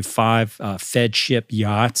gave you 5 Fed ship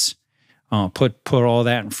yachts. Put all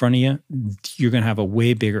that in front of you, you're going to have a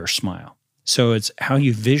way bigger smile. So it's how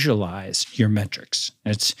you visualize your metrics.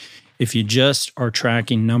 It's if you just are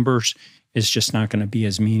tracking numbers, it's just not going to be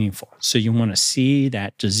as meaningful. So you want to see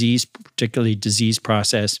that disease, particularly disease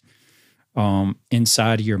process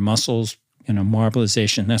inside of your muscles,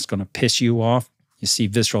 marbleization. That's going to piss you off. You see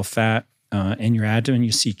visceral fat in your abdomen.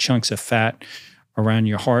 You see chunks of fat around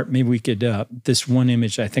your heart. Maybe we could, this one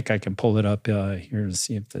image, I think I can pull it up here to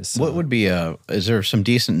see if this. What would be, is there some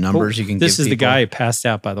decent numbers you can give people? This is the guy who passed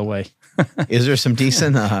out, by the way. Is there some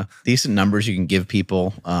decent numbers you can give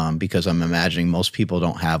people? Because I'm imagining most people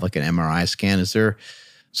don't have like an MRI scan. Is there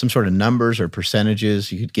some sort of numbers or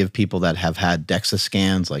percentages you could give people that have had DEXA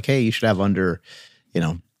scans? Like, hey, you should have under,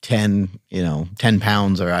 10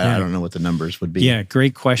 pounds, or I don't know what the numbers would be. Yeah,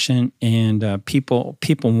 great question. And people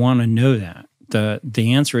want to know that.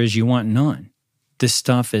 The answer is you want none. This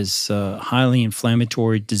stuff is highly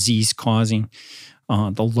inflammatory, disease-causing.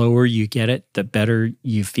 The lower you get it, the better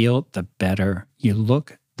you feel, the better you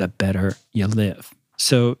look, the better you live.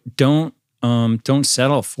 So don't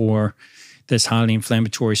settle for this highly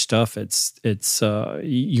inflammatory stuff. It's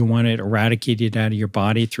you want it eradicated out of your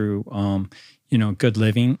body through good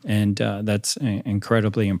living, and that's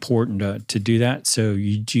incredibly important to do that. So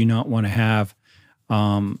you do not want to have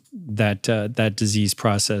that disease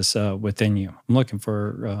process within you. I'm looking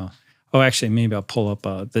for. Actually, maybe I'll pull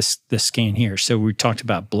up this scan here. So we talked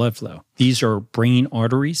about blood flow. These are brain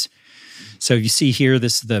arteries. So you see here,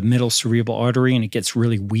 this is the middle cerebral artery, and it gets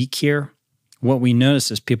really weak here. What we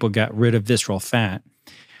noticed is people got rid of visceral fat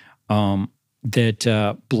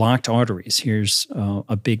that blocked arteries. Here's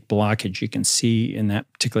a big blockage you can see in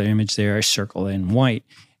that particular image there. I circle in white.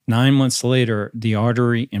 9 months later, the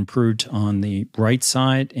artery improved on the right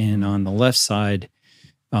side, and on the left side,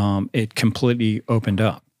 it completely opened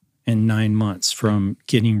up in 9 months from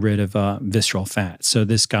getting rid of visceral fat. So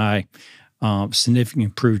this guy significantly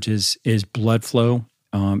improved his blood flow.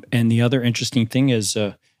 And the other interesting thing is,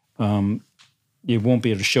 it won't be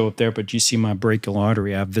able to show up there, but you see my brachial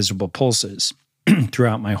artery. I have visible pulses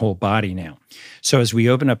throughout my whole body now. So as we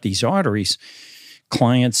open up these arteries,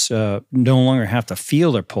 clients no longer have to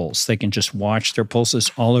feel their pulse. They can just watch their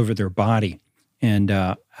pulses all over their body. And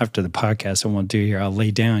after the podcast I won't do here, I'll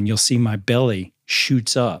lay down. You'll see my belly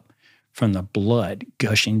shoots up from the blood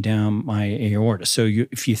gushing down my aorta. So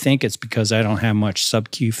if you think it's because I don't have much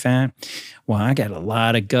sub-Q fat, well, I got a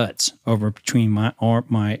lot of guts over between my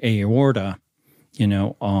aorta,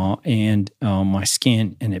 and my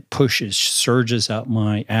skin, and it surges out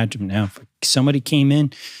my abdomen. Now, if somebody came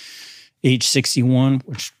in, age 61,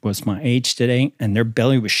 which was my age today, and their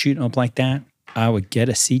belly was shooting up like that, I would get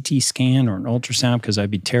a CT scan or an ultrasound because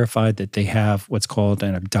I'd be terrified that they have what's called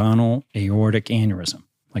an abdominal aortic aneurysm,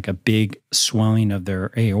 like a big swelling of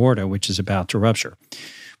their aorta, which is about to rupture.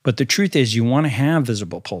 But the truth is you want to have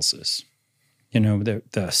visible pulses. The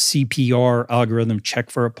CPR algorithm, check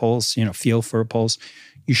for a pulse, feel for a pulse.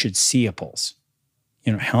 You should see a pulse.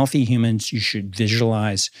 Healthy humans, you should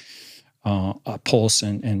visualize a pulse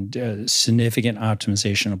and significant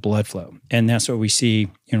optimization of blood flow. And that's what we see,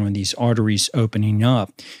 in these arteries opening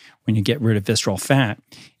up when you get rid of visceral fat.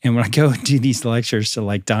 And when I go and do these lectures to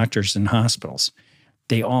like doctors in hospitals,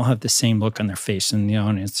 they all have the same look on their face in the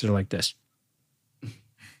audience. They're like this.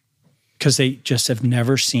 Because they just have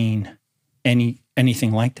never seen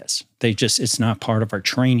anything like this. It's not part of our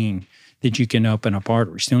training that you can open up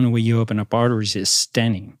arteries. The only way you open up arteries is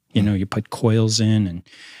stenting. You put coils in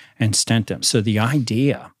and stent them. So the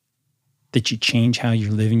idea that you change how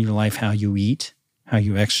you're living your life, how you eat, how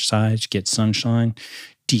you exercise, get sunshine,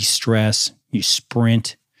 de-stress, you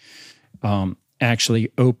sprint, you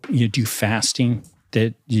do fasting,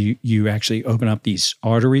 that you actually open up these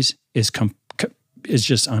arteries is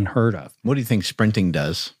just unheard of. What do you think sprinting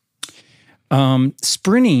does?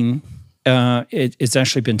 Sprinting, it's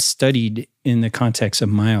actually been studied in the context of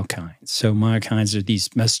myokines. So myokines are these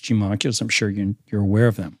messaging molecules. I'm sure you're aware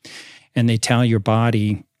of them. And they tell your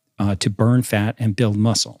body to burn fat and build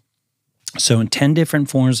muscle. So in 10 different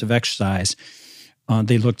forms of exercise,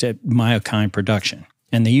 they looked at myokine production.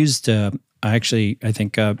 And they used, I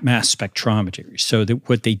think, mass spectrometry. So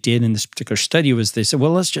what they did in this particular study was they said,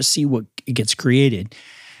 well, let's just see what gets created.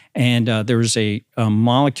 And there was a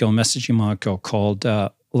messaging molecule called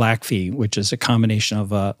LACPhi, which is a combination of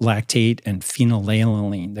lactate and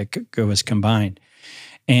phenylalanine that was combined.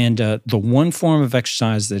 And the one form of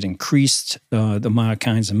exercise that increased the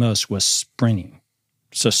myokines the most was sprinting.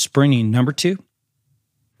 So sprinting, number 2,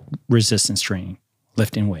 resistance training,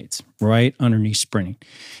 lifting weights, right underneath sprinting.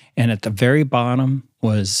 And at the very bottom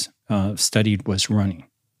was studied was running.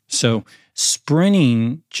 So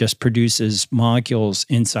sprinting just produces molecules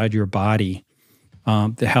inside your body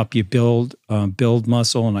that help you build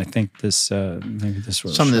muscle. And I think this maybe this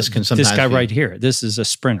was some of this can sometimes this guy right here. This is a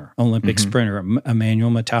sprinter, Olympic sprinter,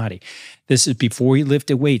 Emmanuel Matadi. This is before he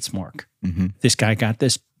lifted weights, Mark. This guy got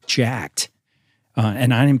this jacked,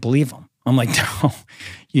 and I didn't believe him. I'm like, no,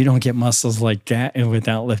 you don't get muscles like that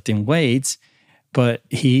without lifting weights. But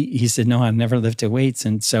he said, no, I've never lifted weights.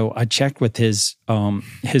 And so I checked with his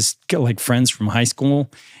like friends from high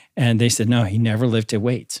school, and they said, no, he never lifted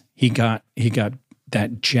weights. He got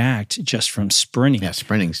that jacked just from sprinting. Yeah,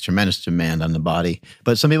 sprinting's tremendous demand on the body.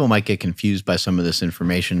 But some people might get confused by some of this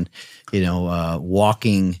information.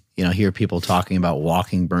 Walking, hear people talking about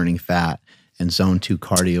walking burning fat and zone 2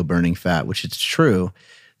 cardio burning fat, which is true.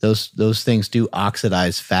 Those things do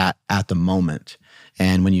oxidize fat at the moment.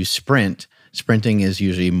 And when you sprinting is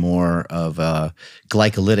usually more of a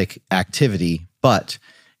glycolytic activity, but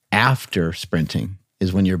after sprinting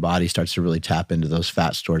is when your body starts to really tap into those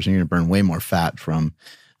fat stores, and you're going to burn way more fat from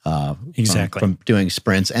doing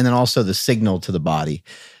sprints. And then also the signal to the body.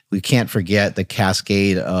 We can't forget the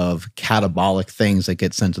cascade of catabolic things that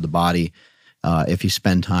get sent to the body if you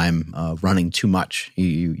spend time running too much.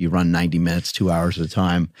 You run 90 minutes, 2 hours at a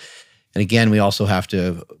time. And again, we also have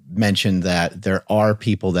to mention that there are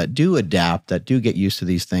people that do adapt, that do get used to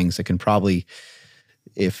these things, that can probably,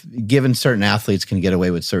 if given certain athletes, can get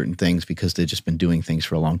away with certain things because they've just been doing things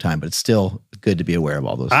for a long time. But it's still good to be aware of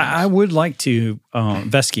all those things. I would like to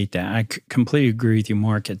investigate that. I completely agree with you,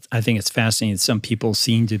 Mark. I think it's fascinating that some people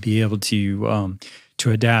seem to be able to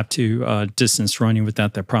adapt to distance running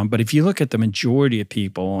without that problem. But if you look at the majority of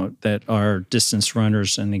people that are distance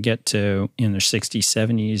runners and they get to in their 60s,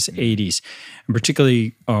 70s, 80s, and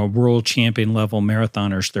particularly world champion level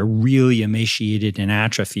marathoners, they're really emaciated and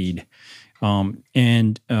atrophied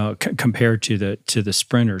compared to the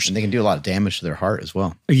sprinters. And they can do a lot of damage to their heart as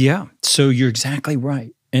well. Yeah, so you're exactly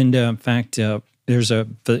right. And in fact, there's the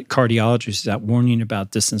cardiologist that warning about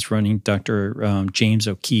distance running, Dr. James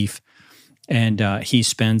O'Keefe. And he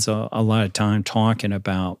spends a lot of time talking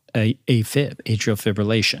about AFib, atrial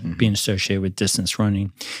fibrillation, being associated with distance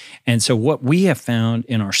running. And so what we have found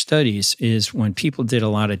in our studies is when people did a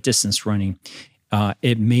lot of distance running,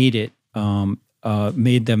 it made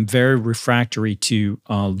them very refractory to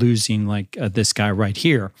losing, like this guy right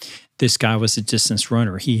here. This guy was a distance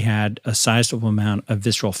runner. He had a sizable amount of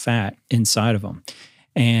visceral fat inside of him.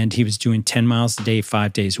 And he was doing 10 miles a day,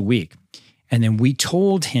 5 days a week. And then we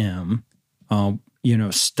told him,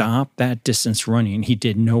 stop that distance running. He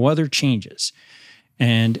did no other changes.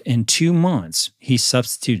 And in 2 months, he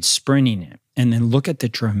substituted sprinting it. And then look at the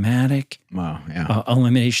dramatic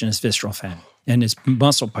elimination of his visceral fat. And his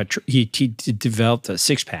muscle, he developed a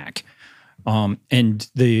six-pack. And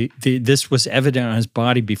this was evident on his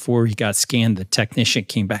body before he got scanned. The technician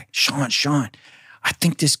came back, Sean, I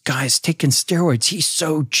think this guy's taking steroids. He's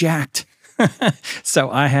so jacked. So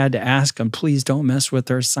I had to ask him, please don't mess with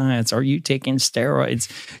our science. Are you taking steroids?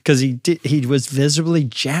 Because he was visibly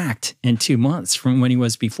jacked in 2 months from when he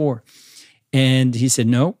was before. And he said,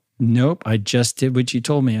 nope, I just did what you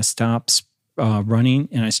told me. I stopped running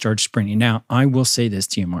and I started sprinting. Now, I will say this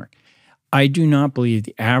to you, Mark. I do not believe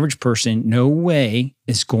the average person, no way,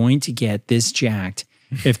 is going to get this jacked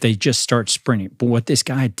if they just start sprinting. But what this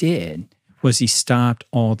guy did was he stopped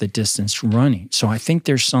all the distance running. So I think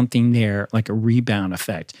there's something there, like a rebound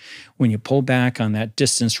effect. When you pull back on that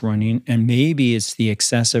distance running, and maybe it's the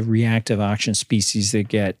excessive reactive oxygen species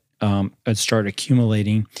that start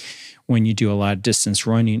accumulating when you do a lot of distance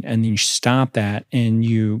running, and then you stop that and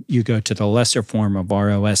you go to the lesser form of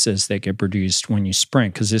ROSs that get produced when you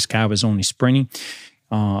sprint, because this guy was only sprinting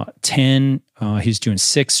he's doing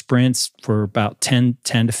 6 sprints for about 10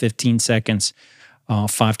 to 15 seconds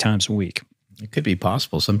 5 times a week. It could be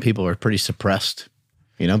possible. Some people are pretty suppressed,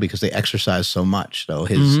 because they exercise so much. So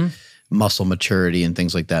his muscle maturity and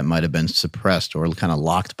things like that might have been suppressed or kind of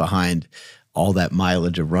locked behind all that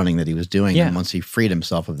mileage of running that he was doing. Yeah. And once he freed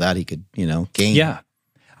himself of that, he could, gain. Yeah.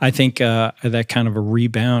 I think that kind of a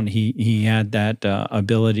rebound, he had that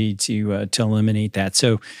ability to eliminate that.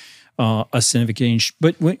 So a significant,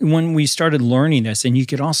 but when we started learning this, and you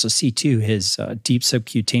could also see too, his deep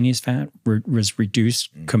subcutaneous fat was reduced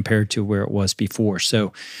compared to where it was before.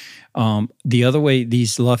 So the other way,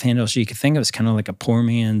 these love handles, you could think of as kind of like a poor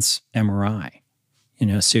man's MRI.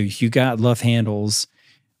 So if you got love handles,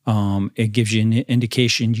 it gives you an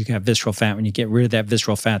indication you got visceral fat. When you get rid of that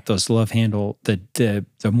visceral fat, those love handle, the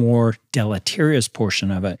more deleterious portion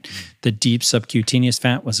of it, the deep subcutaneous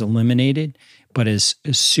fat was eliminated, but as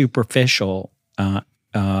superficial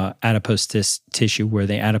adipose tissue where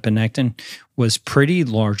the adiponectin was pretty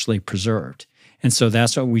largely preserved. And so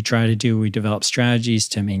that's what we try to do. We develop strategies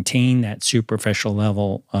to maintain that superficial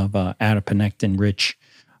level of adiponectin-rich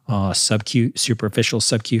superficial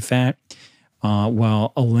subcu fat,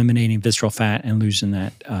 while eliminating visceral fat and losing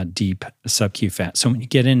that deep subcu fat. So when you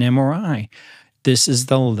get an MRI, this is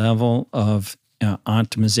the level of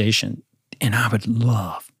optimization. And I would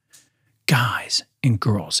love guys and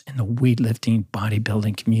girls in the weightlifting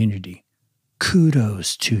bodybuilding community,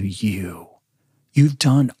 kudos to you. You've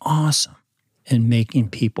done awesome in making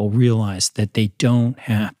people realize that they don't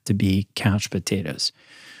have to be couch potatoes.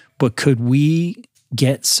 But could we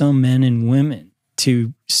get some men and women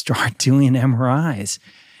to start doing MRIs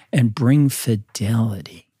and bring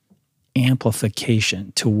fidelity,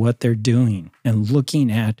 amplification to what they're doing and looking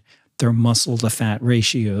at their muscle to fat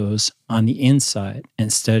ratios on the inside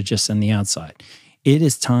instead of just on the outside? It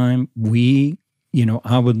is time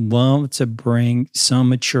I would love to bring some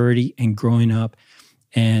maturity and growing up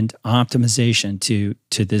and optimization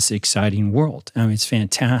to this exciting world. I mean, it's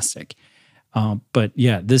fantastic. But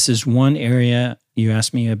yeah, this is one area. You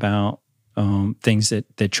asked me about things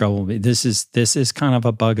that trouble me. This is kind of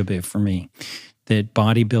a bugaboo for me, that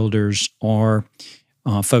bodybuilders are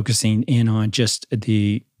focusing in on just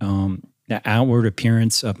the outward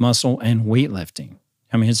appearance of muscle and weightlifting.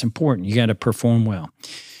 I mean, it's important. You got to perform well.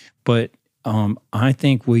 But I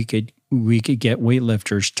think we could get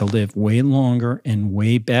weightlifters to live way longer and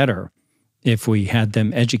way better if we had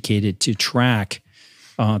them educated to track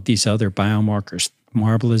these other biomarkers,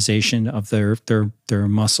 marbleization of their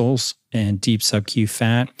muscles and deep subcu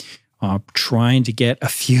fat, trying to get a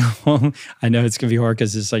few. I know it's going to be hard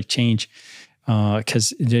because it's like change,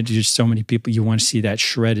 because there's so many people, you want to see that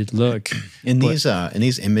shredded look. In these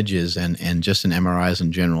images and just in MRIs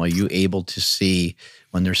in general, are you able to see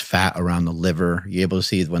when there's fat around the liver? Are you able to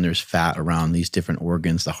see when there's fat around these different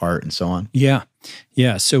organs, the heart and so on? Yeah.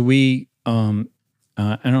 So we, I don't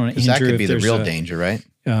know, Andrew, that could be the real danger, right?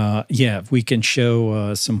 Yeah, if we can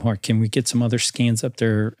show some heart, can we get some other scans up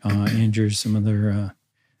there, Andrew? Some other,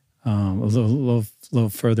 a little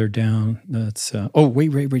further down. That's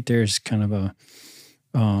right there is kind of a.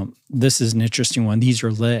 This is an interesting one. These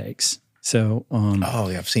are legs. So.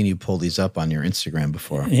 Yeah, I've seen you pull these up on your Instagram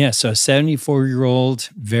before. Yeah, so a 74-year-old,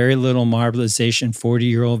 very little marbleization.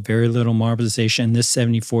 40-year-old, very little marbleization. This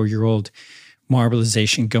 74-year-old.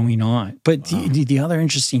 Marbleization going on. But the other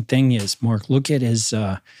interesting thing is, Mark, look at his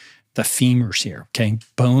the femurs here. Okay,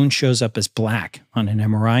 bone shows up as black on an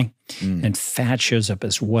MRI, and fat shows up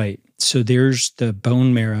as white. So there's the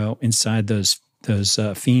bone marrow inside those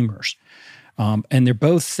femurs, and they're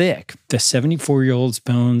both thick. The 74-year-old's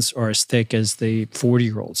bones are as thick as the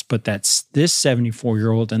 40-year-old's, but that's this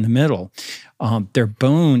 74-year-old in the middle. Their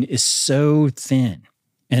bone is so thin.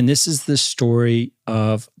 And this is the story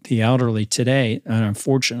of the elderly today, and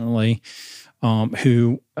unfortunately,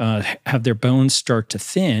 who have their bones start to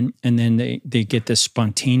thin, and then they get this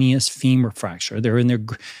spontaneous femur fracture. They're in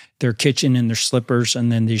their kitchen in their slippers, and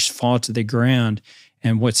then they just fall to the ground.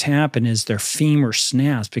 And what's happened is their femur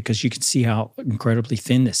snaps because you can see how incredibly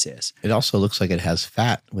thin this is. It also looks like it has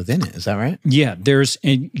fat within it. Is that right? Yeah,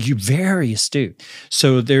 you're very astute.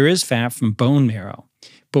 So there is fat from bone marrow.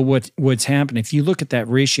 But what's happened, if you look at that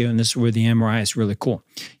ratio, and this is where the MRI is really cool,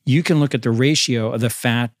 you can look at the ratio of the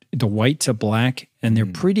fat, the white to black, and they're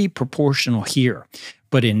pretty proportional here.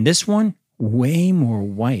 But in this one, way more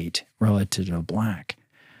white relative to black.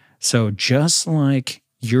 So just like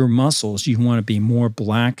your muscles, you want to be more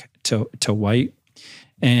black to white.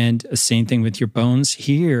 And same thing with your bones.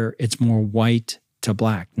 Here, it's more white to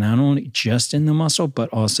black, not only just in the muscle, but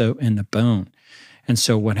also in the bone. And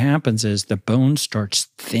so what happens is the bone starts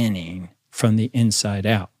thinning from the inside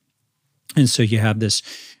out. And so you have this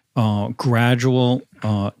gradual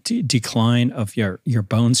decline of your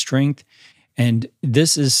bone strength. And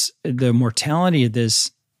this is the mortality of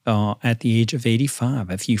this at the age of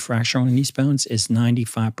 85. If you fracture one of these bones, is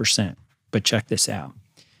 95%. But check this out.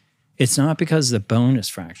 It's not because the bone is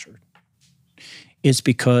fractured. It's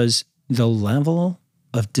because the level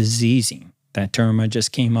of diseasing. That term I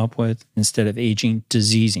just came up with, instead of aging,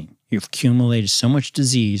 diseasing. You've accumulated so much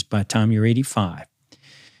disease by the time you're 85.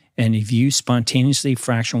 And if you spontaneously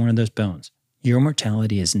fracture one of those bones, your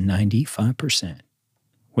mortality is 95%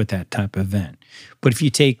 with that type of event. But if you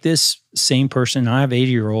take this same person, I have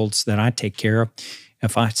 80-year-olds that I take care of.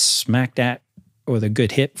 If I smack that with a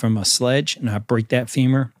good hit from a sledge and I break that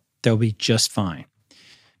femur, they'll be just fine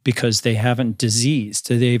because they haven't diseased.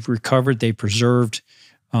 So they've recovered, they preserved.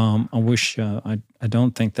 I wish, I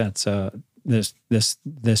don't think that's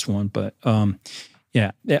this one, but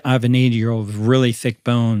yeah, I have an 80-year-old with really thick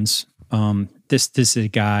bones. This is a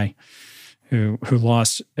guy who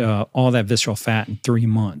lost all that visceral fat in 3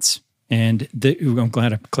 months. And I'm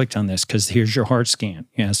glad I clicked on this because here's your heart scan.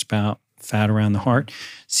 You asked about fat around the heart.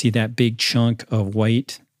 See that big chunk of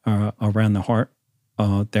white around the heart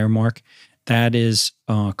there, Mark? That is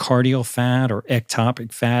cardiac fat or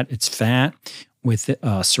ectopic fat. It's fat with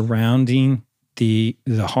surrounding the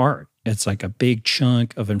heart. It's like a big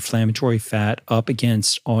chunk of inflammatory fat up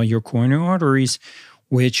against all your coronary arteries,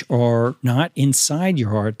 which are not inside your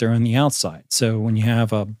heart, they're on the outside. So when you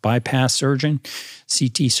have a bypass surgeon,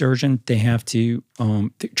 CT surgeon, they have to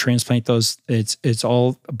transplant those. It's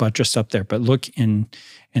all buttressed up there. But look, in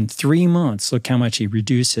 3 months, look how much he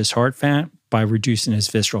reduced his heart fat by reducing his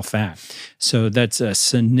visceral fat. So that's a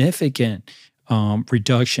significant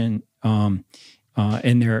reduction in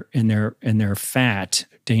their fat,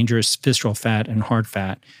 dangerous visceral fat and heart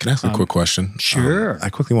fat. Can I ask a quick question? Sure. I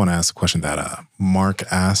quickly want to ask a question that Mark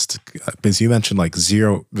asked, because you mentioned like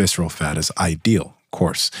 0 visceral fat is ideal, of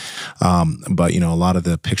course. But, a lot of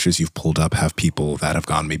the pictures you've pulled up have people that have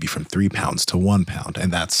gone maybe from 3 pounds to 1 pound,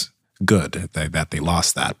 and that's good that they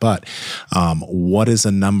lost that. But what is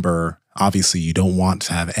a number? Obviously, you don't want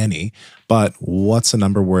to have any, but what's a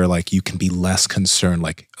number where like you can be less concerned?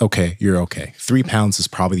 Like, okay, you're okay. 3 pounds is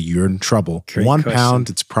probably you're in trouble. Great 1 question. pound,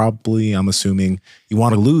 it's probably, I'm assuming you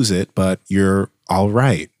want to lose it, but you're all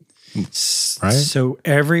right. Right? So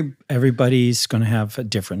everybody's going to have a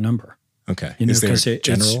different number. Okay. Is there a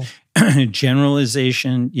general?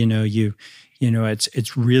 Generalization,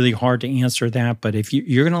 it's really hard to answer that. But if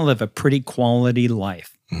you're going to live a pretty quality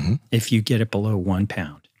life, if you get it below 1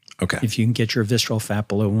 pound. Okay. If you can get your visceral fat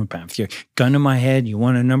below 1 pound. If you're gun to my head, you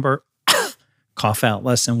want a number, cough out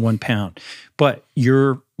less than 1 pound. But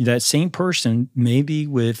you're that same person, maybe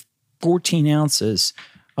with 14 ounces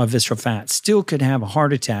of visceral fat, still could have a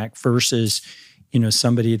heart attack versus,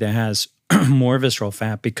 somebody that has more visceral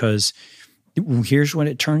fat, because here's what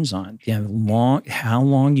it turns on. How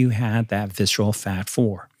long you had that visceral fat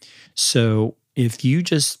for. So if you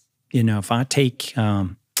just, if I take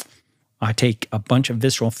a bunch of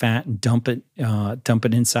visceral fat and dump it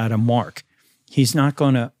inside of Mark, he's not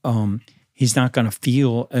going to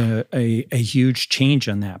feel a huge change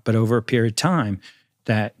on that. But over a period of time,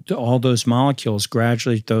 that all those molecules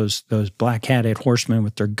gradually, those black-hatted horsemen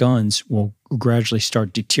with their guns will gradually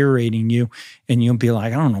start deteriorating you, and you'll be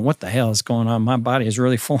like, I don't know what the hell is going on. My body is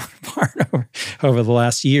really falling apart over the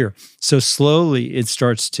last year. So slowly it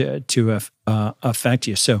starts to affect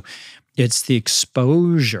you. So it's the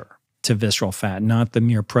exposure to visceral fat, not the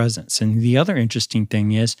mere presence. And the other interesting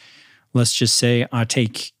thing is, let's just say I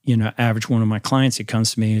take, average one of my clients that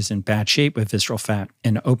comes to me is in bad shape with visceral fat,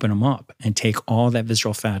 and open them up and take all that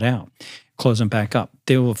visceral fat out, close them back up.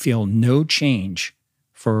 They will feel no change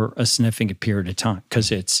for a significant period of time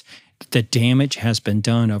because the damage has been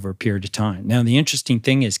done over a period of time. Now, the interesting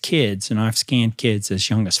thing is kids, and I've scanned kids as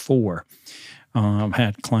young as 4. I've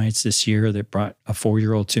had clients this year that brought a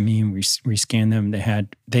 4-year-old to me, and we scanned them. They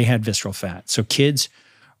had visceral fat. So kids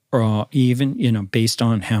are even, based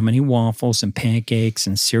on how many waffles and pancakes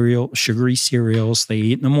and sugary cereals they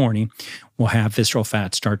eat in the morning, will have visceral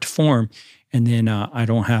fat start to form. And then I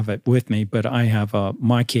don't have it with me, but I have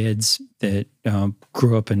my kids that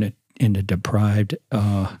grew up in a deprived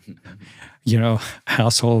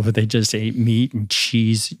household where they just ate meat and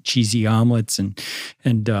cheesy omelets and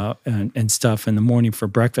stuff in the morning for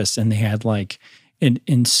breakfast, and they had like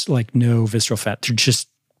no visceral fat. They're just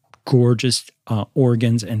gorgeous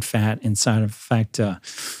organs and fat inside. In fact,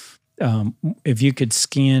 if you could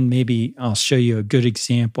scan, maybe I'll show you a good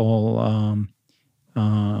example.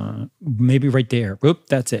 Maybe right there. Whoop,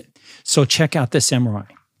 that's it. So check out this MRI.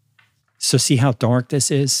 So see how dark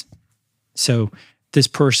this is? So this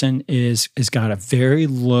person is got a very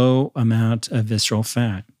low amount of visceral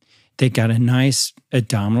fat. They got a nice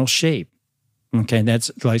abdominal shape. Okay, that's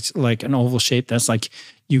like an oval shape. That's like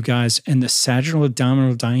you guys, and the sagittal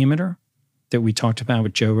abdominal diameter that we talked about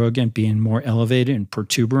with Joe Rogan being more elevated and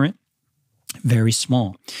protuberant, very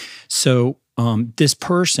small. So this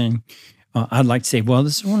person I'd like to say, well,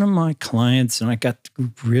 this is one of my clients and I got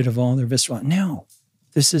rid of all their visceral fat. No,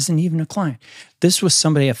 this isn't even a client. This was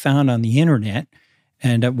somebody I found on the internet,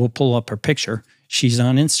 and we'll pull up her picture. She's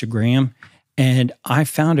on Instagram. And I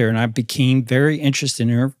found her, and I became very interested in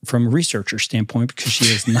her from a researcher standpoint because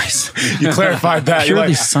she has nice. You clarified that.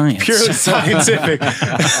 Purely science. Purely scientific.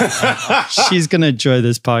 She's going to enjoy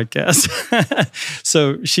this podcast.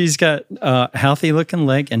 So she's got a healthy looking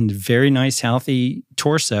leg and very nice, healthy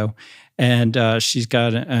torso. And she's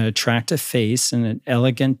got an attractive face and an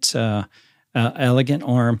elegant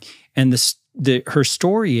arm. And her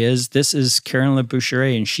story is, this is Carolyn Boucher,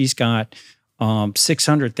 and she's got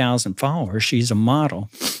 600,000 followers. She's a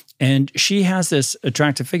model, and she has this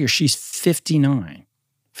attractive figure. She's 59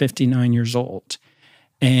 years old.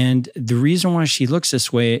 And the reason why she looks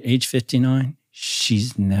this way at age 59,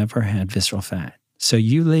 she's never had visceral fat. So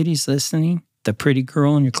you ladies listening, the pretty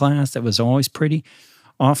girl in your class that was always pretty,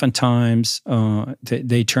 oftentimes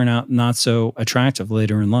they turn out not so attractive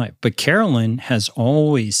later in life. But Carolyn has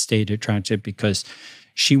always stayed attractive because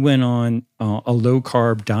she went on a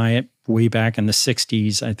low-carb diet way back in the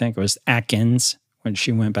 60s. I think it was Atkins when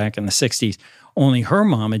she went back in the 60s. Only her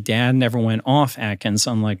mom and dad never went off Atkins,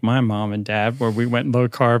 unlike my mom and dad, where we went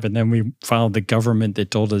low-carb and then we followed the government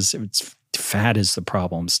that told us fat is the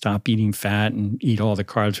problem. Stop eating fat and eat all the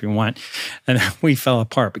carbs we want. And we fell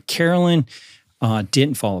apart. But Carolyn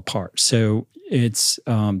didn't fall apart. So it's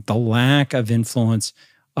the lack of influence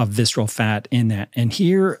of visceral fat in that. And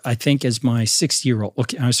here, I think, is my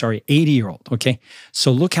 80-year-old, okay?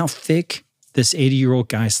 So look how thick this 80-year-old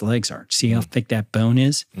guy's legs are. See how thick that bone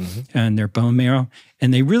is and their bone marrow?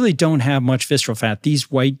 And they really don't have much visceral fat. These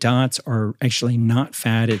white dots are actually not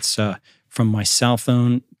fat. It's from my cell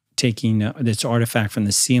phone taking this artifact from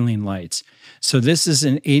the ceiling lights. So this is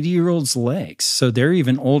an 80-year-old's legs. So they're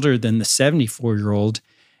even older than the 74-year-old.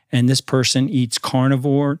 And this person eats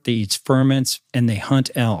carnivore, they eat ferments, and they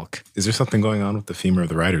hunt elk. Is there something going on with the femur of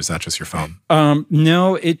the right, or is that just your phone?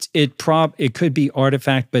 No, it could be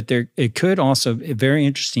artifact, but it could also, very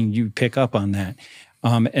interesting, you pick up on that.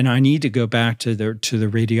 And I need to go back to the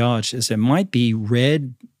radiologist. It might be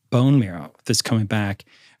red bone marrow that's coming back.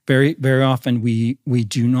 Very, very often we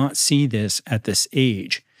do not see this at this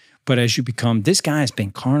age. But as you become, this guy has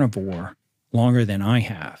been carnivore longer than I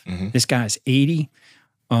have. This guy's 80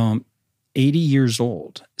 years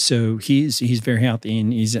old. So he's very healthy,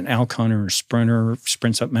 and he's an elk hunter or sprinter,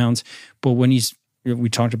 sprints up mountains. But when we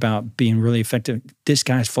talked about being really effective, this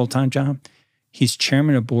guy's full-time job, he's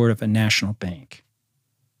chairman of board of a national bank.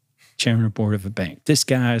 Chairman of board of a bank. This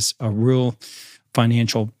guy's a real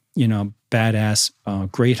financial, badass,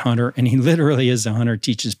 great hunter. And he literally is a hunter,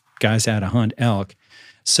 teaches guys how to hunt elk.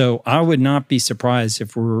 So I would not be surprised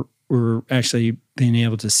if we're actually being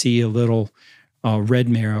able to see a little red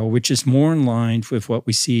marrow, which is more in line with what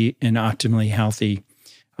we see in optimally healthy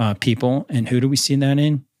people. And who do we see that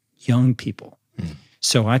in? Young people.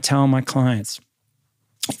 So I tell my clients,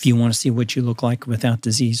 if you want to see what you look like without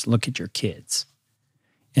disease, look at your kids.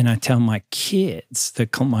 And I tell my kids, the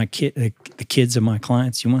kids of my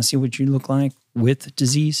clients, you want to see what you look like with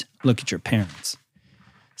disease? Look at your parents.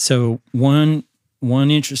 So one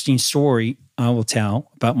interesting story I will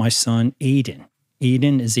tell about my son, Aiden.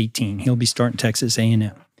 Aiden is 18. He'll be starting Texas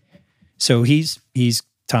A&M. So he's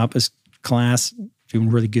top of his class, doing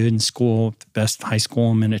really good in school, the best high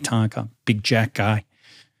school in Minnetonka, big jack guy.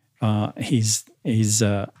 He's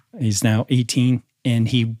now 18, and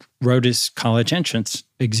he wrote his college entrance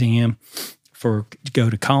exam to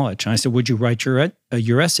go to college. And I said, "Would you write your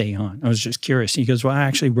essay on?" I was just curious. He goes, "Well, I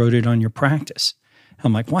actually wrote it on your practice."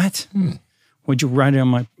 I'm like, "What? Would you write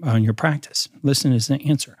it on your practice?" Listen to his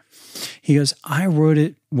answer. He goes, "I wrote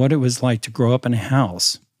it what it was like to grow up in a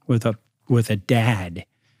house with a dad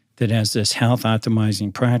that has this health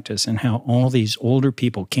optimizing practice, and how all these older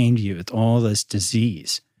people came to you with all this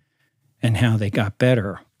disease, and how they got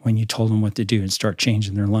better when you told them what to do and start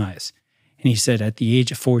changing their lives." And he said, at the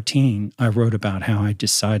age of 14, I wrote about how I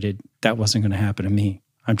decided that wasn't going to happen to me.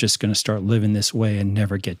 I'm just going to start living this way and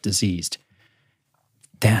never get diseased.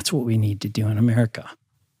 That's what we need to do in America.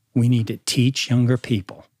 We need to teach younger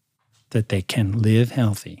people that they can live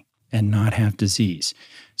healthy and not have disease.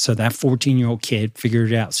 So that 14-year-old kid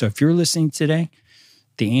figured it out. So if you're listening today,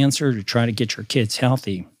 the answer to try to get your kids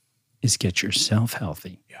healthy is get yourself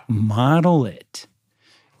healthy. Yeah. Model it.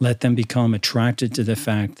 Let them become attracted to the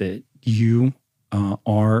fact that you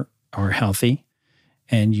are healthy,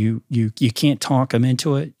 and you can't talk them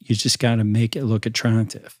into it. You just got to make it look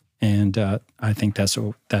attractive. And I think that's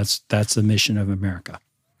the mission of America.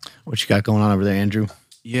 What you got going on over there, Andrew?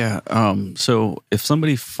 Yeah. So if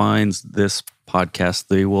somebody finds this podcast,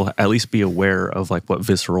 they will at least be aware of like what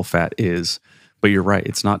visceral fat is. But you're right,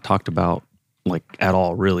 it's not talked about like at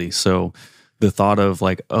all, really. So the thought of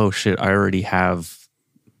like, oh shit, I already have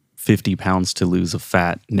 50 pounds to lose of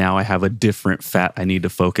fat. Now I have a different fat I need to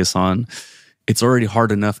focus on. It's already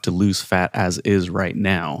hard enough to lose fat as is right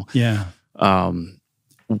now. Yeah.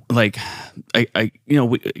 Like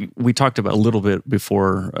we talked about a little bit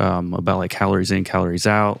before about like calories in, calories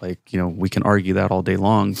out. Like, we can argue that all day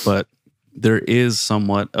long, but there is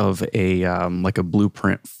somewhat of a like a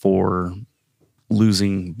blueprint for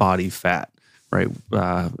losing body fat, right?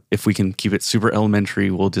 If we can keep it super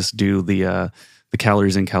elementary, we'll just do the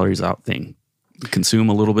calories in, calories out thing. We consume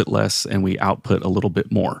a little bit less and we output a little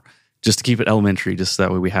bit more, just to keep it elementary, just that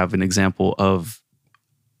way we have an example of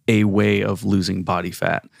a way of losing body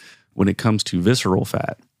fat. When it comes to visceral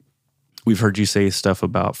fat, we've heard you say stuff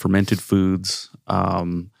about fermented foods.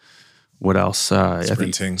 What else? I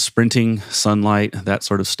think sprinting, sunlight, that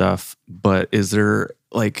sort of stuff. But is there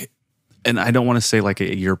like, and I don't want to say like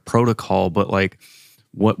your protocol, but like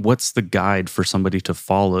what's the guide for somebody to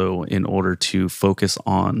follow in order to focus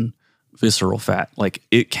on visceral fat? Like,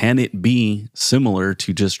 can it be similar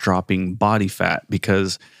to just dropping body fat?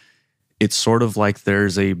 Because it's sort of like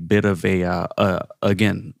there's a bit of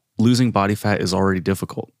again, losing body fat is already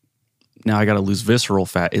difficult. Now I got to lose visceral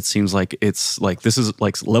fat. It seems like it's like, this is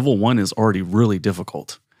like level 1 is already really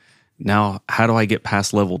difficult. Now, how do I get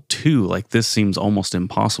past level 2? Like, this seems almost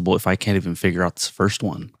impossible if I can't even figure out this first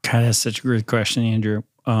one. God, that's such a great question, Andrew.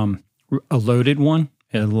 A loaded one.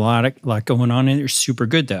 A lot going on in there. Super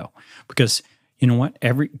good though, because you know what?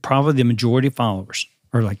 Probably the majority of followers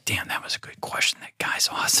are like, "Damn, that was a good question. That guy's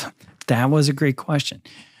awesome. That was a great question."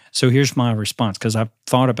 So here's my response, because I've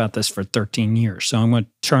thought about this for 13 years. So I'm going to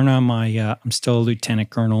turn on my. I'm still a lieutenant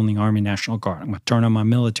colonel in the Army National Guard. I'm going to turn on my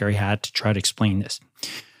military hat to try to explain this.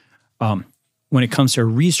 When it comes to a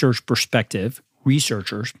research perspective,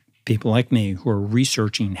 researchers, people like me who are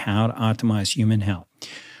researching how to optimize human health,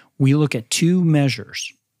 we look at 2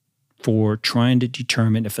 measures for trying to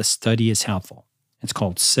determine if a study is helpful. It's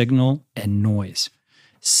called signal and noise.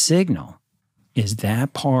 Signal is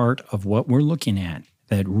that part of what we're looking at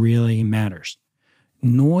that really matters.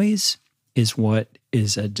 Noise is what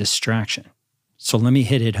is a distraction. So let me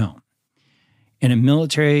hit it home. In a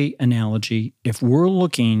military analogy, if we're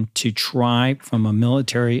looking to try from a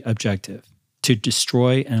military objective to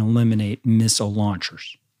destroy and eliminate missile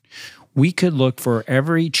launchers, we could look for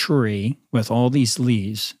every tree with all these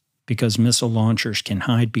leaves, because missile launchers can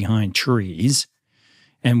hide behind trees,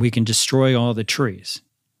 and we can destroy all the trees.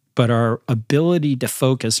 But our ability to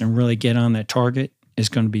focus and really get on that target is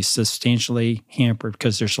going to be substantially hampered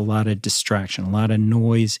because there's a lot of distraction, a lot of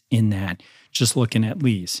noise in that, just looking at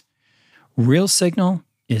leaves. Real signal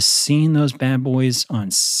is seeing those bad boys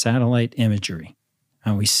on satellite imagery.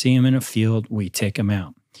 And we see them in a field, we take them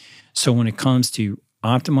out. So when it comes to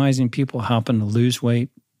optimizing people, helping to lose weight,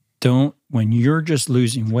 when you're just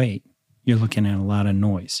losing weight, you're looking at a lot of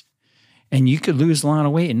noise. And you could lose a lot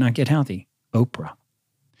of weight and not get healthy.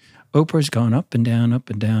 Oprah's gone up and down, up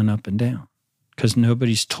and down, up and down, because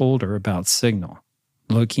nobody's told her about signal,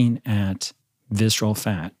 looking at visceral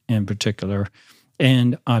fat in particular,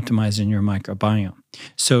 and optimizing your microbiome.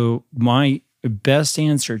 So my best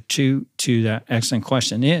answer to that excellent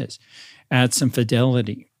question is add some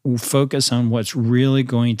fidelity. Focus on what's really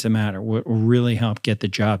going to matter, what will really help get the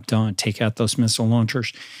job done. Take out those missile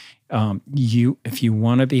launchers. If you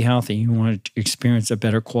want to be healthy, you want to experience a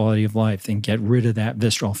better quality of life, then get rid of that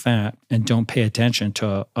visceral fat and don't pay attention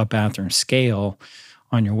to a bathroom scale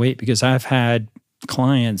on your weight. Because I've had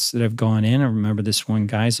clients that have gone in. I remember this one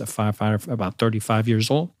guy's a firefighter, about 35 years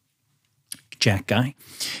old, Jack guy.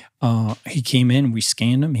 He came in, we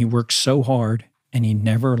scanned him. He worked so hard and he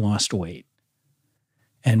never lost weight.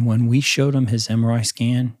 And when we showed him his MRI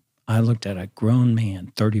scan, I looked at a grown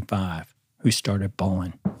man, 35, who started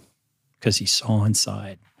bawling because he saw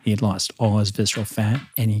inside. He had lost all his visceral fat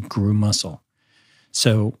and he grew muscle.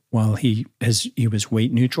 So while he was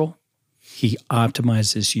weight neutral, he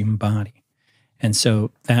optimized his human body. And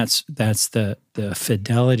so that's the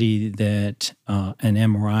fidelity that an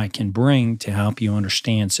MRI can bring to help you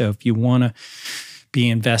understand. So if you want to be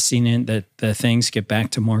investing in the things, get back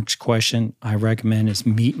to Mark's question, I recommend is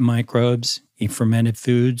meat and microbes, eat fermented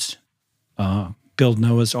foods, build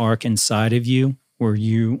Noah's Ark inside of you where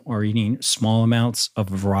you are eating small amounts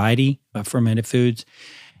of a variety of fermented foods.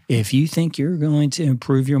 If you think you're going to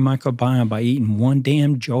improve your microbiome by eating one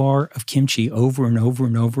damn jar of kimchi over and over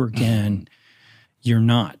and over again, you're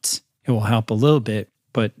not. It will help a little bit,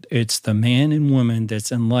 but it's the man and woman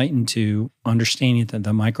that's enlightened to understanding that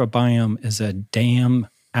the microbiome is a damn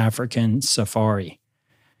African safari.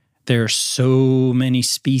 There are so many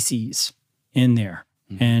species in there,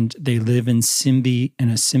 and they live in a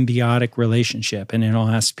symbiotic relationship, and it all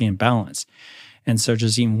has to be in balance. And so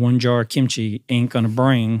just eating one jar of kimchi ain't going to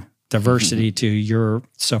bring diversity to your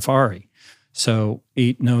safari. So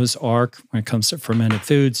eat Noah's Ark when it comes to fermented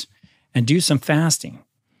foods, and do some fasting.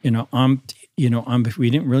 We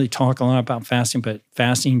didn't really talk a lot about fasting, but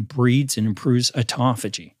fasting breeds and improves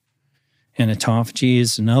autophagy. And autophagy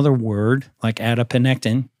is another word like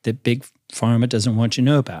adiponectin that Big Pharma doesn't want you to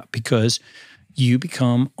know about, because you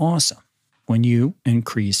become awesome when you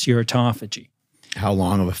increase your autophagy. How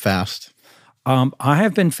long of a fast? I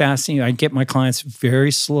have been fasting. I get my clients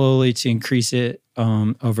very slowly to increase it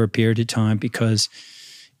over a period of time, because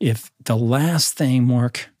if the last thing,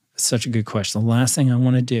 Mark, such a good question, the last thing I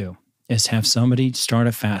want to do is have somebody start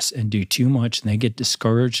a fast and do too much, and they get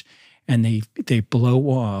discouraged, and they blow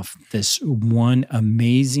off this one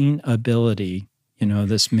amazing ability,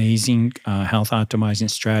 this amazing health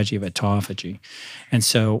optimizing strategy of autophagy. And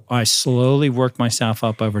so I slowly worked myself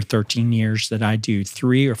up over 13 years that I do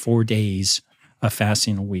 3 or 4 days of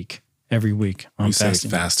fasting a week. Every week I'm fasting. When you say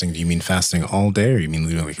fasting, do you mean fasting all day, or you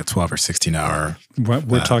mean like a 12 or 16 hour?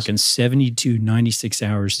 We're talking 72, 96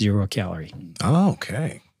 hours, 0 calorie. Oh,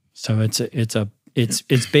 okay. So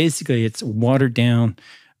it's basically watered down,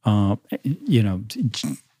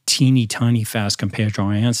 teeny tiny fast compared to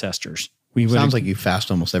our ancestors. Sounds like you fast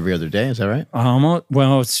almost every other day. Is that right?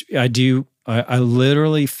 Well, I do. I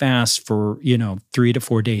literally fast for 3 to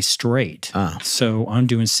 4 days straight. So I'm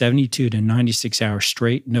doing 72 to 96 hours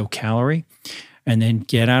straight, no calorie, and then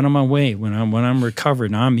get out of my way when I'm recovered.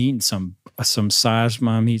 And I'm eating some size of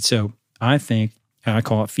my meat. So I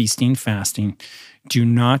call it feasting fasting. Do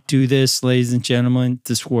not do this, ladies and gentlemen.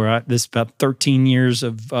 This is about 13 years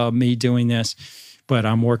of me doing this, but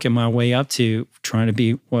I'm working my way up to trying to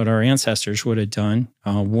be what our ancestors would have done,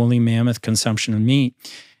 woolly mammoth consumption of meat.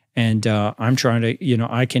 And I'm trying to,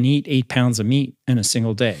 I can eat 8 pounds of meat in a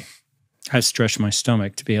single day. I've stretched my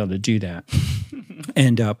stomach to be able to do that.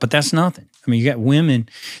 But that's nothing. I mean, you got women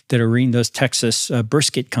that are eating those Texas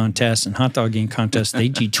brisket contests and hot dog eating contests. They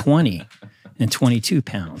eat 20 and 22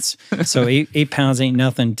 pounds. So 8 pounds ain't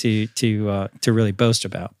nothing to really boast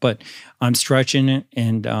about. But I'm stretching it,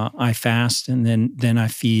 and I fast, and then I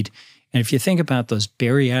feed. And if you think about those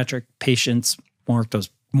bariatric patients, Mark, those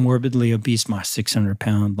morbidly obese, my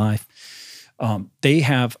 600-pound life, they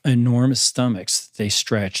have enormous stomachs. They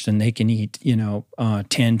stretched, and they can eat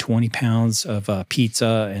 10, 20 pounds of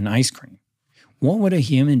pizza and ice cream. What would a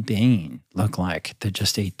human being look like that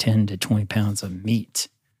just ate 10 to 20 pounds of meat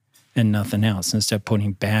and nothing else, instead of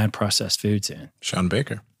putting bad processed foods in? Sean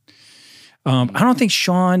Baker. I don't think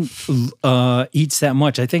Sean eats that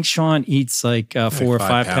much. I think Sean eats like 4 or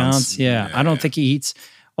 5 pounds. Yeah, I don't think he eats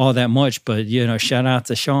all that much, but shout out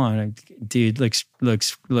to Sean. Dude looks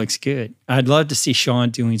good. I'd love to see Sean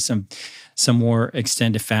doing some more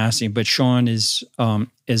extended fasting, but Sean is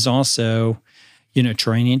also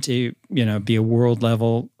training to be a world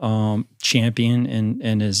level champion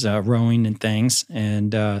and is rowing and things,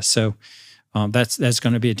 and so that's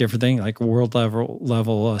going to be a different thing, like world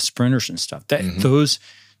level sprinters and stuff. Those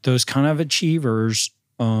kind of achievers,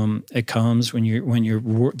 it comes when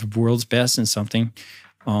you're the world's best in something.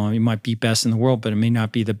 You might be best in the world, but it may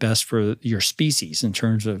not be the best for your species in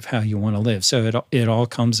terms of how you want to live. So it all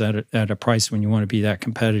comes at a price when you want to be that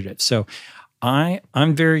competitive. So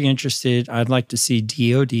I'm very interested. I'd like to see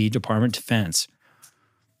DoD, Department of Defense,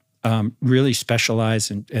 really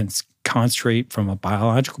specialize and concentrate from a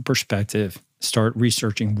biological perspective, start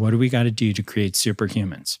researching what do we got to do to create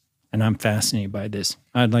superhumans. And I'm fascinated by this.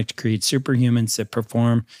 I'd like to create superhumans that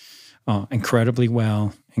perform incredibly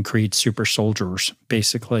well and create super soldiers,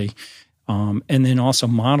 basically, and then also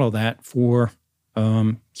model that for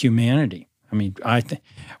humanity. I mean, I think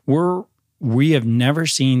we have never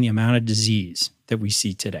seen the amount of disease that we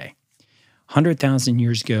see today. 100,000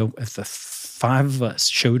 years ago, if the 5 of us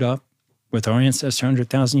showed up with our ancestors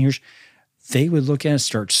 100,000 years, they would look at us,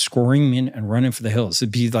 start screaming and running for the hills.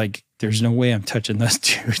 It'd be like, there's no way I'm touching those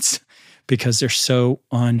dudes because they're so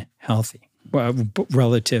unhealthy.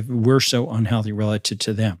 We're so unhealthy relative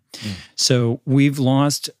to them. So we've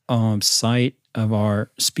lost sight of our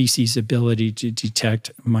species' ability to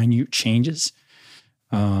detect minute changes.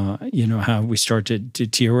 How we start to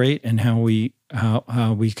deteriorate and how we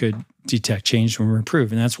could detect change when we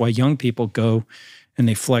improve. And that's why young people go and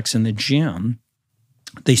they flex in the gym.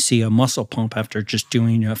 They see a muscle pump after just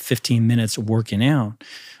doing 15 minutes of working out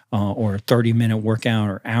or a 30-minute workout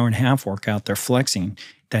or hour and a half workout. They're flexing.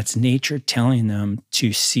 That's nature telling them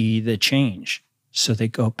to see the change. So they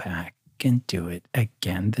go back back and do it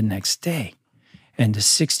again the next day. And the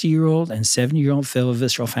 60-year-old and 70-year-old fill of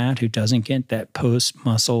visceral fat who doesn't get that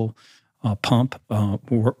post-muscle pump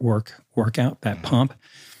workout, that pump,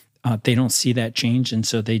 they don't see that change, and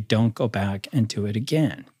so they don't go back and do it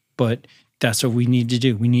again. But that's what we need to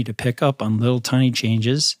do. We need to pick up on little tiny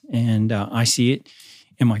changes, and I see it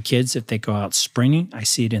in my kids. If they go out sprinting, I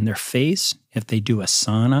see it in their face. If they do a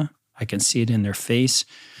sauna, I can see it in their face.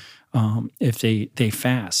 If they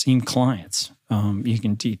fast, even clients, you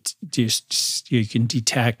can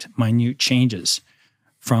detect minute changes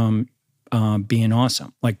from being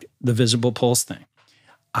awesome, like the visible pulse thing.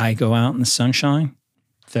 I go out in the sunshine.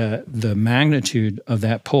 The magnitude of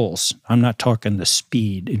that pulse, I'm not talking the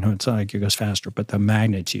speed, it's not like it goes faster, but the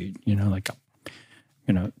magnitude,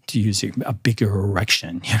 to use a bigger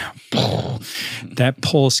erection, that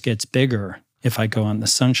pulse gets bigger if I go out in the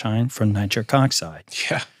sunshine from nitric oxide.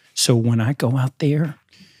 Yeah. So when I go out there,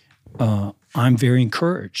 I'm very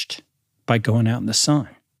encouraged by going out in the sun.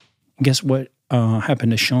 And guess what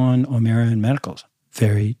happened to Sean O'Mara in medicals?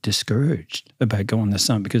 Very discouraged about going in the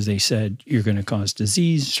sun because they said you're going to cause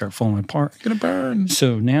disease, start falling apart. You're going to burn.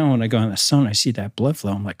 So now when I go in the sun, I see that blood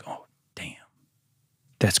flow. I'm like, oh, damn.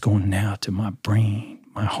 That's going now to my brain,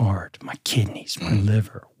 my heart, my kidneys, my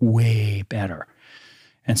liver, way better.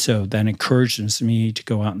 And so that encourages me to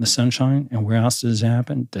go out in the sunshine. And where else does it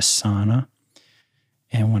happen? The sauna.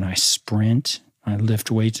 And when I sprint, I lift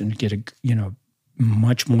weights and get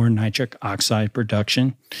much more nitric oxide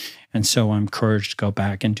production. And so I'm encouraged to go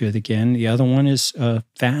back and do it again. The other one is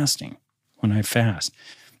fasting, when I fast.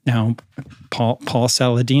 Now, Paul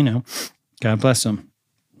Saladino, God bless him,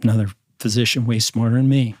 another physician way smarter than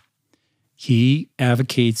me, he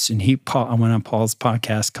advocates, and I went on Paul's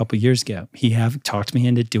podcast a couple of years ago. He talked me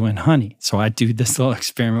into doing honey. So I do this little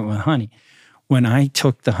experiment with honey. When I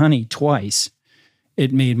took the honey twice,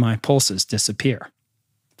 it made my pulses disappear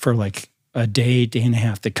for like a day and a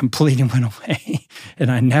half. They completely went away.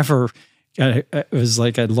 And it was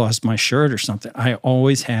like I'd lost my shirt or something. I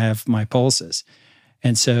always have my pulses.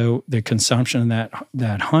 And so the consumption of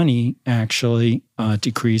that honey actually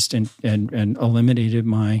decreased and eliminated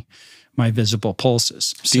my visible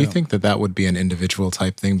pulses. Do you think that would be an individual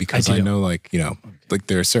type thing? Because I know like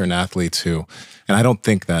there are certain athletes who, and I don't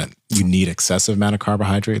think that you need excessive amount of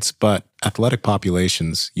carbohydrates, but athletic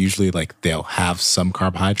populations, usually like they'll have some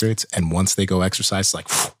carbohydrates. And once they go exercise, like,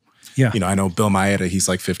 yeah. I know Bill Maeda, he's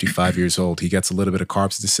like 55 years old. He gets a little bit of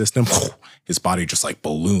carbs in the system. His body just like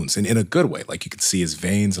balloons and in a good way. Like you can see his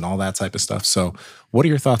veins and all that type of stuff. So what are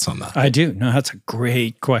your thoughts on that? I do. No, that's a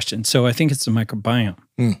great question. So I think it's the microbiome.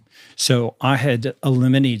 So I had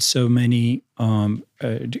eliminated so many,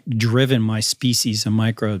 driven my species of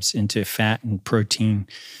microbes into fat and protein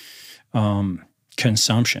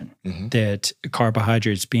consumption that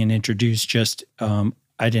carbohydrates being introduced just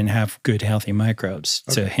I didn't have good, healthy microbes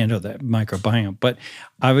to handle that microbiome. But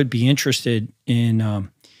I would be interested in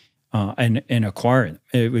acquiring.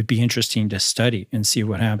 It would be interesting to study and see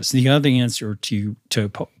what happens. The other answer to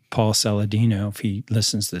Paul Saladino, if he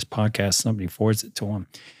listens to this podcast, somebody forwards it to him,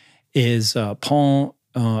 is Paul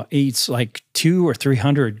eats like 200 or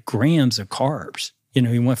 300 grams of carbs.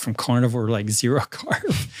 He went from carnivore, like zero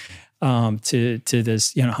carb, to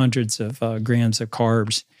this, hundreds of grams of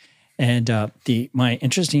carbs. And my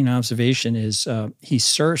interesting observation is he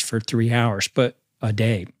surfs for 3 hours, but a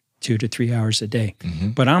day, 2 to 3 hours a day.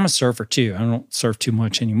 But I'm a surfer too. I don't surf too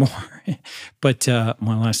much anymore, but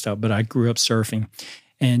my lifestyle. But I grew up surfing,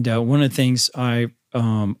 and one of the things I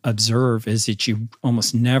observe is that you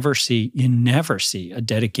almost never see a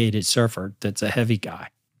dedicated surfer that's a heavy guy.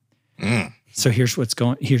 So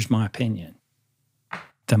here's my opinion: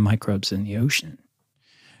 the microbes in the ocean.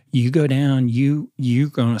 You go down, you're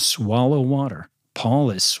going to swallow water.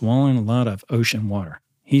 Paul is swallowing a lot of ocean water.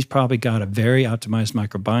 He's probably got a very optimized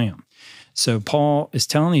microbiome. So Paul is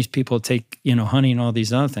telling these people to take, honey and all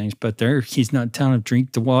these other things, but he's not telling them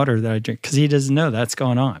drink the water that I drink because he doesn't know that's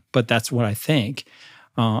going on. But that's what I think.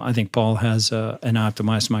 I think Paul has an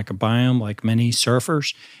optimized microbiome like many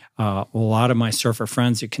surfers. A lot of my surfer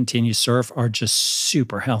friends that continue to surf are just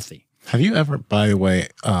super healthy. Have you ever, by the way,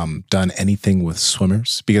 done anything with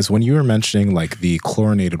swimmers? Because when you were mentioning like the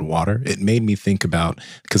chlorinated water, it made me think about,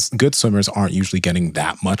 because good swimmers aren't usually getting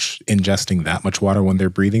ingesting that much water when they're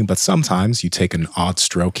breathing, but sometimes you take an odd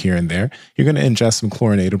stroke here and there, you're going to ingest some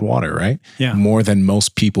chlorinated water, right? Yeah. More than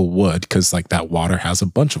most people would, because like that water has a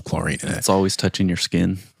bunch of chlorine in it. It's always touching your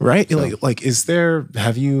skin. Right? So.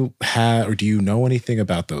 Have you had, or do you know anything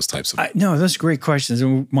about those types of? No, those are great questions.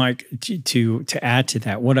 And Mike, to add to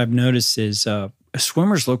that, what I've noticed is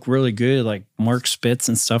swimmers look really good, like Mark Spitz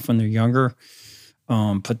and stuff when they're younger.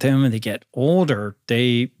 But then when they get older,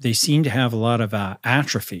 they seem to have a lot of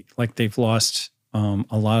atrophy, like they've lost a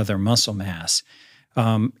lot of their muscle mass,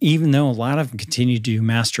 even though a lot of them continue to do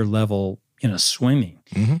master level, swimming.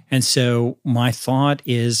 And so my thought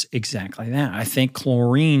is exactly that. I think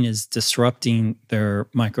chlorine is disrupting their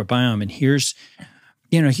microbiome. And here's,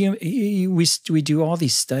 we do all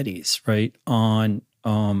these studies, right, on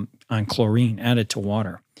chlorine added to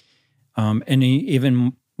water. And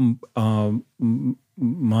even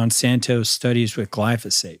Monsanto studies with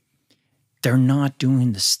glyphosate. They're not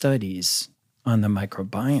doing the studies on the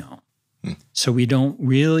microbiome. So we don't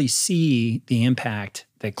really see the impact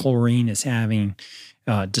that chlorine is having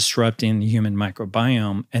disrupting the human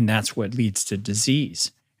microbiome, and that's what leads to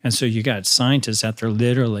disease. And so you got scientists out there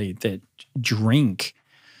literally that drink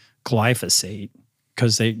glyphosate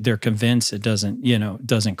because they're convinced it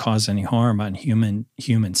doesn't cause any harm on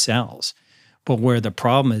human cells. But where the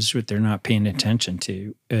problem is, what they're not paying attention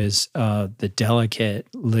to is the delicate,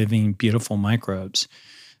 living, beautiful microbes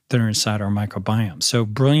that are inside our microbiome. So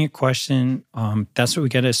brilliant question. That's what we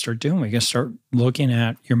got to start doing. We got to start looking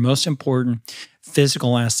at your most important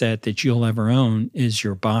physical asset that you'll ever own is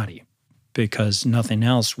your body, because nothing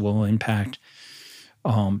else will impact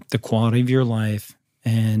the quality of your life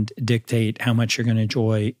and dictate how much you're going to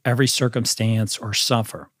enjoy every circumstance or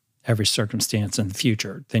suffer every circumstance in the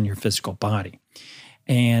future than your physical body.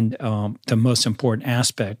 And the most important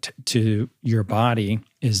aspect to your body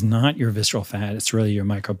is not your visceral fat, it's really your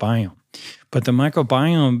microbiome. But the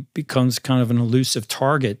microbiome becomes kind of an elusive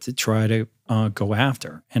target to try to go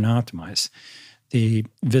after and optimize. The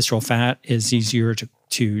visceral fat is easier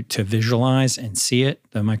to visualize and see it.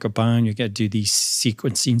 The microbiome, you got to do these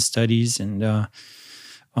sequencing studies, and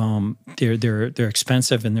they're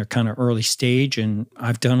expensive and they're kind of early stage. And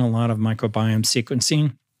I've done a lot of microbiome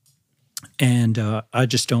sequencing, and I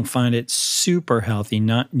just don't find it super healthy,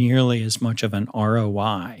 not nearly as much of an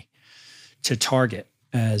ROI to target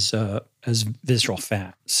as visceral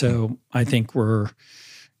fat. So I think we're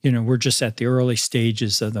just at the early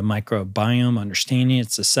stages of the microbiome understanding.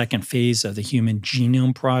 It's the second phase of the Human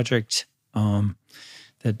Genome Project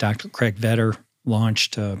that Dr. Craig Vetter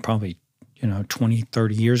launched probably 20,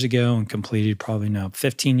 30 years ago and completed probably now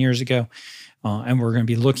 15 years ago. And we're going to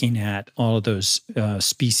be looking at all of those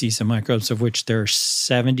species of microbes, of which there are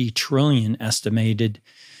 70 trillion estimated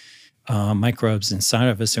microbes inside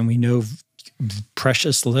of us. And we know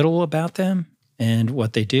precious little about them and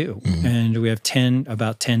what they do. And we have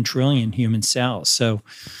about 10 trillion human cells. So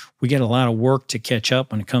we get a lot of work to catch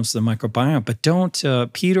up when it comes to the microbiome. But don't,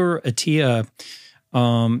 Peter Attia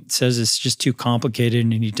says it's just too complicated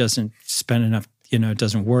and he doesn't spend enough,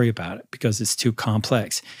 doesn't worry about it because it's too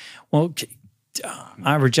complex. Well,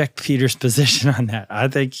 I reject Peter's position on that. I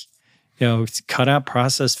think, cut out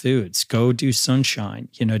processed foods, go do sunshine,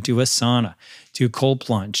 do a sauna, do cold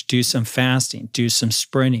plunge, do some fasting, do some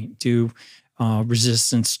sprinting, do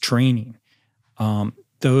resistance training.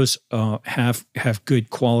 Those have good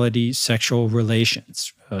quality sexual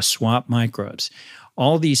relations, swap microbes.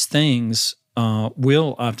 All these things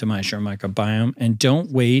will optimize your microbiome, and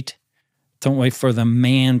don't wait for the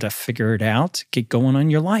man to figure it out. Get going on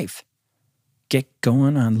your life. Get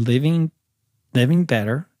going on living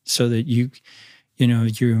better so that you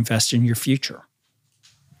invest in your future.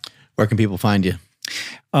 Where can people find you?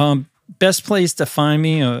 Best place to find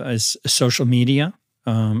me is social media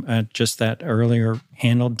at just that earlier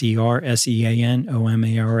handle,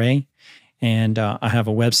 DRSEANOMARA. And I have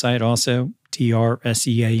a website also,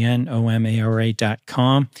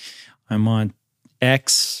 DRSEANOMARA.com. I'm on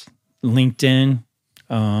X, LinkedIn,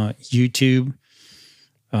 YouTube,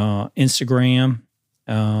 Instagram,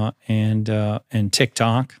 and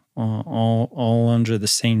TikTok, all under the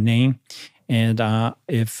same name. And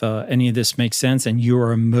if any of this makes sense and you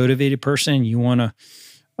are a motivated person, you want to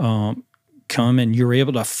come and you're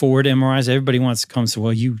able to afford MRIs, everybody wants to come and say,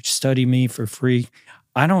 well, you study me for free.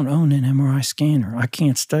 I don't own an MRI scanner. I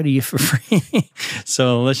can't study you for free.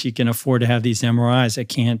 So unless you can afford to have these MRIs, I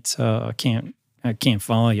can't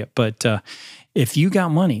follow you. But if you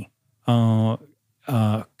got money,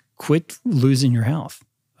 quit losing your health.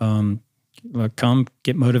 Come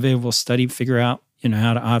get motivated. We'll study, figure out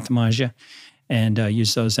how to optimize you, and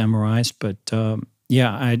use those MRIs. But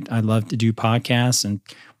I'd love to do podcasts. And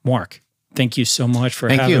Mark, thank you so much for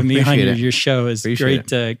having me on your show. It's great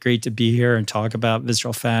to be here and talk about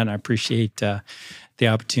visceral fat. And I appreciate the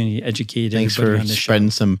opportunity to educate everybody on the show. Thanks for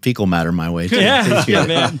spreading some fecal matter my way too.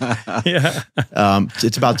 Man. Yeah.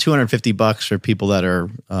 It's about $250 for people that are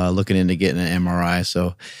looking into getting an MRI.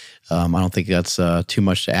 So I don't think that's too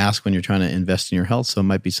much to ask when you're trying to invest in your health. So it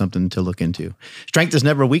might be something to look into. Strength is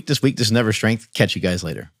never weakness. Weakness is never strength. Catch you guys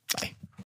later.